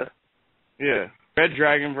Extravaganza. Yeah, Red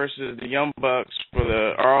Dragon versus the Young Bucks for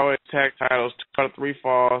the ROH tag titles, 2 out of 3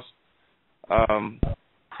 falls.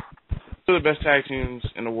 Two of the best tag teams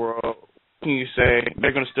in the world. What can you say?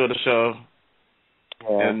 They're going to steal the show.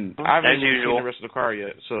 And I haven't even seen the rest of the card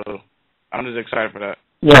yet, so I'm just excited for that.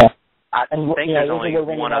 Yeah. I think there's only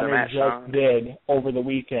one other match just did over the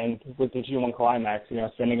weekend with the G1 Climax,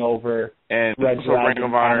 sending over and Red Dragon,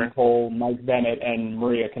 Adam Cole, Mike Bennett, and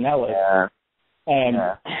Maria Kanellis. Yeah. And,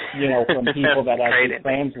 from people that actually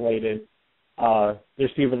translated,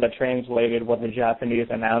 there's people that translated what the Japanese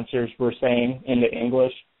announcers were saying into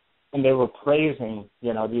English, and they were praising,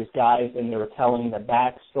 these guys, and they were telling the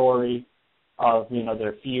backstory of,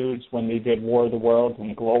 their feuds when they did War of the Worlds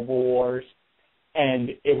and Global Wars. And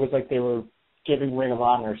it was like they were giving Ring of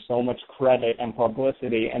Honor so much credit and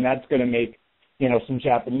publicity, and that's going to make, some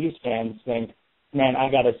Japanese fans think, man, I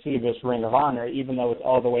got to see this Ring of Honor, even though it's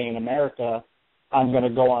all the way in America. I'm going to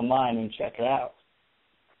go online and check it out.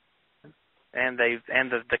 And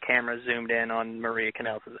the camera zoomed in on Maria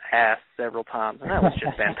Kanellis' ass several times, and that was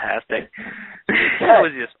just fantastic. That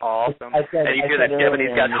was just awesome. And you hear that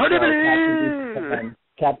Japanese guy,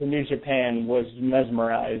 Captain New Japan was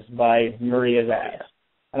mesmerized by Maria's ass.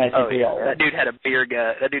 And I think that dude had a beer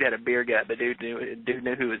gut. The dude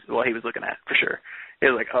knew what he was looking at for sure. It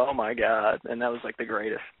was like, oh my god, and that was like the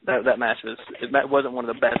greatest. That match wasn't one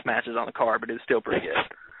of the best matches on the card, but it was still pretty good.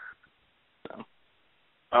 So.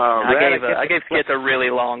 I gave Skits a really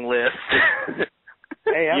long list.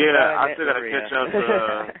 I still got to catch up to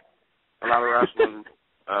a lot of wrestling.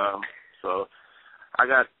 So I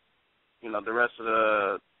got, the rest of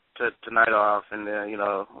the tonight off, and then,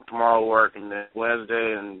 tomorrow work, and then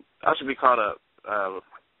Wednesday, and I should be caught up.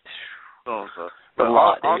 But also,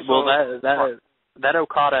 that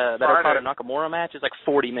Okada Nakamura match is like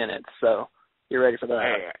 40 minutes, so you're ready for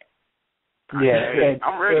that. Yeah,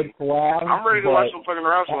 I'm ready. I'm ready to watch some fucking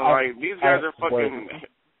wrestling. Like, these guys are fucking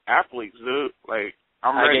athletes, dude. Like,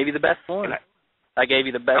 I'm ready. I gave you the best one. I gave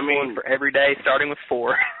you the best one for every day, starting with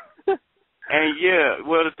 4. And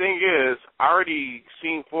the thing is, I already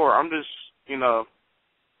seen 4. I'm just,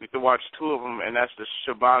 we could watch 2 of them, and that's the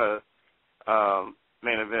Shibata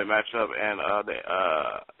main event matchup and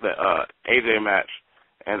the AJ match,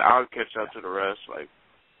 and I'll catch up to the rest. And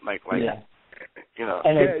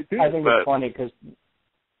I think it's funny because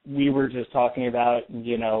we were just talking about,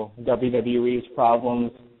 WWE's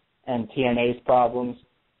problems and TNA's problems.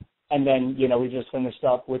 And then, we just finished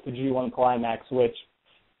up with the G1 Climax, which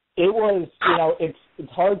it was,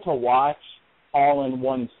 it's hard to watch all in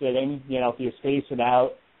one sitting. If you space it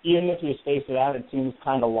out, even if you space it out, it seems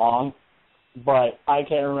kind of long. But I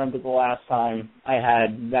can't remember the last time I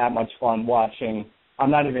had that much fun watching.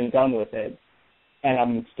 I'm not even done with it, and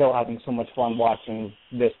I'm still having so much fun watching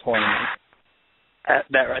this tournament.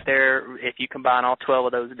 That right there, if you combine all 12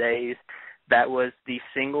 of those days, that was the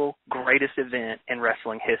single greatest event in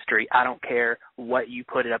wrestling history. I don't care what you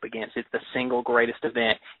put it up against. It's the single greatest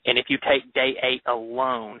event. And if you take day 8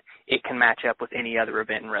 alone, it can match up with any other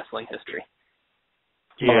event in wrestling history.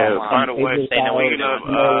 Yeah, by the way,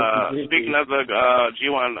 speaking of the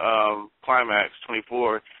G1 Climax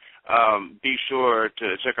 24, be sure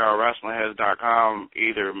to check out WrestlingHeads.com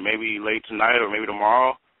either maybe late tonight or maybe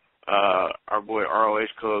tomorrow. Our boy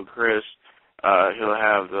ROH Code Chris, he'll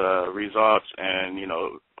have the results and,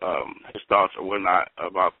 his thoughts or whatnot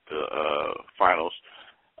about the finals,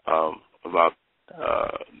 about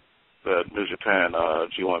the New Japan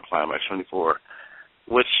G1 Climax 24.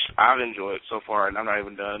 Which I've enjoyed so far, and I'm not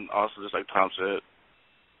even done. Also, just like Tom said,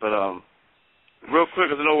 but real quick,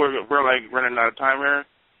 because I know we're like running out of time here.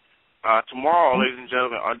 Tomorrow, ladies and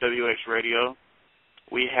gentlemen, on WHRADIO,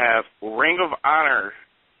 we have Ring of Honor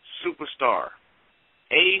superstar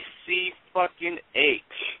AC fucking H.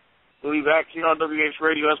 We'll be back here on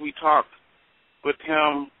WHRADIO as we talk with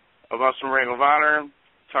him about some Ring of Honor,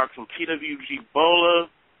 talk some PWG Bola,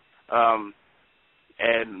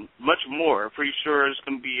 and much more. I'm pretty sure it's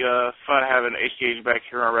going to be fun having HGH back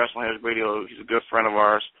here on Wrestling Heads Radio. He's a good friend of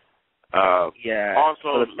ours. Also,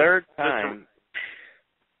 for the third time.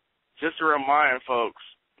 Just to remind folks,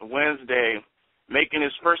 Wednesday, making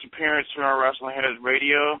his first appearance here on Wrestling Heads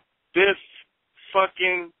Radio, Biff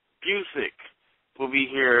fucking Busick will be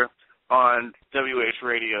here on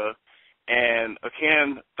WHRADIO. And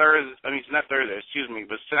again,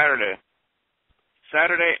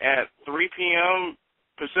 Saturday at 3 p.m.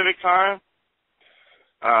 Pacific time.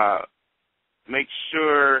 Make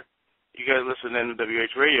sure you guys listen in to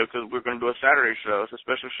WHRADIO because we're going to do a Saturday show. It's a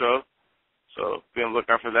special show. So be on the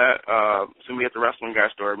lookout for that. It's going to be at the Wrestling Guy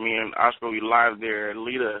store. Me and Oscar will be live there.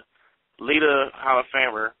 Lita Hall of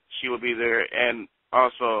Famer, she will be there. And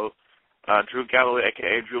also Drew Galloway,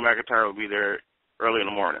 a.k.a. Drew McIntyre, will be there early in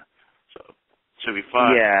the morning. So it should be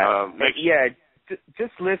fun.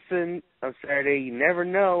 Just listen on Saturday. You never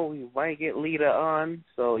know. You might get Lita on,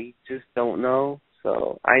 so you just don't know.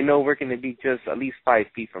 So I know we're going to be just at least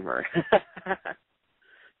 5 feet from her.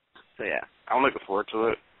 So, yeah. I'm looking forward to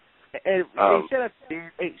it. And shout out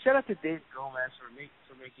to Dave Gomez for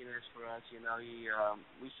making this for us.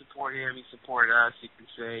 We support him. He supported us, you can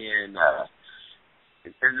say. And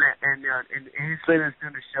his latest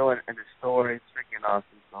doing the show in the store. It's freaking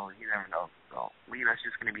awesome. So you never know. So Lita's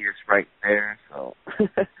just going to be just right there. So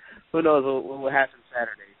who knows what will happen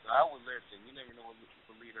Saturday. So I would listen. You never know what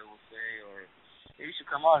Lita will say, or maybe you should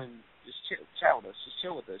come on and just chat with us. Just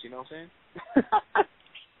chill with us. You know what I'm saying?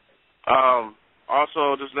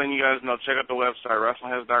 Also, just letting you guys know, check out the website,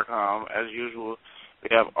 WrestlingHeads.com. As usual,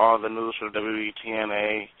 we have all the news for WWE,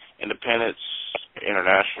 TNA, Independence,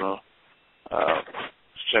 International.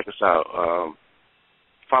 Check us out.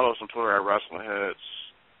 Follow us on Twitter at WrestlingHeads.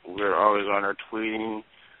 We're always on there tweeting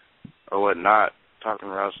or whatnot, talking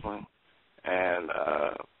wrestling. And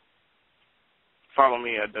follow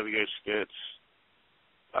me at WHSkits.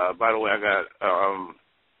 By the way, I got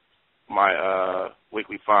my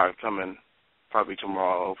weekly 5 coming probably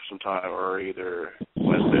tomorrow sometime or either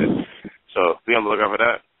Wednesday. So be on the lookout for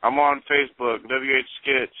that. I'm on Facebook,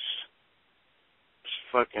 WHSkits. Just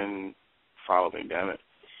fucking follow me, damn it.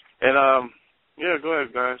 And, yeah, go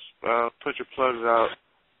ahead, guys. Put your plugs out.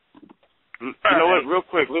 You know what? Real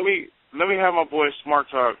quick, let me have my boy Smart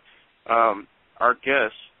Talk, our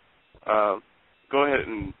guest. Go ahead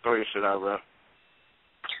and throw your shit out, bro.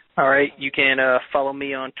 All right, you can follow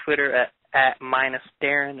me on Twitter at -Darren. That's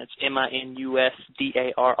MINUSDARRIN.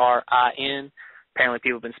 Apparently,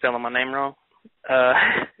 people have been spelling my name wrong.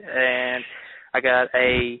 And I got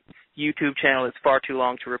a YouTube channel that's far too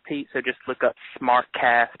long to repeat, so just look up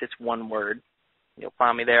Smartcast. It's one word. You'll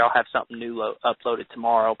find me there. I'll have something new uploaded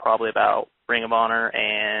tomorrow, probably about Ring of Honor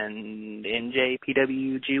and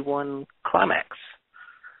NJPW G1 Climax.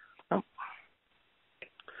 Oh.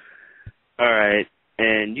 All right.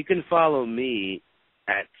 And you can follow me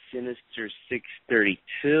at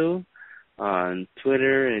Sinister632 on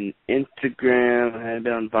Twitter and Instagram. I haven't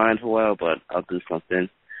been on Vine for a while, but I'll do something.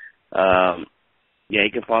 Yeah,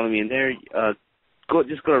 you can follow me in there.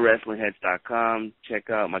 Just go to WrestlingHeads.com. Check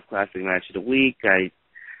out my classic match of the week. I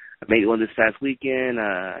made one this past weekend.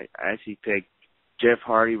 I actually picked Jeff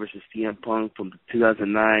Hardy versus CM Punk from the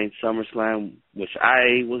 2009 SummerSlam, which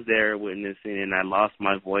I was there witnessing, and I lost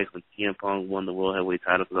my voice when CM Punk won the World Heavyweight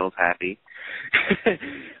title because I was happy.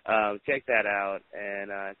 Check that out,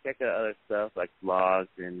 and check out other stuff like vlogs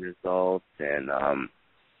and results, and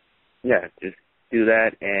just do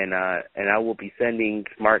that, and I will be sending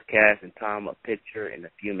SmartCast and Tom a picture in a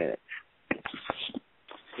few minutes.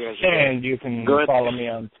 And you can follow me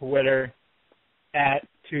on Twitter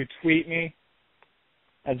 @2tweetme.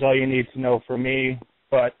 That's all you need to know for me.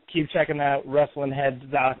 But keep checking out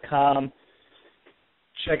WrestlingHeads.com.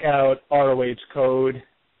 Check out ROH Code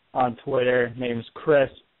on Twitter. Name's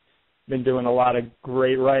Chris. Been doing a lot of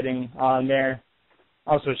great writing on there.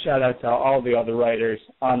 Also, shout out to all the other writers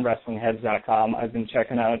on WrestlingHeads.com. I've been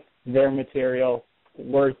checking out their material.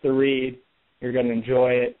 Worth the read. You're going to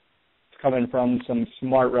enjoy it. It's coming from some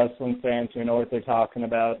smart wrestling fans who know what they're talking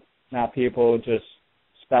about, not people just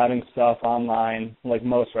spouting stuff online like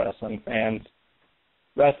most wrestling fans.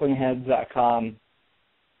 WrestlingHeads.com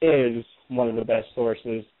is one of the best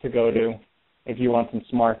sources to go to if you want some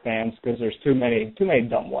smart fans, because there's too many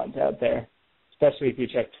dumb ones out there, especially if you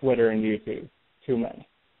check Twitter and YouTube. Too many.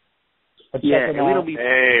 But yeah, and we don't be.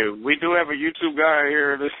 Hey, we do have a YouTube guy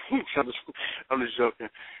here. I'm just joking.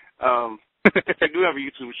 We do have a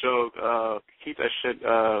YouTube show. Keep that shit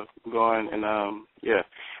going. And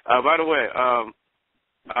by the way,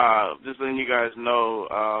 just letting you guys know,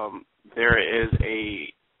 there is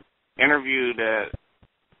a interview that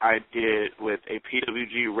I did with a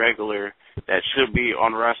PWG regular that should be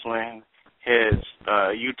on Wrestling Heads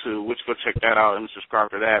YouTube, which go check that out and subscribe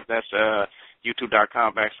to that. That's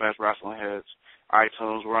youtube.com/Wrestling Heads.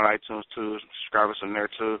 iTunes, we're on iTunes too. Subscribe us in there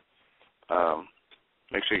too.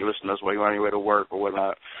 Make sure you listen to us while you're on your way to work or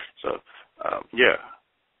whatnot. So,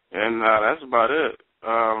 and that's about it.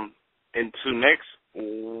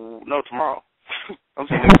 Tomorrow. I'm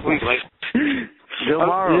saying next week, like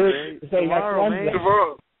tomorrow, man.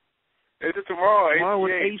 Tomorrow. Is it tomorrow? Tomorrow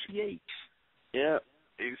with ACH. Yeah.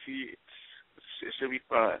 ACH. It should be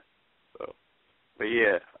fun. So, but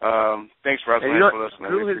thanks for listening.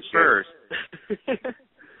 Screw his Spurs.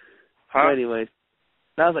 Huh? Anyway,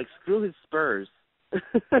 I was like, screw his Spurs.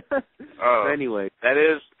 Anyway, that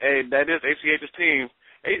is ACH's team.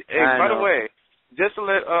 Hey, by the way, just to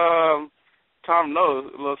let Tom know,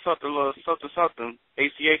 a little something.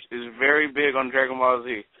 ACH is very big on Dragon Ball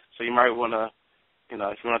Z, so you might want to, if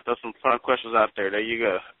you want to throw some fun questions out there you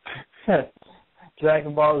go.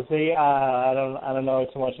 Dragon Ball Z. I don't know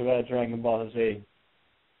too much about Dragon Ball Z.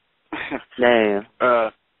 Damn.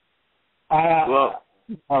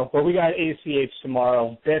 But we got ACH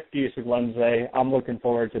tomorrow. Death Music Wednesday. I'm looking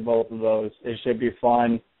forward to both of those. It should be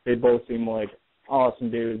fun. They both seem like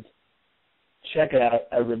awesome dudes. Check it out,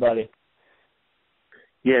 everybody.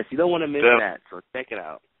 Yes, you don't want to miss that, so check it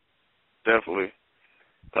out. Definitely.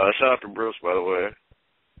 Shout out to Bruce, by the way.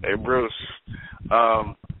 Hey, Bruce.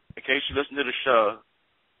 In case you listen to the show,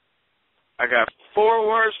 I got 4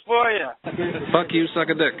 words for you. Fuck you, suck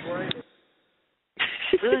a dick.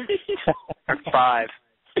 5.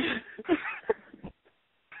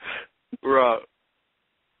 Bro,